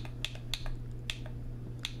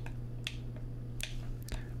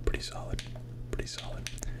 Pretty solid. Pretty solid.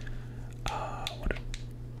 What?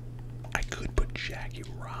 I could put Jackie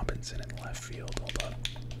Robinson in left field. Hold up.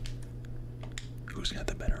 Who's got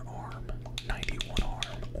the better arm? 91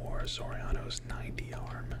 arm or Soriano's 90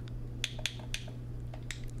 arm?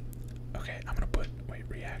 Okay, I'm gonna put, wait,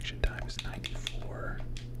 reaction time is 94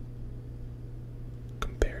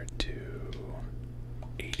 compared to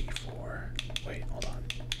 84. Wait, hold on.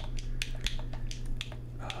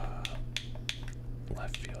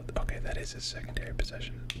 Left field. Okay, that is his secondary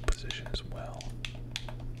position as well.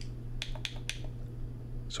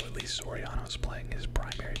 So at least Soriano's playing his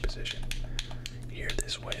primary position. Here,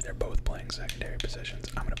 this way, they're both playing secondary positions.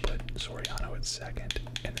 I'm gonna put Soriano at second,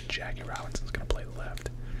 and then Jackie Robinson's gonna play left,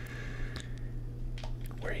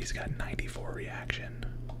 where he's got 94 reaction,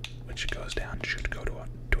 which goes down, should go to an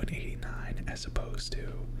 89 as opposed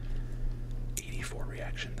to 84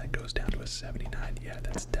 reaction that goes down to a 79. Yeah,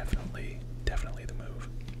 that's definitely the move.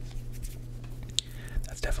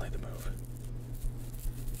 That's definitely the move.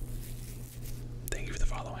 Thank you for the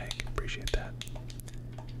follow, Hank. Appreciate that.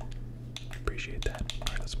 Appreciate that.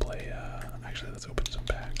 Alright, let's play, actually, let's open some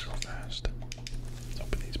packs real fast. Let's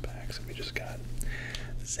open these packs. We just got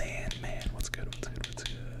Sandman. What's good? What's good? What's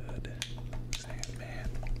good? Sandman.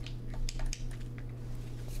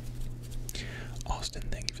 Austin,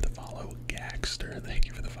 thank you for the follow. Gaxter, thank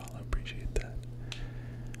you for the follow. Appreciate that.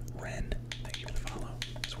 Ren, thank you for the follow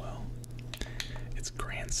as well. It's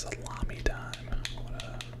Grand Salami time.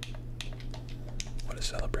 What a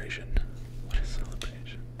celebration. What a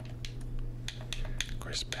celebration.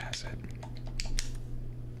 Chris Bassett.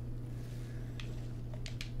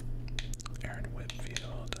 Aaron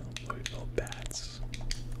Whitfield. Louisville Bats.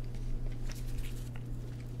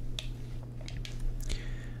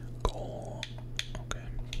 Cole. Okay.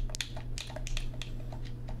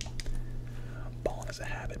 Ballin' is a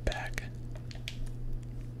habit pack.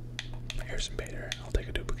 Harrison Bader. I'll take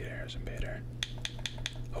a duplicate Harrison Bader.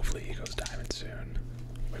 Hopefully he goes diamond soon.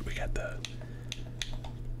 Wait, we got the.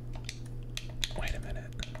 Wait a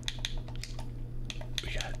minute.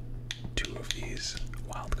 We got two of these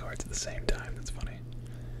wild cards at the same time. That's funny.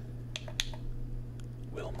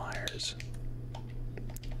 Will Myers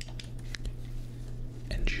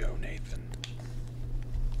and Joe Nathan.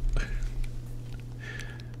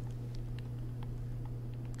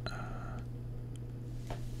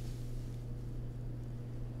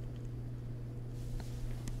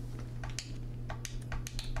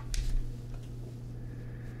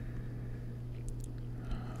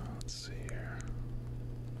 Let's see here.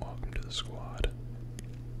 Welcome to the squad.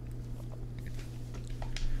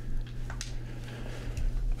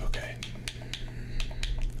 Okay.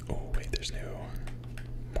 Oh, wait, there's new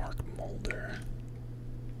Mark Mulder.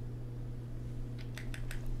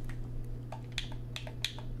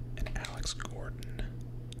 And Alex Gordon.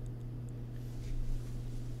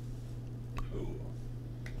 Ooh.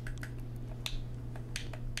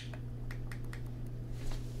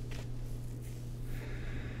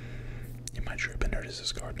 You might trip and notice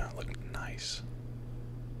this card not looking nice.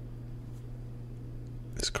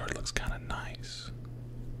 This card looks kind of nice.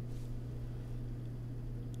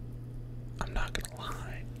 I'm not gonna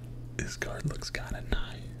lie. This card looks kind of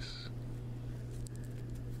nice.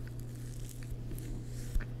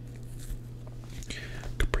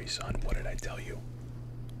 Capri Sun, what did I tell you?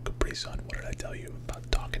 Capri Sun, what did I tell you about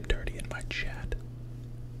talking dirty in my chat?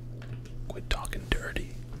 Quit talking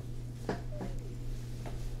dirty.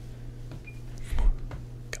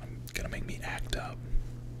 Gonna make me act up.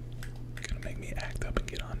 Gonna make me act up and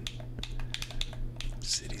get on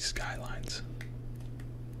City Skylines.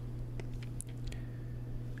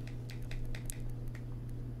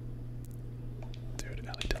 Dude,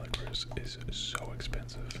 Ellie Delacruz is so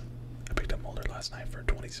expensive. I picked up Mulder last night for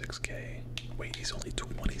 26k. Wait, he's only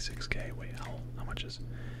 26k. Wait, how much is?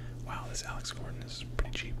 Wow, this Alex Gordon is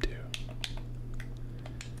pretty cheap too.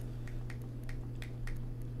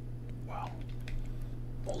 Wow.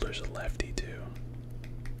 Mulder's a lefty too.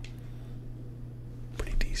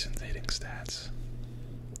 Pretty decent hitting stats.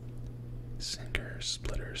 Sinker,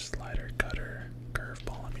 splitter, slider, cutter,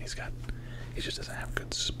 curveball. I mean, he just doesn't have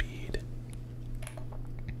good speed.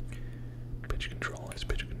 Pitch control, his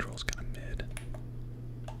pitch control's kind of mid.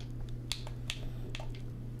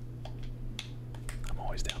 I'm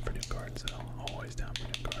always down for new cards though. Always down for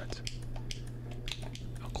new cards.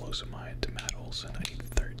 How close am I to Matt Olson? I need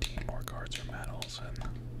 13 more cards for Matt Olson.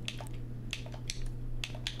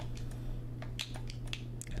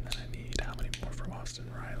 And then I need how many more for Austin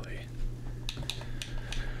Riley?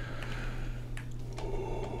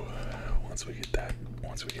 Ooh, once we get that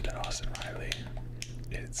Austin Riley,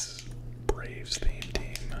 it's Braves theme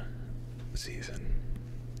team season.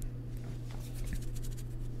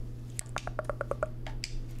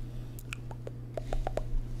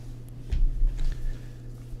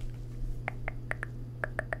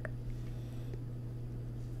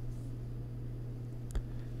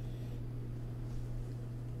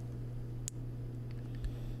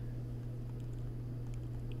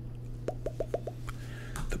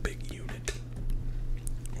 The big unit.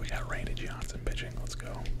 We got Randy Johnson pitching. Let's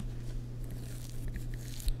go.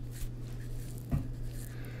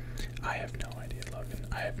 I have no idea, Logan.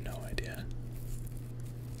 I have no idea.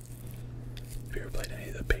 Have you ever played any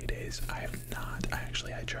of the Paydays? I have not.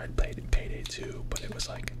 I tried Payday 2, but it was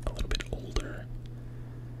like a little bit older.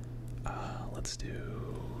 Let's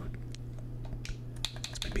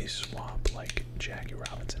maybe swap like Jackie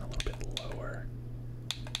Robinson a little bit lower.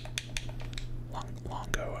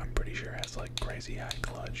 Longo, I'm pretty sure has like crazy high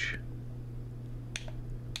clutch.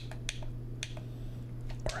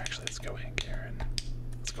 Or actually, let's go Hank Aaron.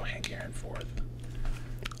 Let's go Hank Aaron 4th.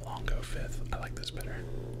 Longo 5th. I like this better.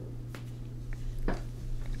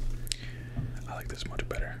 I like this much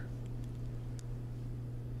better.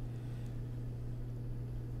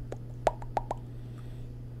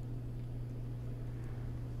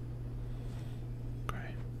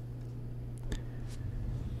 Okay.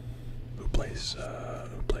 Who plays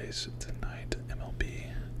tonight? MLB.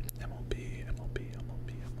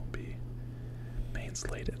 Main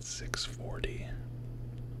slate at 6:40.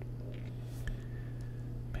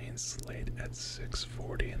 Main slate at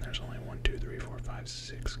 6:40, and there's only 1, 2, 3, 4, 5,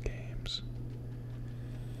 6 games.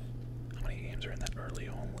 How many games are in that early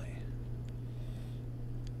only?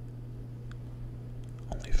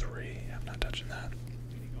 Only 3. I'm not touching that.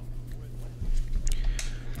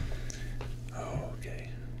 Oh, okay.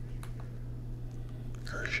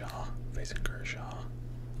 Kershaw, facing Kershaw.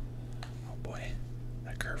 Oh boy,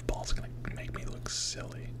 that curveball's gonna make me look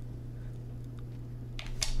silly.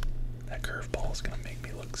 That curveball's gonna make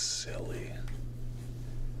me look silly.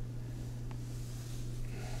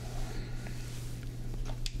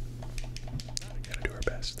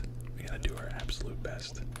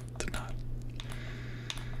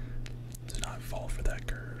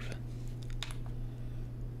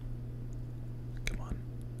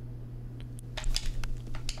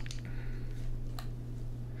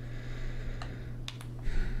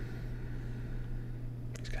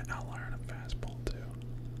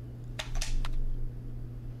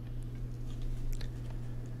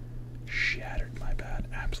 shattered, my bad.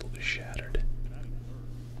 Absolutely shattered.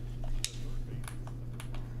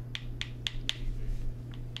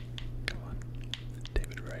 Come on.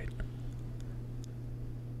 David Wright.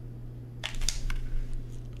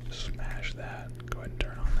 Smash that. Go ahead and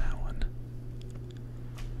turn on that one.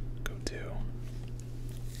 Go two.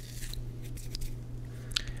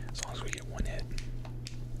 As long as we get one hit.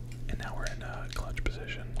 And now we're in a clutch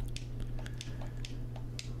position.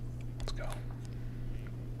 Let's go.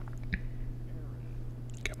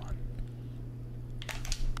 Come on.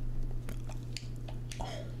 Oh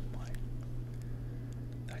my.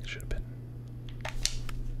 That should have been.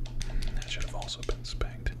 That should have also been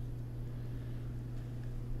spanked.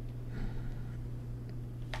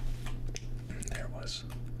 There it was.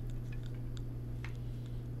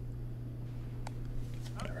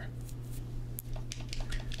 Whatever.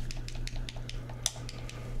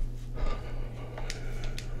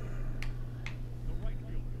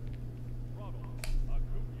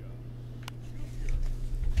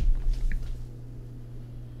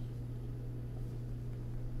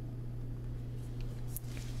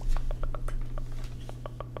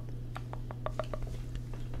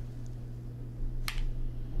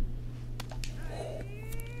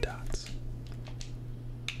 Dots.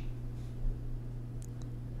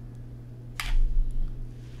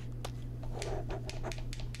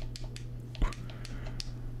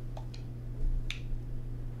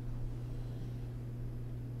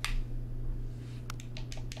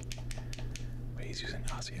 Wait, he's using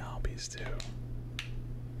Aussie hobbies too.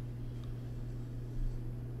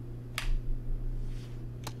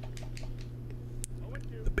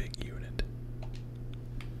 The big unit.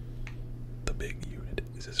 The big unit.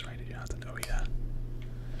 Is this Randy Johnson? Oh yeah.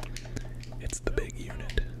 It's the big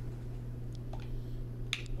unit.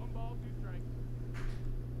 One ball, two strikes.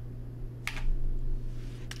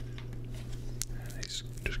 And he's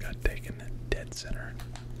just got taken dead center.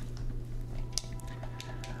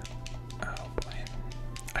 Oh boy.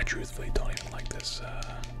 I truthfully don't even like this.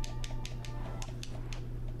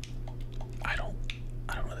 I don't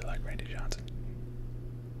really like Randy Johnson.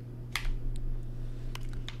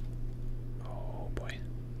 Oh boy.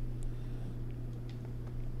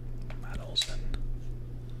 Matt Olson.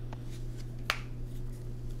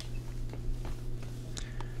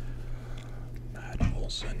 Matt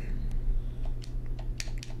Olson.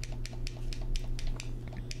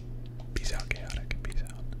 Peace out, chaotic. Peace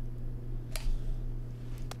out.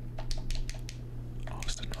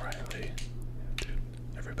 Austin Riley. Dude,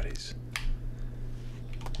 everybody's.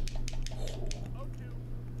 Oh.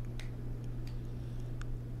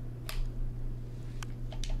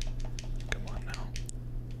 Come on now.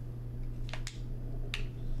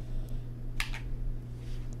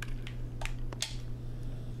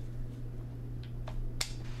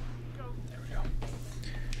 There we go.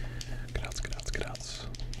 Get outs, get outs, get outs.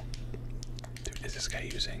 Dude, is this guy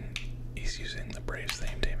using. He's using the Braves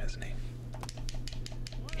theme team, isn't he?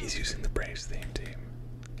 He's using the Braves theme team.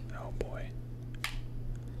 Oh boy.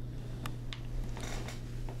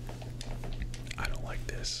 I don't like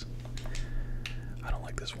this. I don't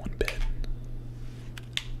like this one bit.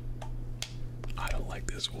 I don't like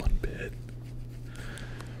this one bit.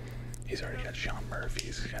 He's already got Sean Murphy.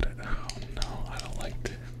 He's got it. Oh no, I don't like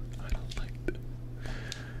it. I don't like it.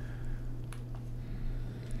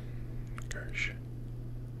 Gersh.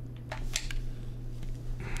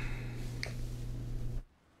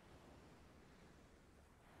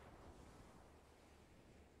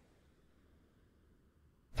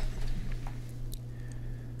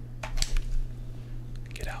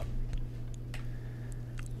 Get out.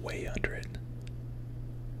 Way under it.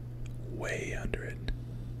 Way under it.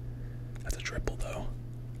 That's a triple though.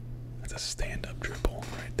 That's a stand-up triple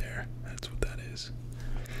right there. That's what that is.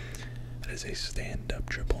 That is a stand-up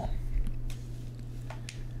triple.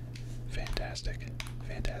 Fantastic.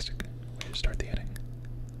 Fantastic. Way to start the inning.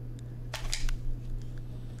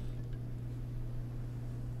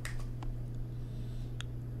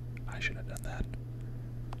 I should have done that.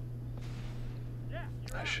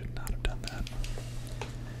 I should not have done that.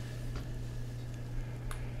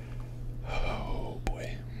 Oh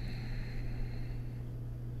boy.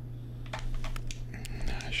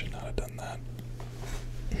 I should not have done that.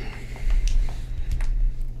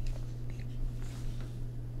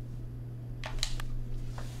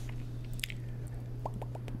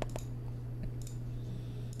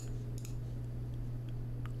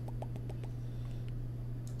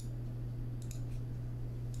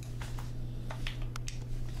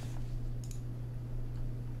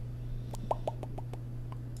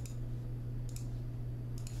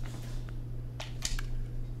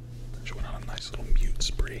 Just went on a nice little mute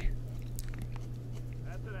spree.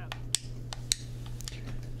 That's it out.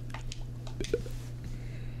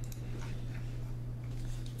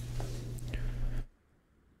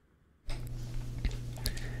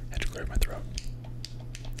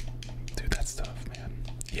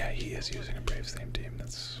 Yeah, he is using a Braves theme team.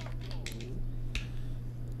 That's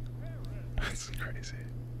crazy.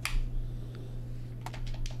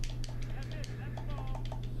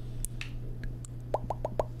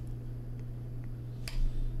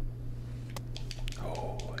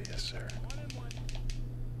 Oh, yes, sir.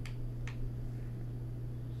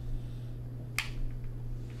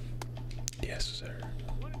 Yes, sir.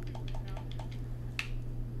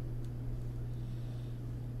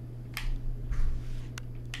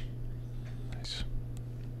 Nice.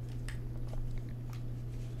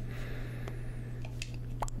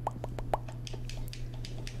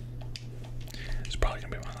 It's probably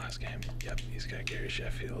gonna be my last game. Yep, he's got Gary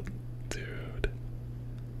Sheffield. Dude.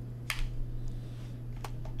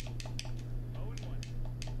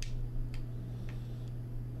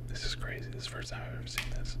 This is crazy. This is the first time I've ever seen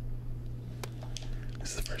this. This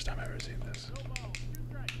is the first time I've ever seen this.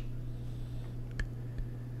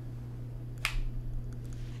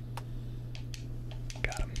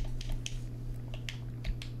 Got him.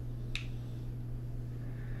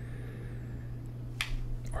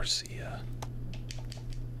 Arcia.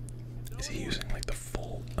 Is he using like the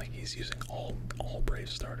full, like he's using all Brave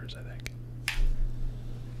starters, I think.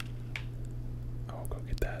 Oh, go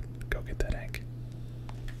get that. Go get that ink.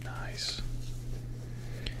 Nice.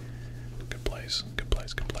 Good place. Good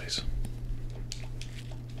place. Good place.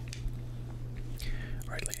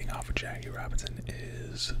 Alright, leading off with Jackie Robinson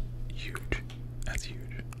is huge. That's huge.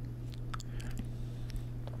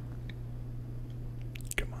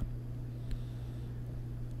 Come on.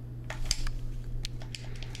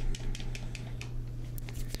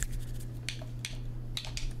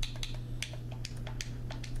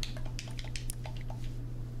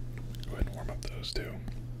 Go ahead and warm up those two.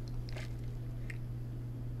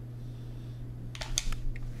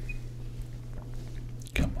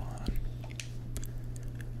 Come on.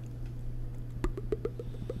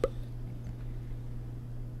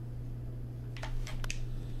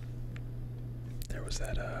 There was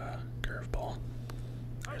that curveball.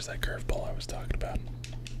 There's that curveball I was talking about.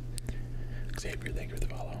 Xavier, thank you for the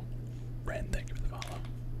follow. Ren, thank you for the follow.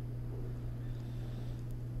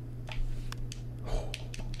 Oh,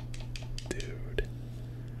 dude.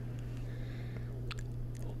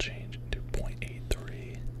 Little change to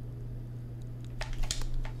 0.83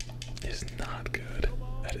 is not good.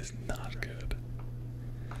 That is not good.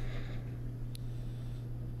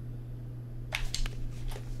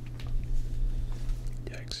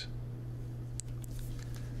 Yikes.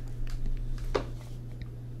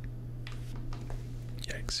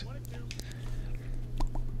 Yikes.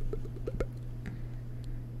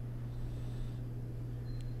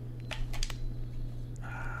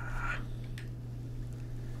 Ah.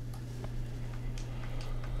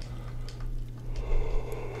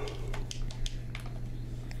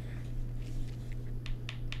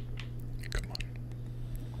 Come on.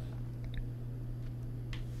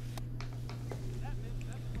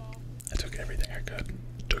 I took everything I could.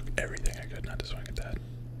 Took everything I could not to swing at that.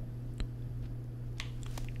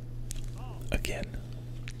 Again.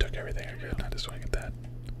 Took everything I could not to swing at that.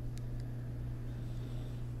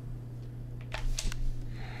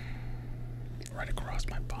 Right across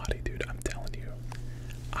my body, dude. I'm telling you.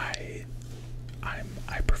 I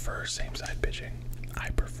prefer same side pitching. I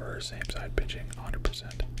prefer same side pitching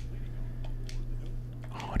 100%.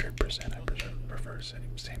 100% I prefer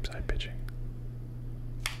same side pitching.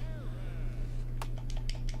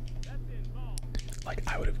 Like,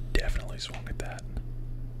 I would have definitely swung at that.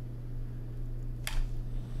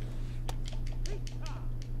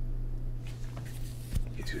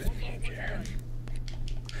 You didn't care.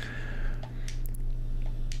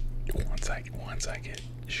 Once I get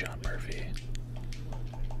Sean Murphy,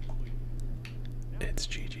 it's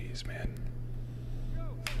GG's, man.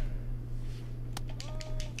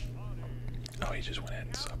 Oh, he just went in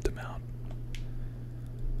and subbed him out.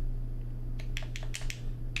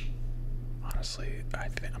 Honestly,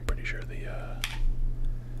 I'm pretty sure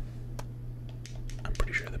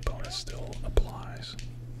the bonus still applies.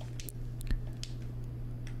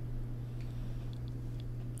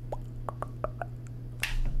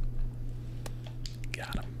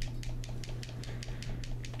 Got him.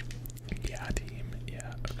 Yeah, team.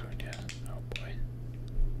 Yeah, Acuna. Oh boy.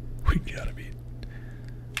 We gotta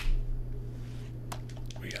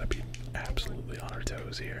be absolutely on our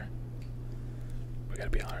toes here. We gotta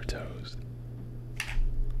be on our toes.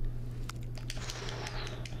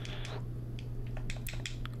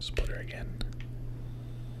 Splitter again.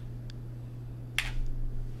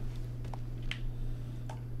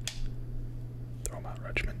 Throw him out,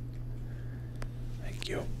 Rutschman. Thank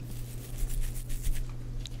you.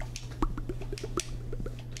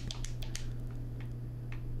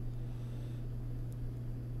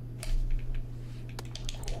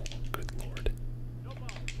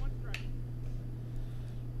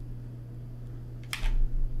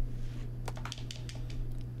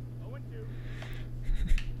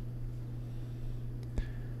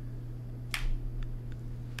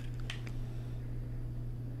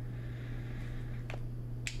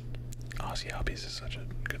 Ozzy Albies is such a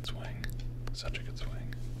good swing. Such a good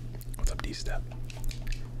swing. What's up, D-Step?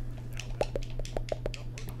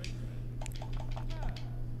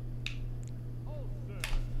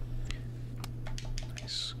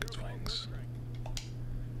 Nice, good swings.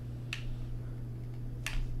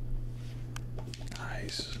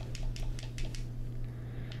 Nice.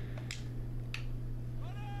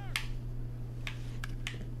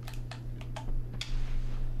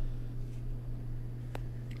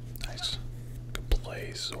 Nice. Good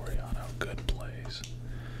plays, Soriano. Good plays.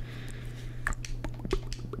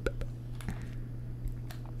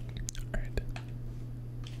 Alright.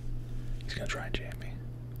 He's gonna try and jam me.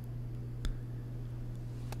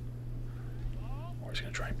 Or he's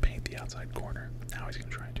gonna try and paint the outside corner. Now he's gonna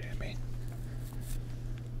try and jam me.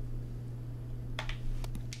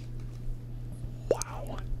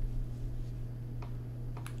 Wow.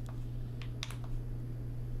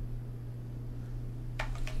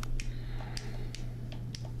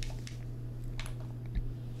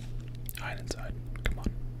 Hide inside. Come on.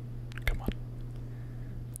 Come on.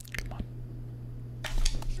 Come on.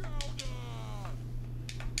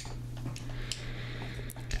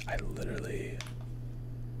 I literally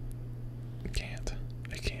can't.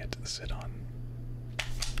 I can't sit on.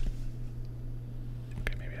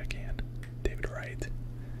 Okay, maybe I can. David Wright.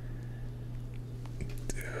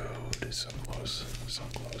 Dude, so close. So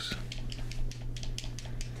close.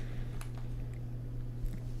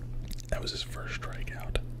 That was his first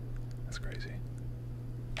strikeout. That's crazy.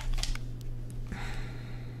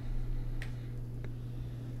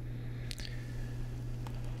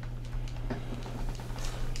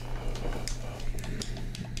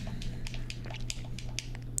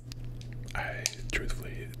 I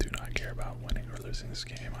truthfully do not care about winning or losing this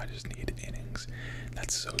game. I just need innings.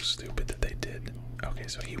 That's so stupid that they did. Okay,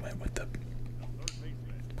 so he went with the.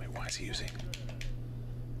 Wait, why is he using?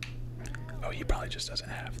 Oh, he probably just doesn't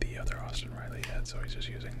have the other Austin Riley yet, so he's just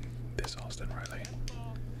using this Austin Riley.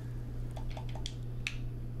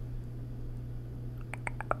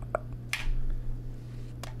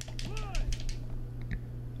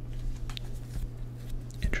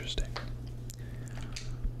 Interesting.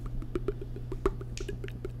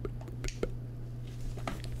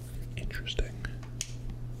 Interesting.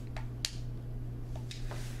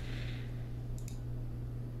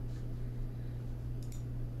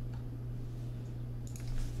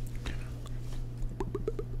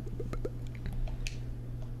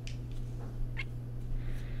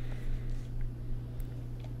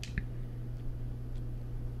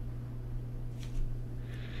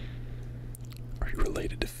 Are you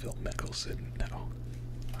related to Phil Mickelson? No,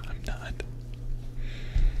 I'm not.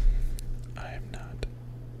 I am not.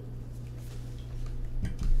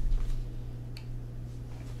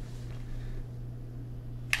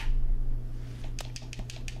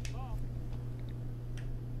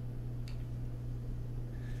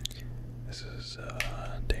 This is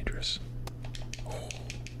dangerous. Oh.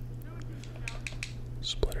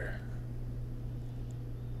 Splitter.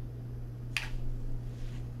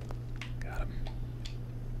 Got him.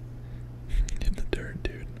 In the dirt,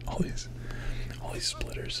 dude. All these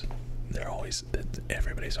splitters. They're always.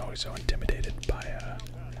 Everybody's always so intimidated by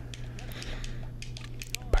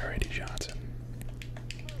Randy Johnson.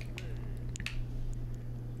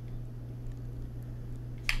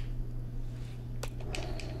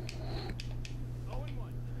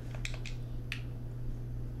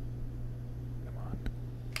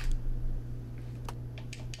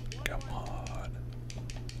 Come on.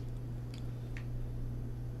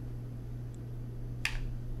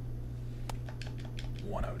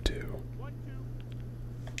 102.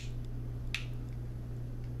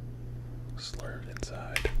 Slurred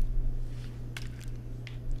inside.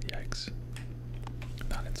 Yikes.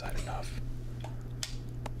 Not inside enough.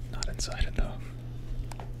 Not inside enough.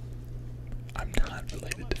 I'm not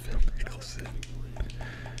related to Phil Mickelson.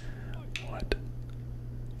 What?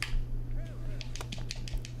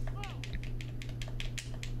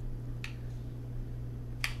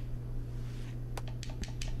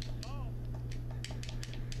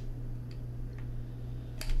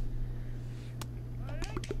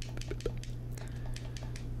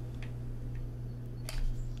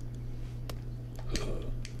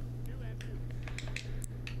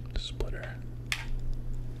 Splitter.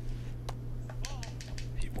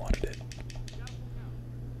 He wanted it.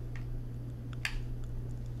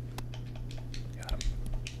 Got him.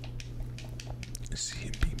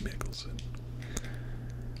 CNP Mickelson.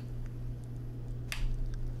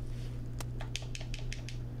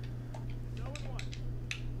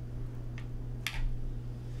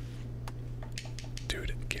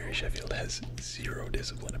 Dude, Gary Sheffield has zero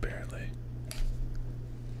discipline apparently.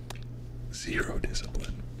 Zero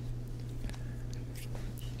discipline.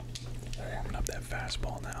 Warming up that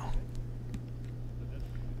fastball now.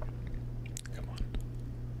 Come on.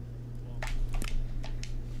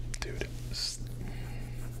 Dude.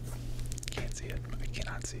 Can't see it. I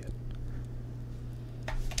cannot see it.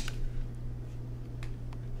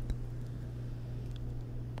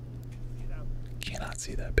 Cannot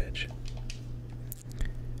see that bitch.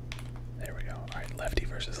 There we go. Alright, lefty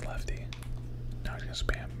versus lefty. Now he's gonna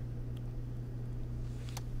spam.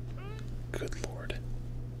 Good lord.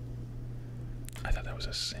 I thought that was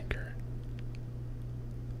a sinker.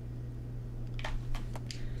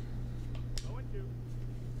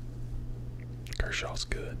 Kershaw's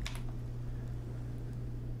good.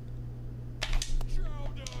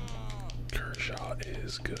 Kershaw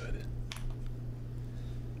is good.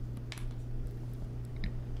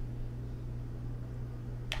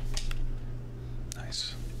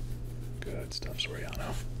 Nice. Good stuff,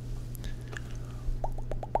 Soriano.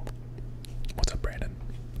 What's up, Brandon?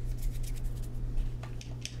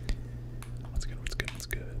 What's good, what's good, what's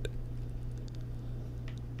good?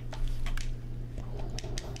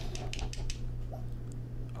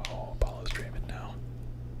 Oh, Apollo's dreaming now.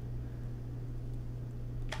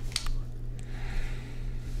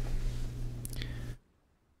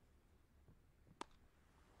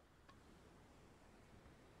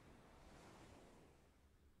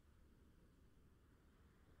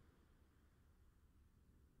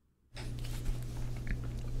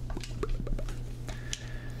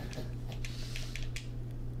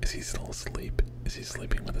 Is he still asleep? Is he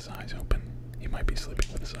sleeping with his eyes open? He might be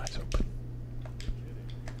sleeping with his eyes open.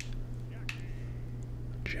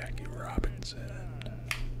 Jackie Robinson.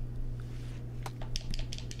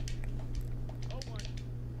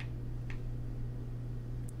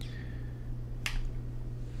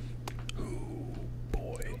 Ooh,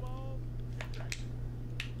 boy.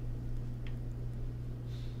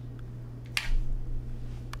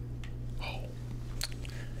 Oh.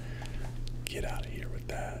 Get out of here with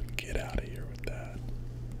that. Get out of here with that.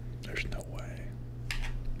 There's no way.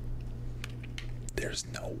 There's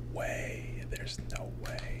no way. There's no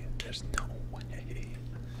way. There's no way.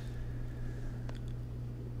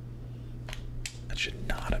 That should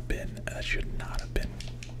not have been. That should not have been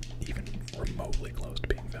even remotely close to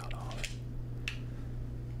being fouled off.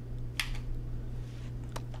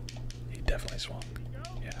 He definitely swung.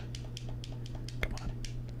 Yeah. Come on.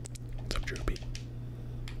 What's up, Droopy?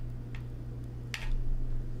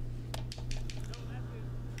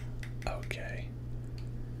 Okay.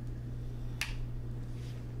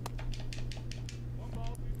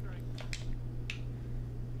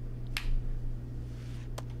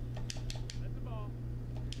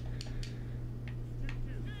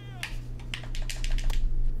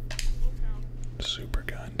 Super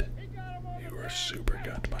gunned. You were super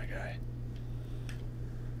gunned, my guy.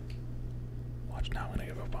 Watch now, I'm gonna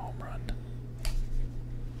give up a home run.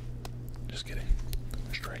 Just kidding.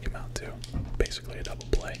 Strike him out too. Basically a double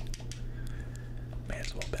play. May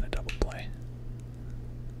as well have been a double play.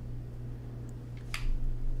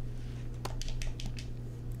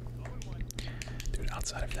 Dude,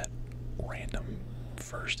 outside of that random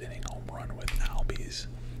first inning home run with Albies.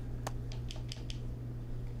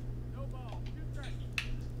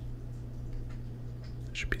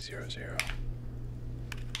 It should be 0-0.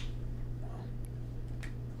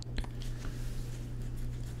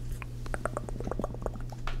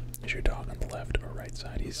 Is your dog on the left or right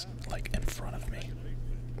side? He's like in front of me.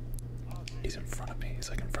 He's in front of me. He's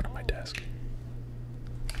like in front of my desk.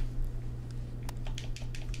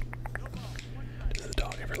 Does the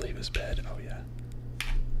dog ever leave his bed? Oh yeah.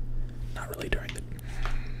 Not really during the...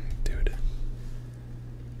 Dude.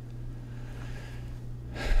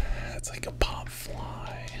 That's like a pop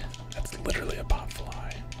fly. That's literally a pop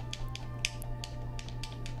fly.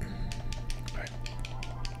 Okay.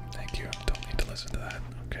 Thank you. Don't need to listen to that.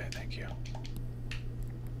 Okay, thank you.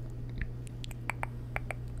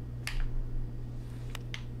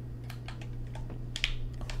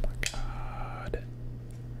 Oh my god.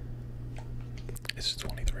 This is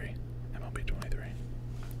 23. MLB 23.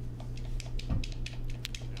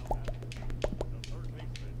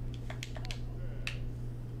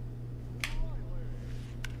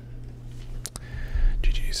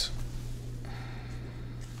 GG's.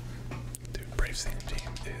 Dude, Braves team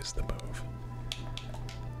is the move.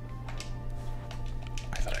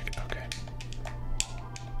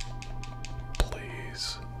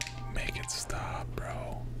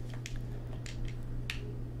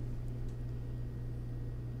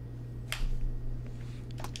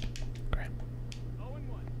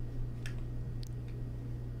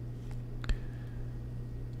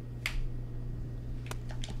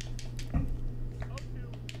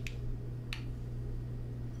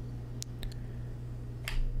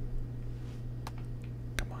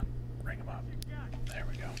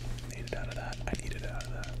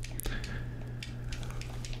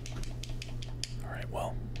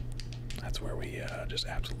 just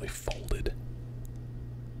absolutely folded.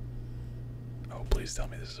 Oh, please tell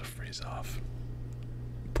me this is a freeze off.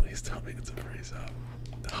 Please tell me it's a freeze off.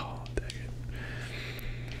 Oh, dang it.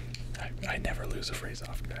 I never lose a freeze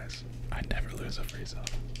off, guys. I never lose a freeze off.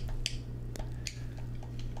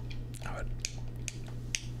 I would.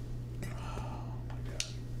 Oh my god.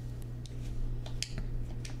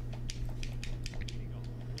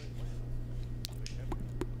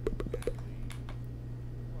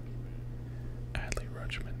 Adley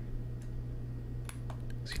Rutschman.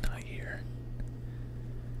 Is he not here?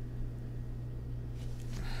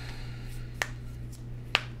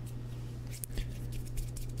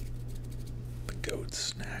 The goat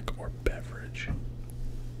snack or beverage?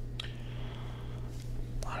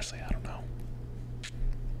 Honestly, I don't know.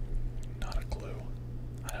 Not a clue.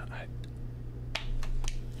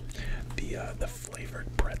 The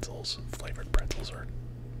flavored pretzels. Flavored pretzels are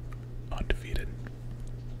undefeated.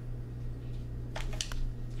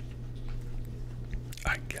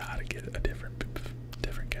 I gotta get a different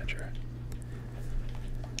catcher.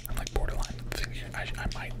 I'm like borderline thinking I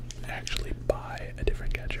might actually buy a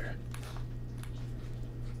different catcher.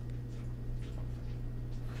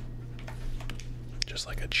 Just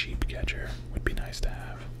like a cheap catcher would be nice to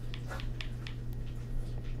have.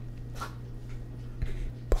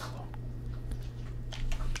 Polo.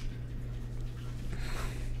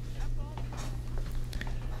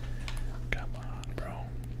 Come on, bro.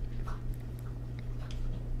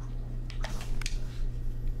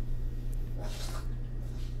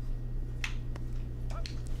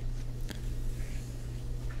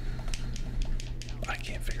 I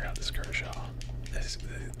can't figure out this Kershaw.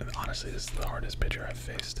 Honestly, this is the hardest pitcher I've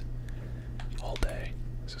faced all day.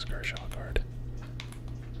 This is Kershaw card.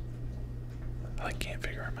 I can't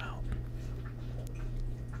figure him out.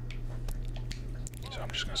 So I'm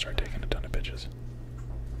just gonna start taking a ton of pitches.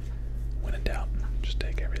 When in doubt, just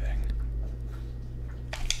take everything.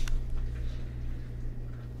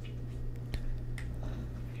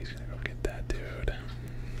 He's gonna go get that dude.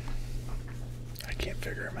 I can't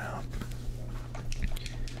figure him out.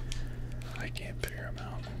 I can't figure him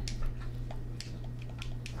out.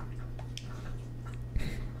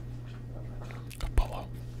 Apollo.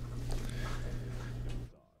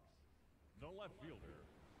 The left fielder,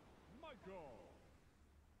 Michael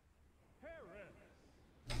Harris.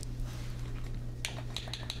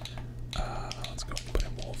 Let's go and put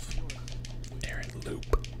him Wolf. Aaron Loop.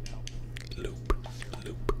 Loop.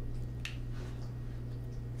 Loop.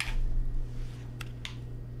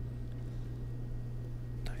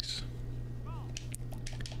 Nice.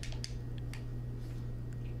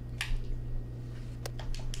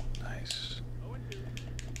 Nice.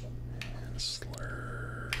 And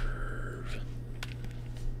Slurve.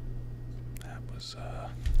 That was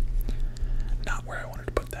not where I wanted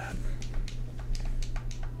to put that.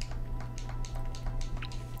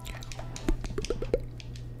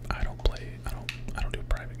 I don't do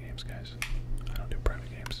private games, guys. I don't do private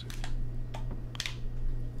games.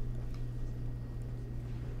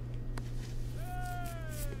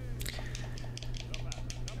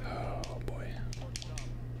 Oh boy.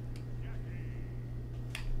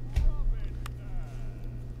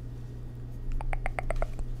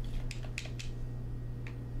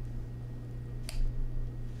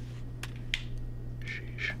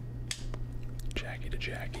 Sheesh. Jackie to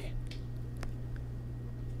Jackie.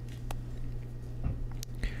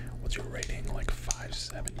 What's your rating? Like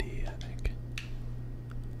 570, I think.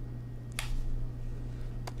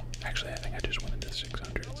 Actually, I think I just went into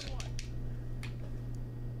 600s.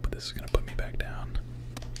 But this is gonna put me back down.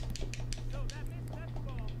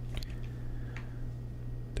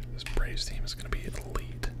 Dude, this Braves team is gonna be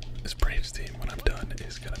elite. This Braves team, when I'm done,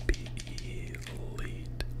 is gonna be elite.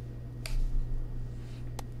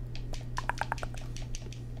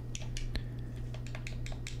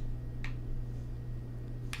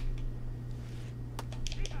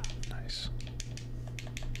 Nice.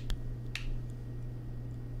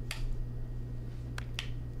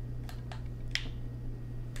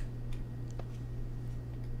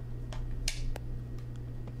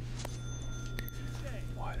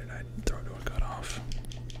 Why did I throw to a cutoff?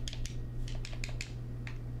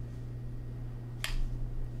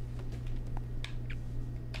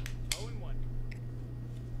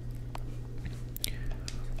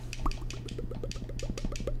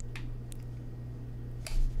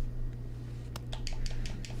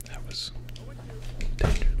 That was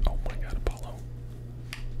dangerous. Oh my god, Apollo.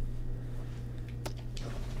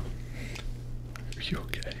 Are you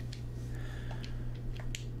okay?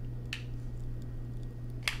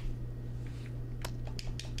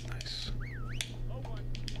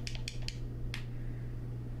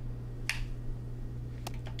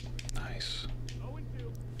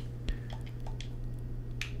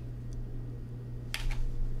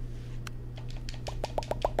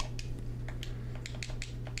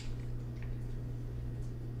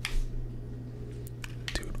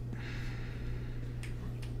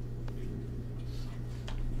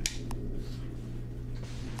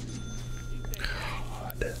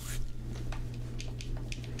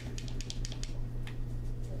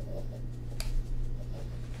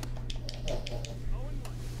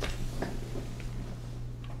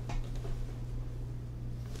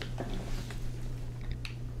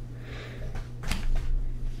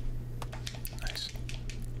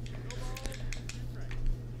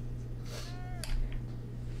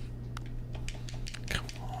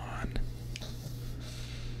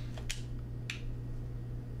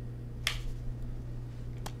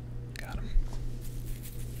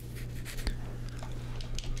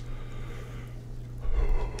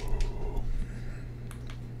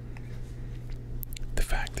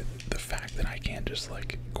 just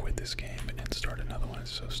like quit this game and start another one.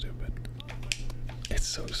 It's so stupid. It's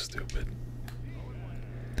so stupid.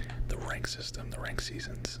 The rank system, the rank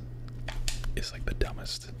seasons, is like the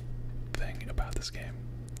dumbest thing about this game,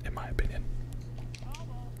 in my opinion.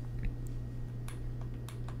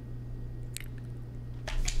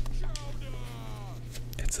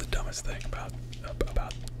 It's the dumbest thing about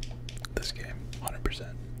this game,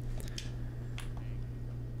 100%.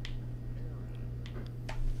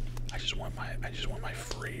 I just want my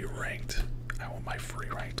free ranked. I want my free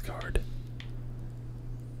ranked card.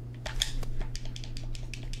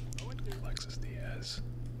 Alexis Diaz.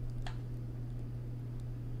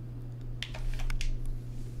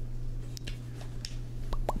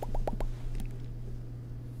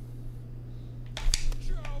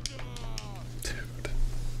 Dude.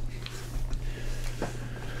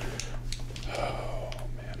 Oh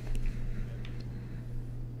man.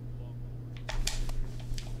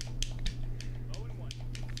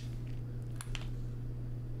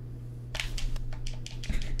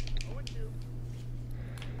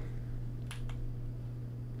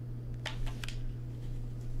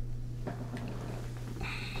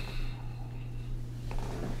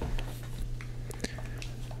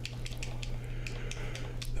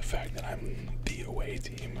 The fact that I'm the away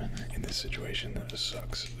team in this situation, that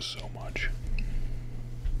sucks so much.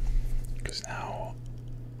 Because now,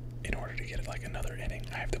 in order to get like another inning,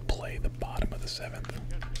 I have to play the bottom of the 7th.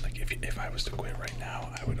 Like if I was to quit right now,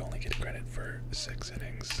 I would only get credit for 6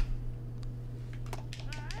 innings.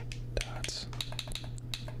 Dots.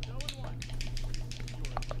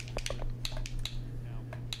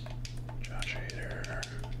 Josh Hader,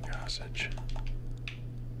 Gossage.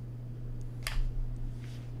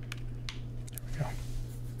 There we go.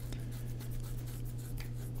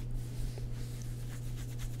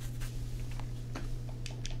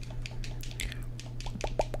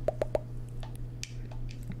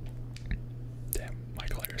 Damn,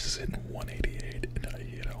 Michael Harris is hitting 188 and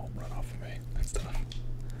he hit a home run off of me. That's tough.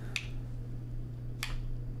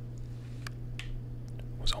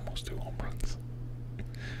 It was almost 2 home runs.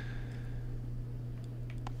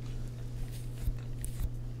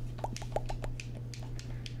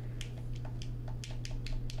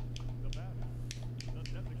 The batter, the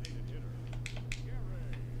designated hitter,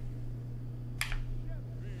 Gary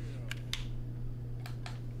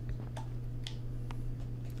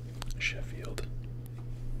Sheffield.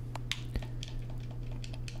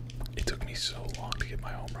 It took me so long to get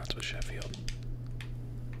my home runs with Sheffield.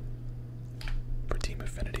 For team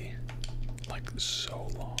affinity. Like, so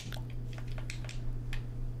long.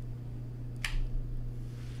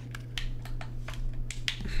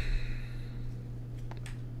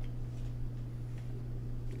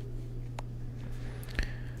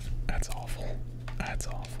 That's awful. That's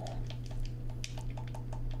awful.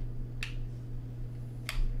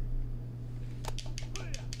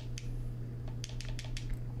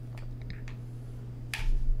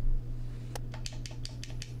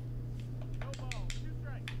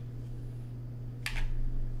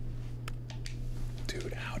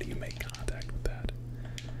 Dude, how do you make contact with that?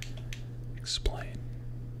 Explain.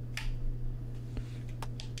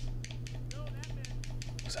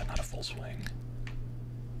 Was that not a full swing?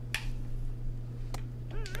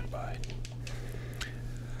 Goodbye.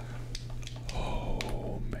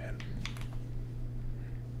 Oh, man.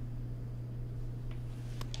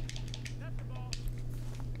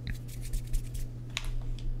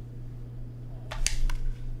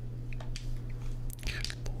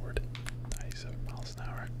 Good Lord. 97 miles an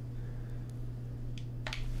hour.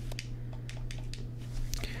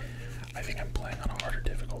 I think I'm playing on a harder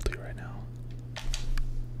difficulty right now.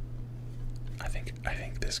 I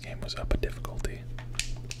think this game was up a difficulty.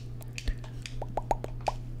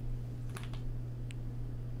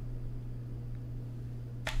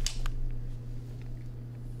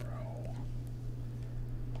 Bro.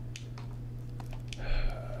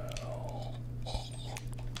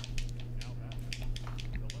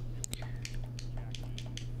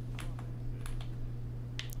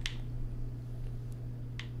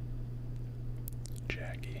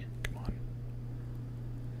 Jackie, come on.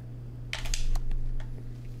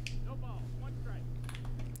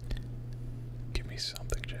 Give me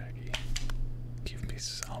something, Jackie. Give me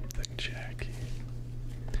something, Jackie.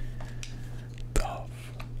 Tough.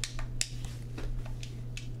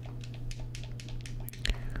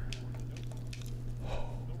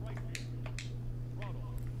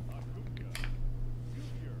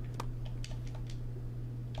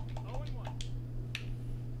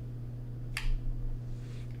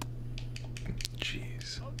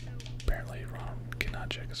 Jeez. Apparently Ron cannot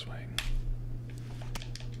check a swing.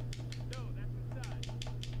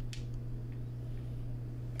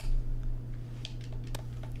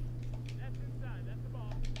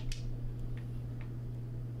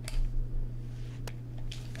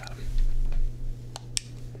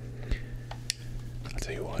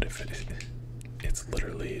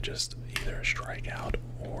 just either a strikeout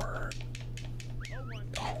or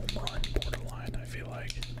a home run borderline, I feel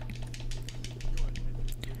like.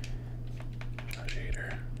 Josh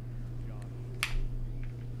Hader.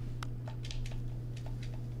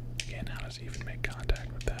 Again, how does he even make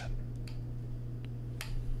contact with that?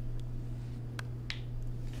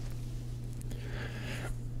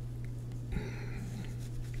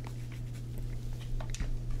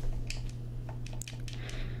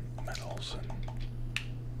 Medals and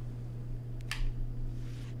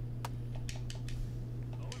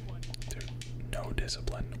dude, no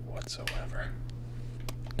discipline whatsoever.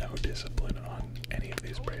 No discipline on any of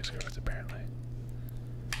these Braves cards apparently.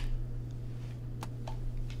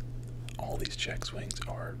 All these check swings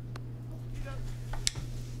are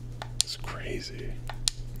it's crazy.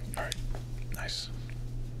 Alright, nice.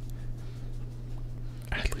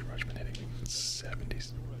 Adley Rutschman hitting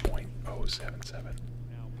 70.077.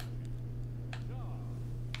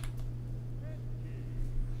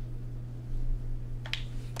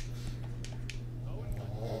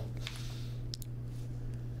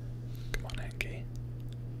 Come on, Henke.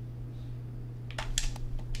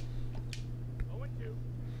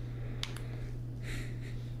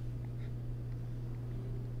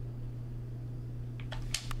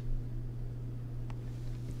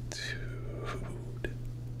 Dude.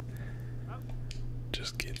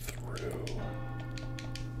 Just get through.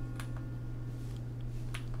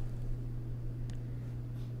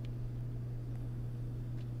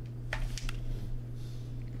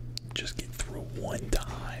 Just get through one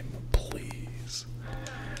time, please.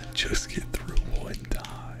 Just get through one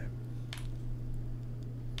time.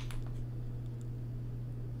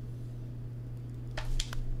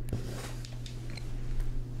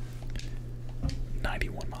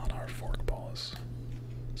 .91-mile-an-hour forkball is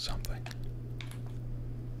something.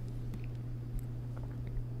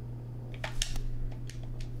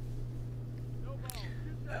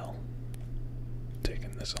 Hell,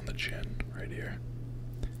 taking this on the chin right here.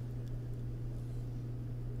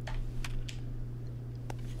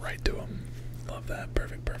 Right to him. Love that.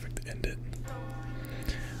 Perfect, perfect. End it.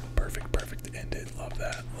 Perfect, perfect. End it. Love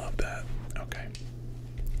that. Love that. Okay.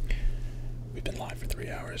 We've been live for 3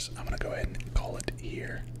 hours. I'm gonna go ahead and call it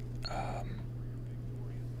here.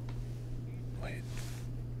 Wait.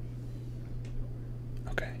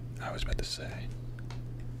 Okay. I was about to say.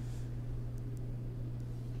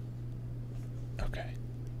 Okay.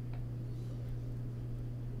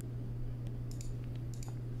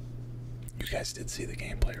 You guys did see the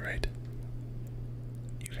gameplay, right?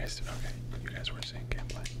 You guys did. Okay. You guys were seeing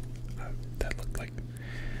gameplay. That looked like.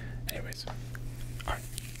 Anyways. Alright.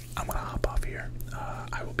 I'm gonna hop off here.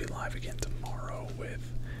 I will be live again tomorrow with.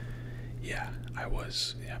 Yeah, I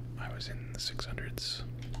was in the 600s.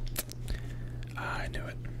 I knew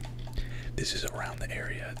it. This is around the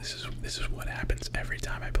area. This is what happens every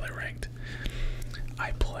time I play ranked.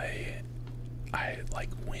 I like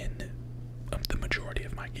win the majority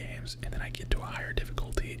of my games, and then I get to a higher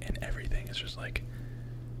difficulty, and everything is just like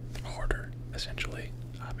harder, essentially.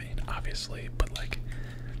 I mean, obviously, but like,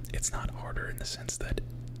 it's not harder in the sense that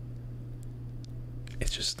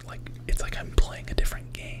it's just like I'm playing a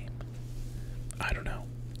different game. I don't know.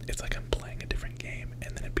 It's like I'm playing a different game,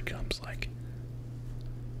 and then it becomes like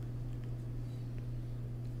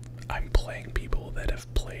I'm playing people that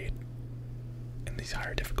have played in these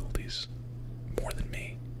higher difficulties more than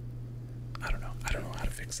me. I don't know. I don't know how to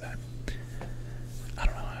fix that. I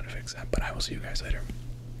don't know how to fix that, but I will see you guys later.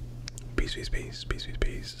 Peace, peace, peace, peace, peace,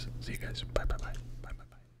 peace. See you guys. Bye, bye, bye.